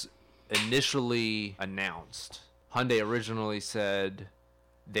was initially announced, Hyundai originally said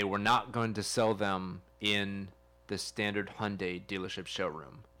they were not going to sell them in the standard Hyundai dealership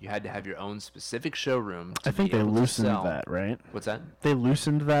showroom. You had to have your own specific showroom to I think be they able to loosened sell. that, right? What's that? They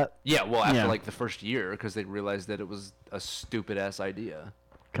loosened that. Yeah, well, after Yeah. like the first year, because they realized that it was a stupid ass idea.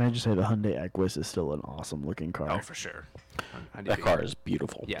 Can I just say the Hyundai Equus is still an awesome looking car? Oh, for sure. That car is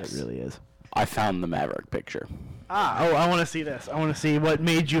beautiful. Yes. It really is. I found the Maverick picture. Oh, I want to see this. I want to see what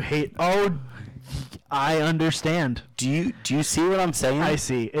made you hate. Oh, I understand. Do you see what I'm saying? I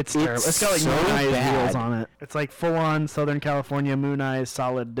see. It's terrible. It's got like so Moon Eyes bad. wheels on it. It's like full on Southern California Moon Eyes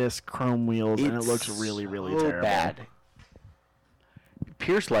solid disc chrome wheels, and it It's looks really, really so terrible. bad.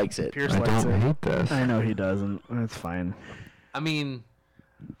 Pierce likes it. Pierce likes it. hate this. I know he doesn't. It's fine. I mean,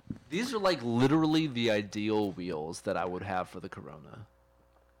 these are like literally the ideal wheels that I would have for the Corona.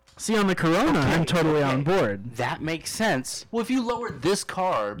 See, on the Corona, I'm totally on board. That makes sense. Well, if you lowered this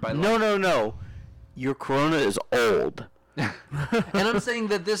car by like, No. Your Corona is old. and I'm saying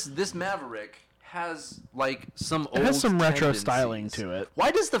that this Maverick has like some old It has some retro tendencies. styling to it. Why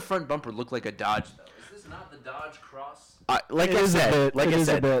does the front bumper look like a Dodge though? Is this not the Dodge Cross? Like It I is a said, bit- like it I is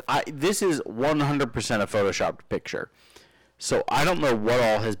a said, bit. this is 100% a photoshopped picture. So I don't know what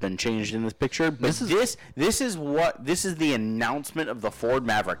all has been changed in this picture, but this is the announcement of the Ford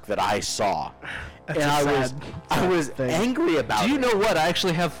Maverick that I saw, and I was thing. angry about. Do you it. know what? I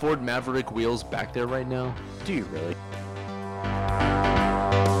actually have Ford Maverick wheels back there right now. Do you really?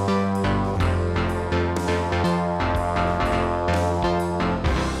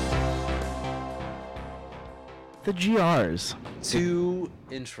 The GRs. To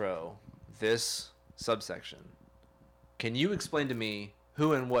intro this subsection, can you explain to me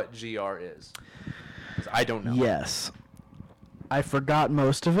who and what GR is? 'Cause I don't know. Yes. I forgot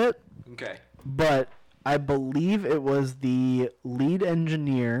most of it, Okay. but I believe it was the lead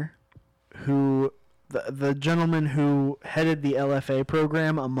engineer who, the gentleman who headed the LFA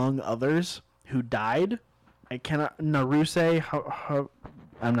program, among others, who died. I cannot, Naruse,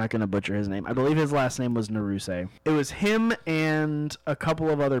 I'm not going to butcher his name. I believe his last name was Naruse. It was him and a couple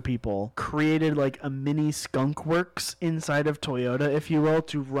of other people created like a mini skunk works inside of Toyota, if you will,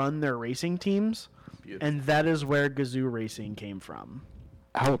 to run their racing teams. Beautiful. And that is where Gazoo Racing came from.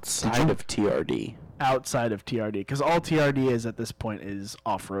 Outside of TRD. Outside of TRD, because all TRD is at this point is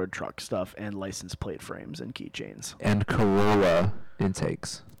off-road truck stuff and license plate frames and keychains And Corolla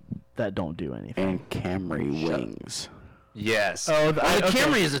intakes. that don't do anything. And Camry wings. Yes. Oh, the okay.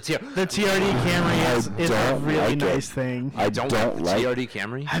 Camry is a TR. The TRD Camry is a don't really like it. nice thing. I Don't don't like. TRD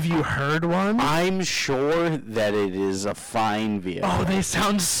Camry. Have you heard one? I'm sure that it is a fine vehicle. Oh, they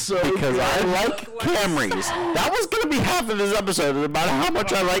sound so Because good. I like Camrys. That was going to be half of this episode, is about how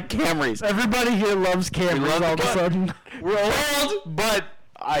much I like Camrys. Everybody here loves Camrys love all of a Cam- sudden. We're old, but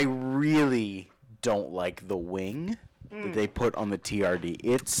I really don't like the wing that they put on the TRD.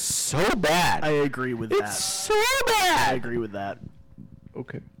 It's so bad. I agree with it's that. so I bad. agree with that.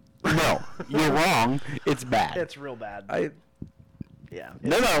 Okay. No, you're wrong. It's bad. It's real bad. Yeah.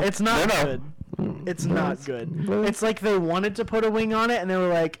 No, no. It's not No, no. good. It's not good. It's like they wanted to put a wing on it, and they were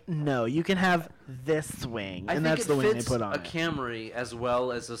like, "No, you can have this wing," and that's the wing they put on a it. Camry as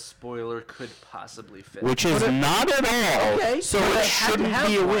well as a spoiler could possibly fit. Which is not at all. Okay, So but it they had to shouldn't have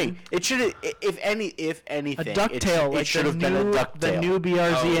be a one. wing. It should, if anything, A ducktail, it like should the have been a new, ducktail. the new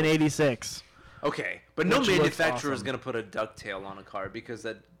BRZ in Oh. '86. Okay, but no Which looks manufacturer is awesome. going to put a ducktail on a car because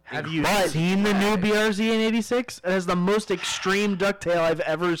that. Have you But- seen the new BRZ in '86? It has the most extreme ducktail I've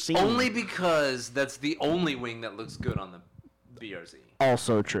ever seen. Only because that's the only wing that looks good on the BRZ.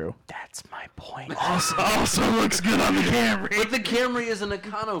 Also true. That's my point. Also looks good on the Camry. But the Camry is an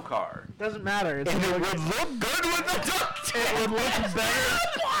Econo car. Doesn't matter. It's And it gonna would look good with the duct tape. it would look better.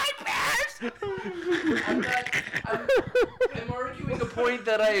 I'm arguing a point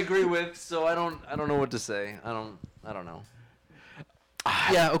that I agree with, so I don't know what to say. I don't know.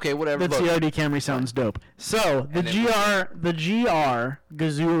 Yeah, okay, whatever. The Look, TRD Camry sounds dope. So the And it GR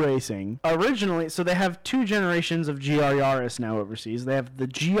Gazoo Racing originally. So they have two generations of GR Yaris now overseas. They have the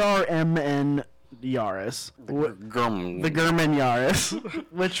GRMN Yaris, the German Yaris,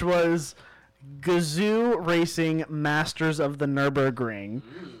 which was Gazoo Racing Masters of the Nürburgring,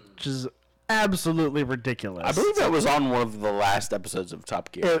 which is absolutely ridiculous. I believe that was on one of the last episodes of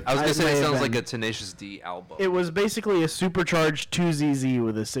Top Gear. I was gonna say may it have sounds been. like a Tenacious D album. It was basically a supercharged 2ZZ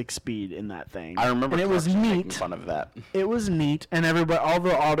with a 6-speed in that thing. I remember and it was Clarkson making neat. fun of that. It was neat, and all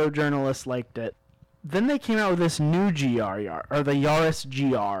the auto journalists liked it. Then they came out with this new or the Yaris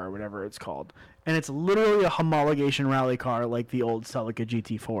GR, or whatever it's called. And it's literally a homologation rally car like the old Celica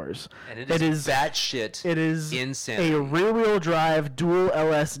GT4s. and it is batshit. It is insanity. a rear-wheel drive dual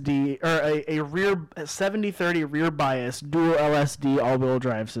LSD, or a rear 70-30 rear bias dual LSD all-wheel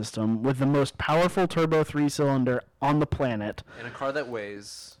drive system with the most powerful turbo 3-cylinder on the planet. in a car that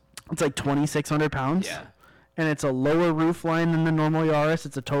weighs. It's like 2,600 pounds. Yeah. And it's a lower roof line than the normal Yaris.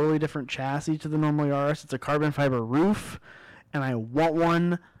 It's a totally different chassis to the normal Yaris. It's a carbon fiber roof. And I want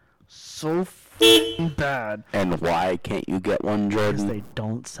one so bad. And why can't you get one, Because Jordan? they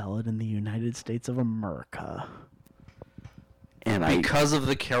don't sell it in the United States of America. And Because of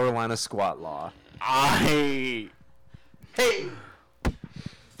the Carolina squat law. Hey,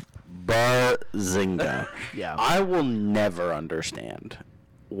 Bazinga. Yeah. I will never understand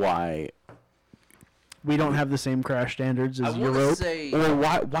why, We don't have the same crash standards I as want to Europe. say or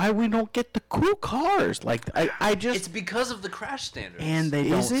why we don't get the cool cars. Like I just. it's because of the crash standards. And they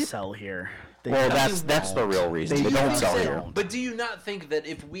Is don't it? sell here. They well, don't. that's the real reason. They They don't don't sell sell. here. But do you not think that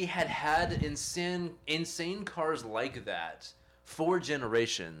if we had insane cars like that for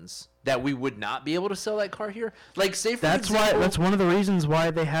generations, that we would not be able to sell that car here? Like, say for example, That's one of the reasons why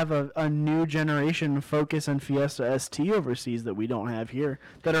they have a new generation Focus and Fiesta ST overseas that we don't have here,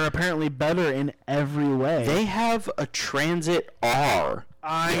 that are apparently better in every way. They have a Transit R.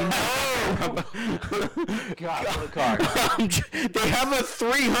 I know. God, what a car. They have a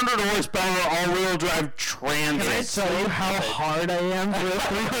 300 horsepower all-wheel drive Transit. Can I tell you how hard I am for a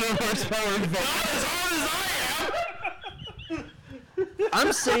 300 horsepower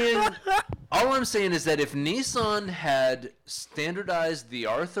I'm saying, all I'm saying is that if Nissan had standardized the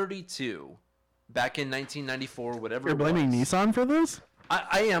R32 back in 1994, whatever You're it blaming was, Nissan for this?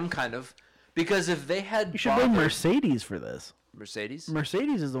 I am kind of, because if they had You should blame bothered- Mercedes for this. Mercedes.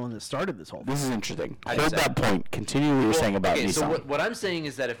 Mercedes is the one that started this whole thing. This is interesting. I Hold just- that point. Continue what you're saying about okay, Nissan. so what I'm saying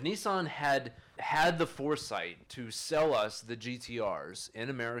is that if Nissan had the foresight to sell us the GTRs in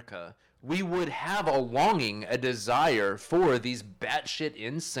America, we would have a longing, a desire for these batshit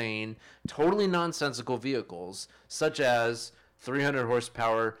insane, totally nonsensical vehicles, such as 300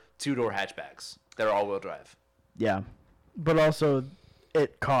 horsepower two-door hatchbacks that are all-wheel drive. Yeah. But also,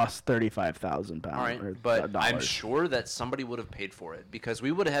 it costs £35,000. All right, or but I'm dollars. sure that somebody would have paid for it because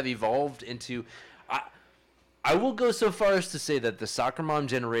we would have evolved into. I will go so far as to say that the soccer mom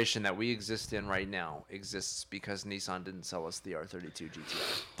generation that we exist in right now exists because Nissan didn't sell us the R32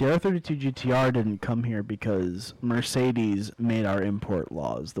 GTR. The R32 GTR didn't come here because Mercedes made our import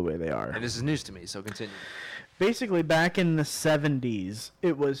laws the way they are. And this is news to me, so continue. Basically, back in the 70s,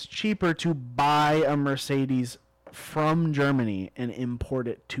 it was cheaper to buy a Mercedes from Germany and import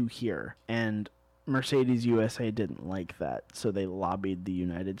it to here. And Mercedes USA didn't like that, so they lobbied the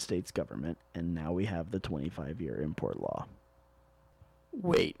United States government, and now we have the 25-year import law.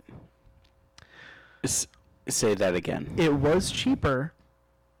 Wait. Say that again. It was cheaper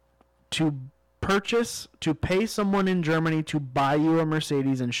to pay someone in Germany to buy you a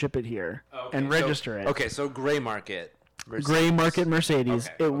Mercedes and ship it here and register it. Okay, so gray market. Gray market Mercedes,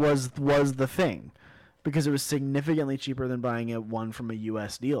 Okay, it was the thing, because it was significantly cheaper than buying one from a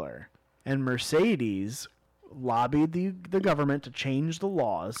U.S. dealer. And Mercedes lobbied the government to change the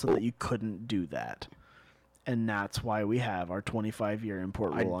laws so that you couldn't do that. And that's why we have our 25-year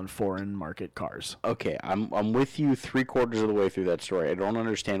import rule on foreign market cars. Okay, I'm with you 3/4 of the way through that story. I don't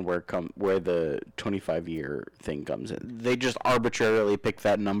understand where the 25-year thing comes in. They just arbitrarily pick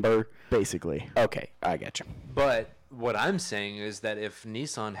that number. Basically. Okay, I get you. But what I'm saying is that if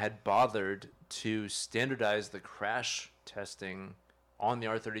Nissan had bothered to standardize the crash testing on the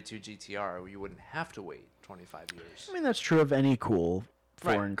R32 GTR, you wouldn't have to wait 25 years. I mean, that's true of any cool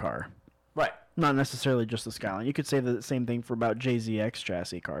Right. foreign car. Right. Not necessarily just the Skyline. You could say the same thing for about JZX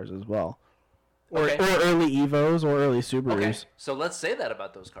chassis cars as well. Or, Okay. or early Evos or early Subarus. Okay, so let's say that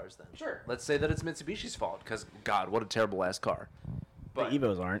about those cars then. Sure. Let's say that it's Mitsubishi's fault, because, God, what a terrible ass car. The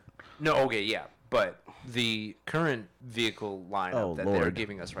Evos aren't. No, okay, yeah. But the current vehicle lineup Oh, that they're Lord.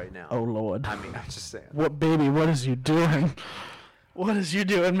 giving us right now. Oh, Lord. I mean, I'm just saying. What, baby, what is you doing? What is you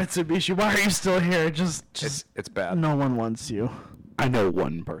doing, Mitsubishi? Why are you still here? Just It's bad. no one wants you. I know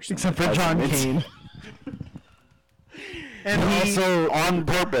one person. Except for that John has a Kane. And He he also, on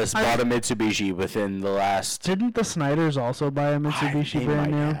purpose, I- bought a Mitsubishi within the last. didn't the Snyders also buy a Mitsubishi they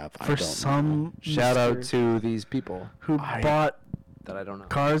brand might new have. I for don't some Shout out Mr. to these people who I- bought that I don't know.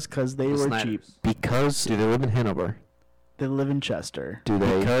 cars because they The were Snyders. cheap. Because Do they live in Hanover? They live in Chester. Do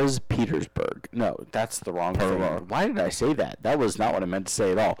they? Because Petersburg. No, that's the wrong thing. Why did I say that? That was not what I meant to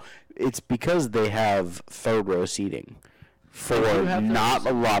say at all. It's because they have third row seating for do have third not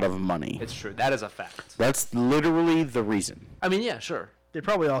row a lot of money. It's true. That is a fact. That's literally the reason. I mean, yeah, sure. They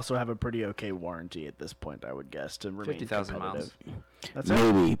probably also have a pretty okay warranty at this point, I would guess, to remain 50,000 competitive. miles. That's it.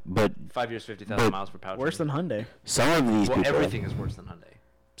 Maybe, but 5 years, 50,000 But miles per powertrain. Worse than Hyundai. some of these Well, people, everything is worse than Hyundai.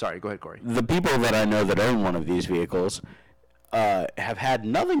 Sorry, go ahead, Corey. the people that I know that own one of these vehicles, have had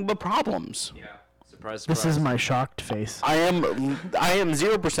nothing but problems. Yeah. Surprise, surprise. This is my shocked face. I am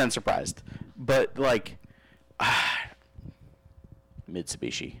 0% surprised, but like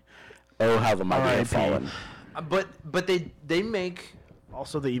Mitsubishi. Oh, how the mighty have R.I.P. fallen. But they make.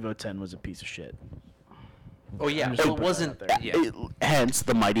 Also, the Evo 10 was a piece of shit. Oh yeah, I'm just so gonna it put that wasn't. out there. Yeah. Hence,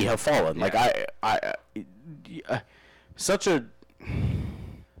 the mighty have fallen. Like such a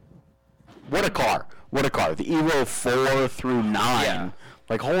what a car! What a car! The Evo 4 through 9. Yeah.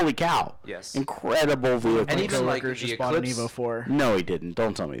 Like holy cow! Yes. Incredible vehicle. And even like Coworkers the just bought an Eclipse. Evo 4. no, he didn't.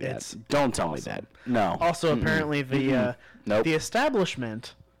 Don't tell me that. It's Don't tell me awesome. that. No. Also, apparently, Nope. the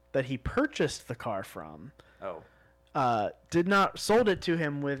establishment that he purchased the car from Oh. did not sold it to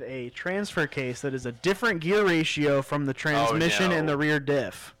him with a transfer case that is a different gear ratio from the transmission and no. the rear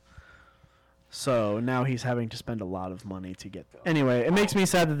diff. So now he's having to spend a lot of money to get. Anyway, it makes me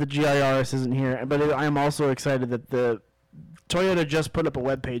sad that the GIRS isn't here, but I am also excited that the Toyota just put up a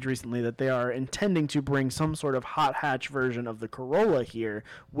webpage recently that they are intending to bring some sort of hot hatch version of the Corolla here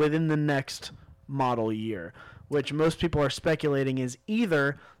within the next model year, which most people are speculating is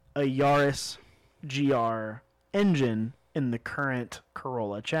either a Yaris GR engine in the current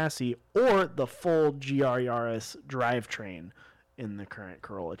Corolla chassis or the full GR Yaris drivetrain in the current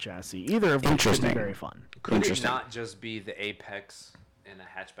Corolla chassis. Either of which could be Interesting. very fun. Could it Interesting. not just be the Apex in a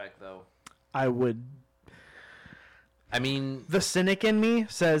hatchback though? I would. I mean, The cynic in me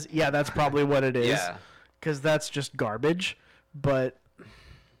says, yeah, that's probably what it is. yeah. Because that's just garbage. But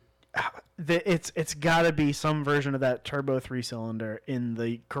it's got to be some version of that turbo 3-cylinder in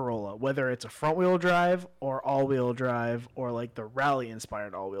the Corolla, whether it's a front-wheel drive or all-wheel drive or like the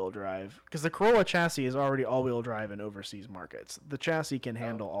Rally-inspired all-wheel drive. Because the Corolla chassis is already all-wheel drive in overseas markets. The chassis can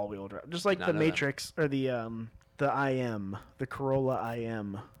handle all-wheel drive, just like Not the know that. Matrix or the IM, the Corolla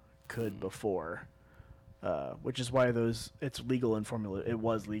IM could before. Which is why it's legal in Formula. It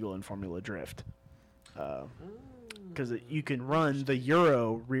was legal in Formula Drift, because you can run the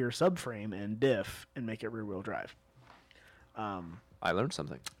Euro rear subframe and diff and make it rear-wheel drive. I learned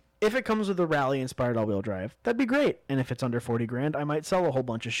something. If it comes with a rally-inspired all-wheel drive, that'd be great. And if it's under 40 grand, I might sell a whole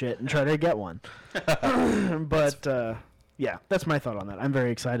bunch of shit and try to get one. But yeah, that's my thought on that. I'm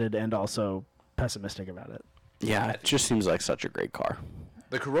very excited and also pessimistic about it. Yeah, it just seems like such a great car.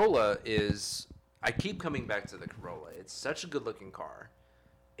 The Corolla is. I keep coming back to the Corolla. It's such a good-looking car.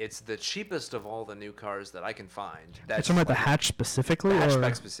 It's the cheapest of all the new cars that I can find. You're talking about the hatch specifically? The or?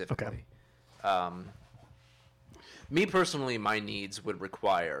 hatchback specifically. Me personally, my needs would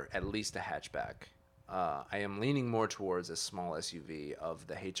require at least a hatchback. I am leaning more towards a small SUV of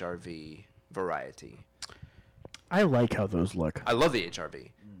the HRV variety. I like how those look. I love the HRV,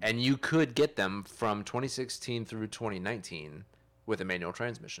 and you could get them from 2016 through 2019 with a manual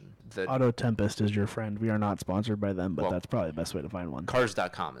transmission. The Auto Tempest is your friend. We are not sponsored by them, but Well, that's probably the best way to find one.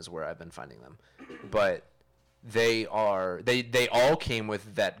 Cars.com is where I've been finding them, but they all came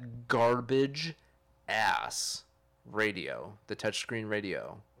with that garbage ass radio, the touchscreen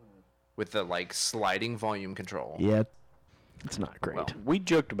radio, with the like sliding volume control. Yeah, it's not great. Well, We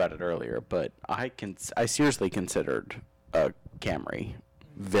joked about it earlier, but I seriously considered a Camry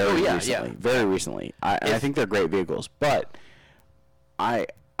very recently. Very recently. And I think they're great vehicles, but I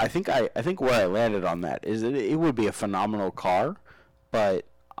think where I landed on that is that it would be a phenomenal car, but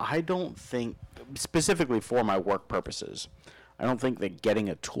I don't think, specifically for my work purposes, I don't think that getting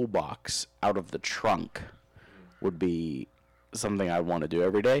a toolbox out of the trunk would be something I want to do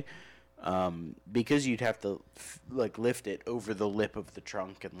every day. because you'd have to like lift it over the lip of the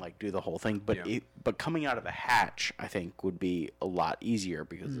trunk and like do the whole thing. But but coming out of a hatch, I think would be a lot easier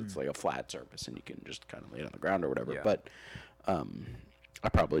because it's like a flat surface and you can just kind of lay it on the ground or whatever. Yeah. But I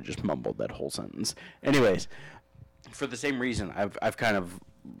probably just mumbled that whole sentence. Anyways, for the same reason, I've kind of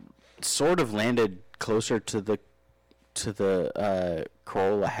sort of landed closer to the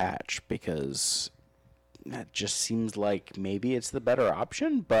Corolla hatch because that just seems like maybe it's the better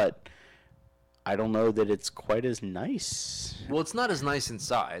option, but I don't know that it's quite as nice. Well, it's not as nice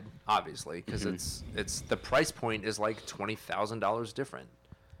inside, obviously, because it's the price point is like $20,000 different.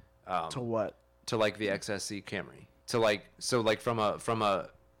 To what? To like the XSE Camry. To like from a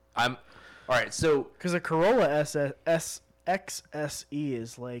I'm all right. So Because a Corolla XSE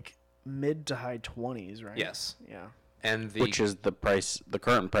is like mid to high 20s, right? yes, Yeah. and Which is the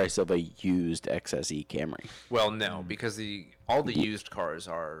current price of a used XSE Camry. well, no, because all the used cars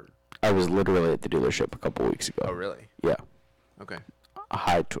are. I was literally at the dealership a couple weeks ago. Oh, really? Yeah, Okay. a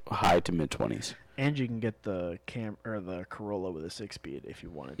high to mid 20s. And you can get the the Corolla with a 6-speed if you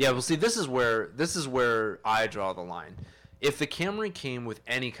wanted. Yeah. Well, see, this is where I draw the line. If the Camry came with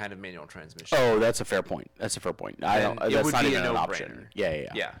any kind of manual transmission, Oh, that's a fair point. That's a fair point. I Then don't. it That's would not be even a an no-brainer. option.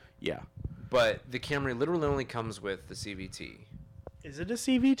 Yeah. yeah, but the Camry literally only comes with the CVT. Is it a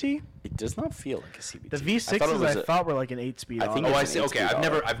CVT? It does not feel like a CVT. The V6s I thought were like an 8-speed. I think Oh, it's I an see. Okay, 8-speed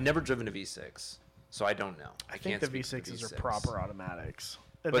auto. I've never driven a V6, so I don't know. I think can't the speak to V6s V6. are proper automatics.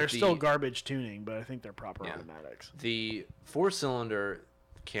 But They're still the- garbage tuning, but I think they're proper Yeah. automatics. The 4-cylinder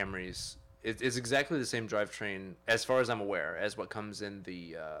Camrys is exactly the same drivetrain, as far as I'm aware, as what comes in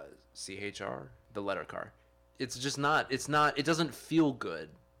the CHR, the letter car. It's just not. It's not. It doesn't feel good.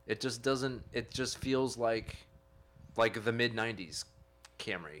 It just doesn't. It just feels like the mid '90s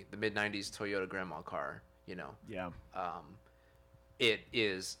Camry, the mid '90s Toyota grandma car. You know. Yeah. It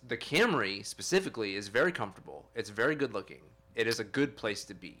is the Camry specifically is very comfortable. It's very good looking. It is a good place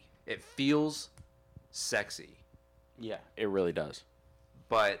to be. It feels sexy. Yeah, it really does.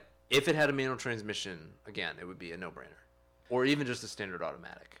 But if it had a manual transmission, again, it would be a no-brainer, or even just a standard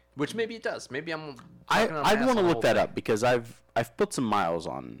automatic. Which maybe it does. Maybe I'm. I'd want to look that up because I've put some miles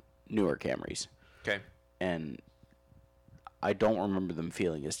on newer Camrys Okay. and I don't remember them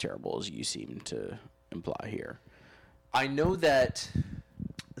feeling as terrible as you seem to imply here. I know that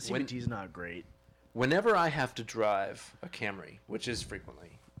The When- CVT is not great. whenever I have to drive a Camry, which is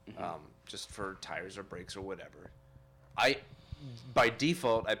frequently, just for tires or brakes or whatever, by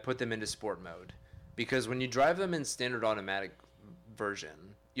default I put them into sport mode, because when you drive them in standard automatic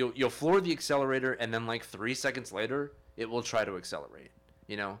version, you'll floor the accelerator and then like 3 seconds later it will try to accelerate.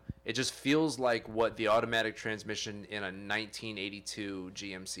 You know, it just feels like what the automatic transmission in a 1982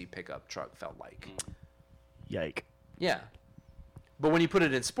 GMC pickup truck felt like. Yike. Yeah. But when you put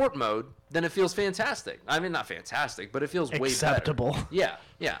it in sport mode, then it feels fantastic. I mean, not fantastic, but it feels way Acceptable. better. Yeah,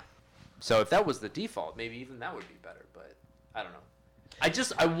 yeah. So if that was the default, maybe even that would be better, but I don't know.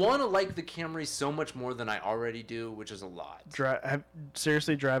 I want to like the Camry so much more than I already do, which is a lot.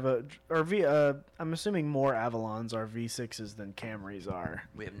 Seriously drive I'm assuming more Avalons are V6s than Camrys are.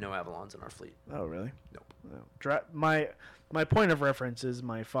 We have no Avalons in our fleet. Oh, really? Nope. No. My point of reference is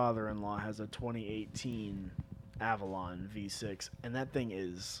my father-in-law has a 2018 Avalon V6, and that thing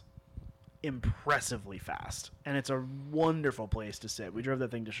is impressively fast, and it's a wonderful place to sit. We drove that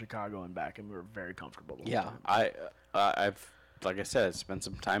thing to Chicago and back, and we were very comfortable. the whole Yeah, time. I've like I said, spent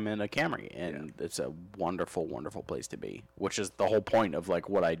some time in a Camry, and it's a wonderful, wonderful place to be. Which is the whole point of like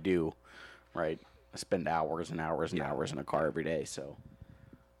what I do, right? I spend hours and hours and hours in a car every day, so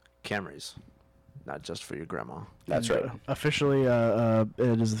Camrys, not just for your grandma. that's And, right. Officially,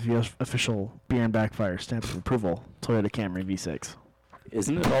 it is the official beer and backfire stamp of approval. Toyota Camry V6.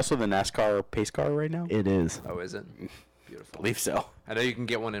 Isn't it also the NASCAR pace car right now? It is. Oh, is it? Beautiful. believe so. I know you can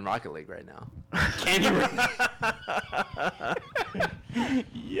get one in Rocket League right now. Can you?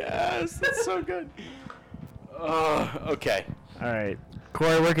 Yes, that's so good. Okay. All right,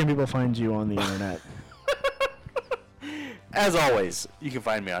 Corey, where can people find you on the internet? As always, you can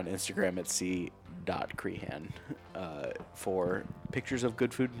find me on Instagram at c.crehan for pictures of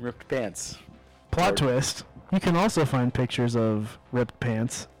good food and ripped pants. Plot Or- twist: you can also find pictures of ripped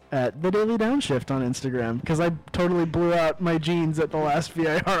pants at the Daily Downshift on Instagram, because I totally blew out my jeans at the last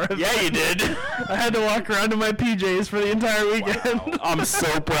VIR event. Yeah, you did. I had to walk around in my PJs for the entire weekend. I'm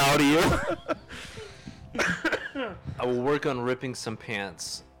so proud of you. I will work on ripping some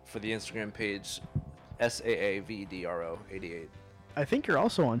pants for the Instagram page, SAAVDRO88. I think you're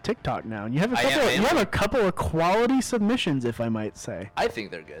also on TikTok now, and you have a I am, couple. I am. You have a couple of quality submissions, if I might say. I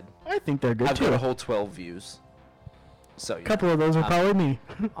think they're good. I think they're good I've too. got a whole 12 views. So A couple of those are probably me.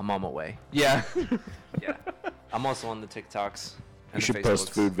 I'm on my way. Yeah. Yeah. I'm also on the TikToks. You And the should post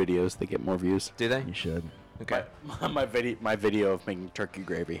Facebooks. food videos. They get more views. Do they? You should. Okay. My video of making turkey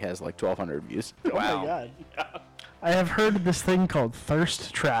gravy has like 1,200 views. Oh Wow. my god. I have heard of this thing called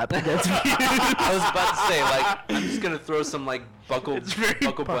Thirst Trap that gets views. I was about to say, like, I'm just gonna throw some like Buckle It's very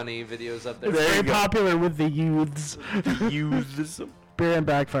Bunny videos up there. It's very popular with the youths. Use Beer and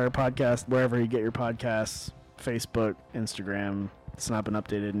Backfire podcast, wherever you get your podcasts, Facebook, Instagram. It's not been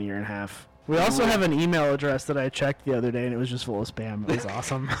updated in a year and a half. We also have an email address that I checked the other day, and it was just full of spam. It was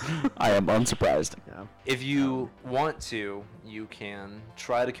awesome. I am unsurprised. Yeah. If you want to, you can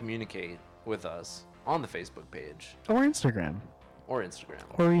try to communicate with us on the Facebook page Or Instagram. or Instagram.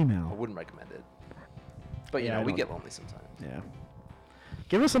 Or I email. wouldn't recommend it. But, you Yeah, know, I we don't- get lonely sometimes. Yeah.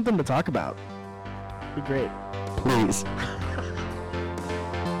 Give us something to talk about. Be great. Please.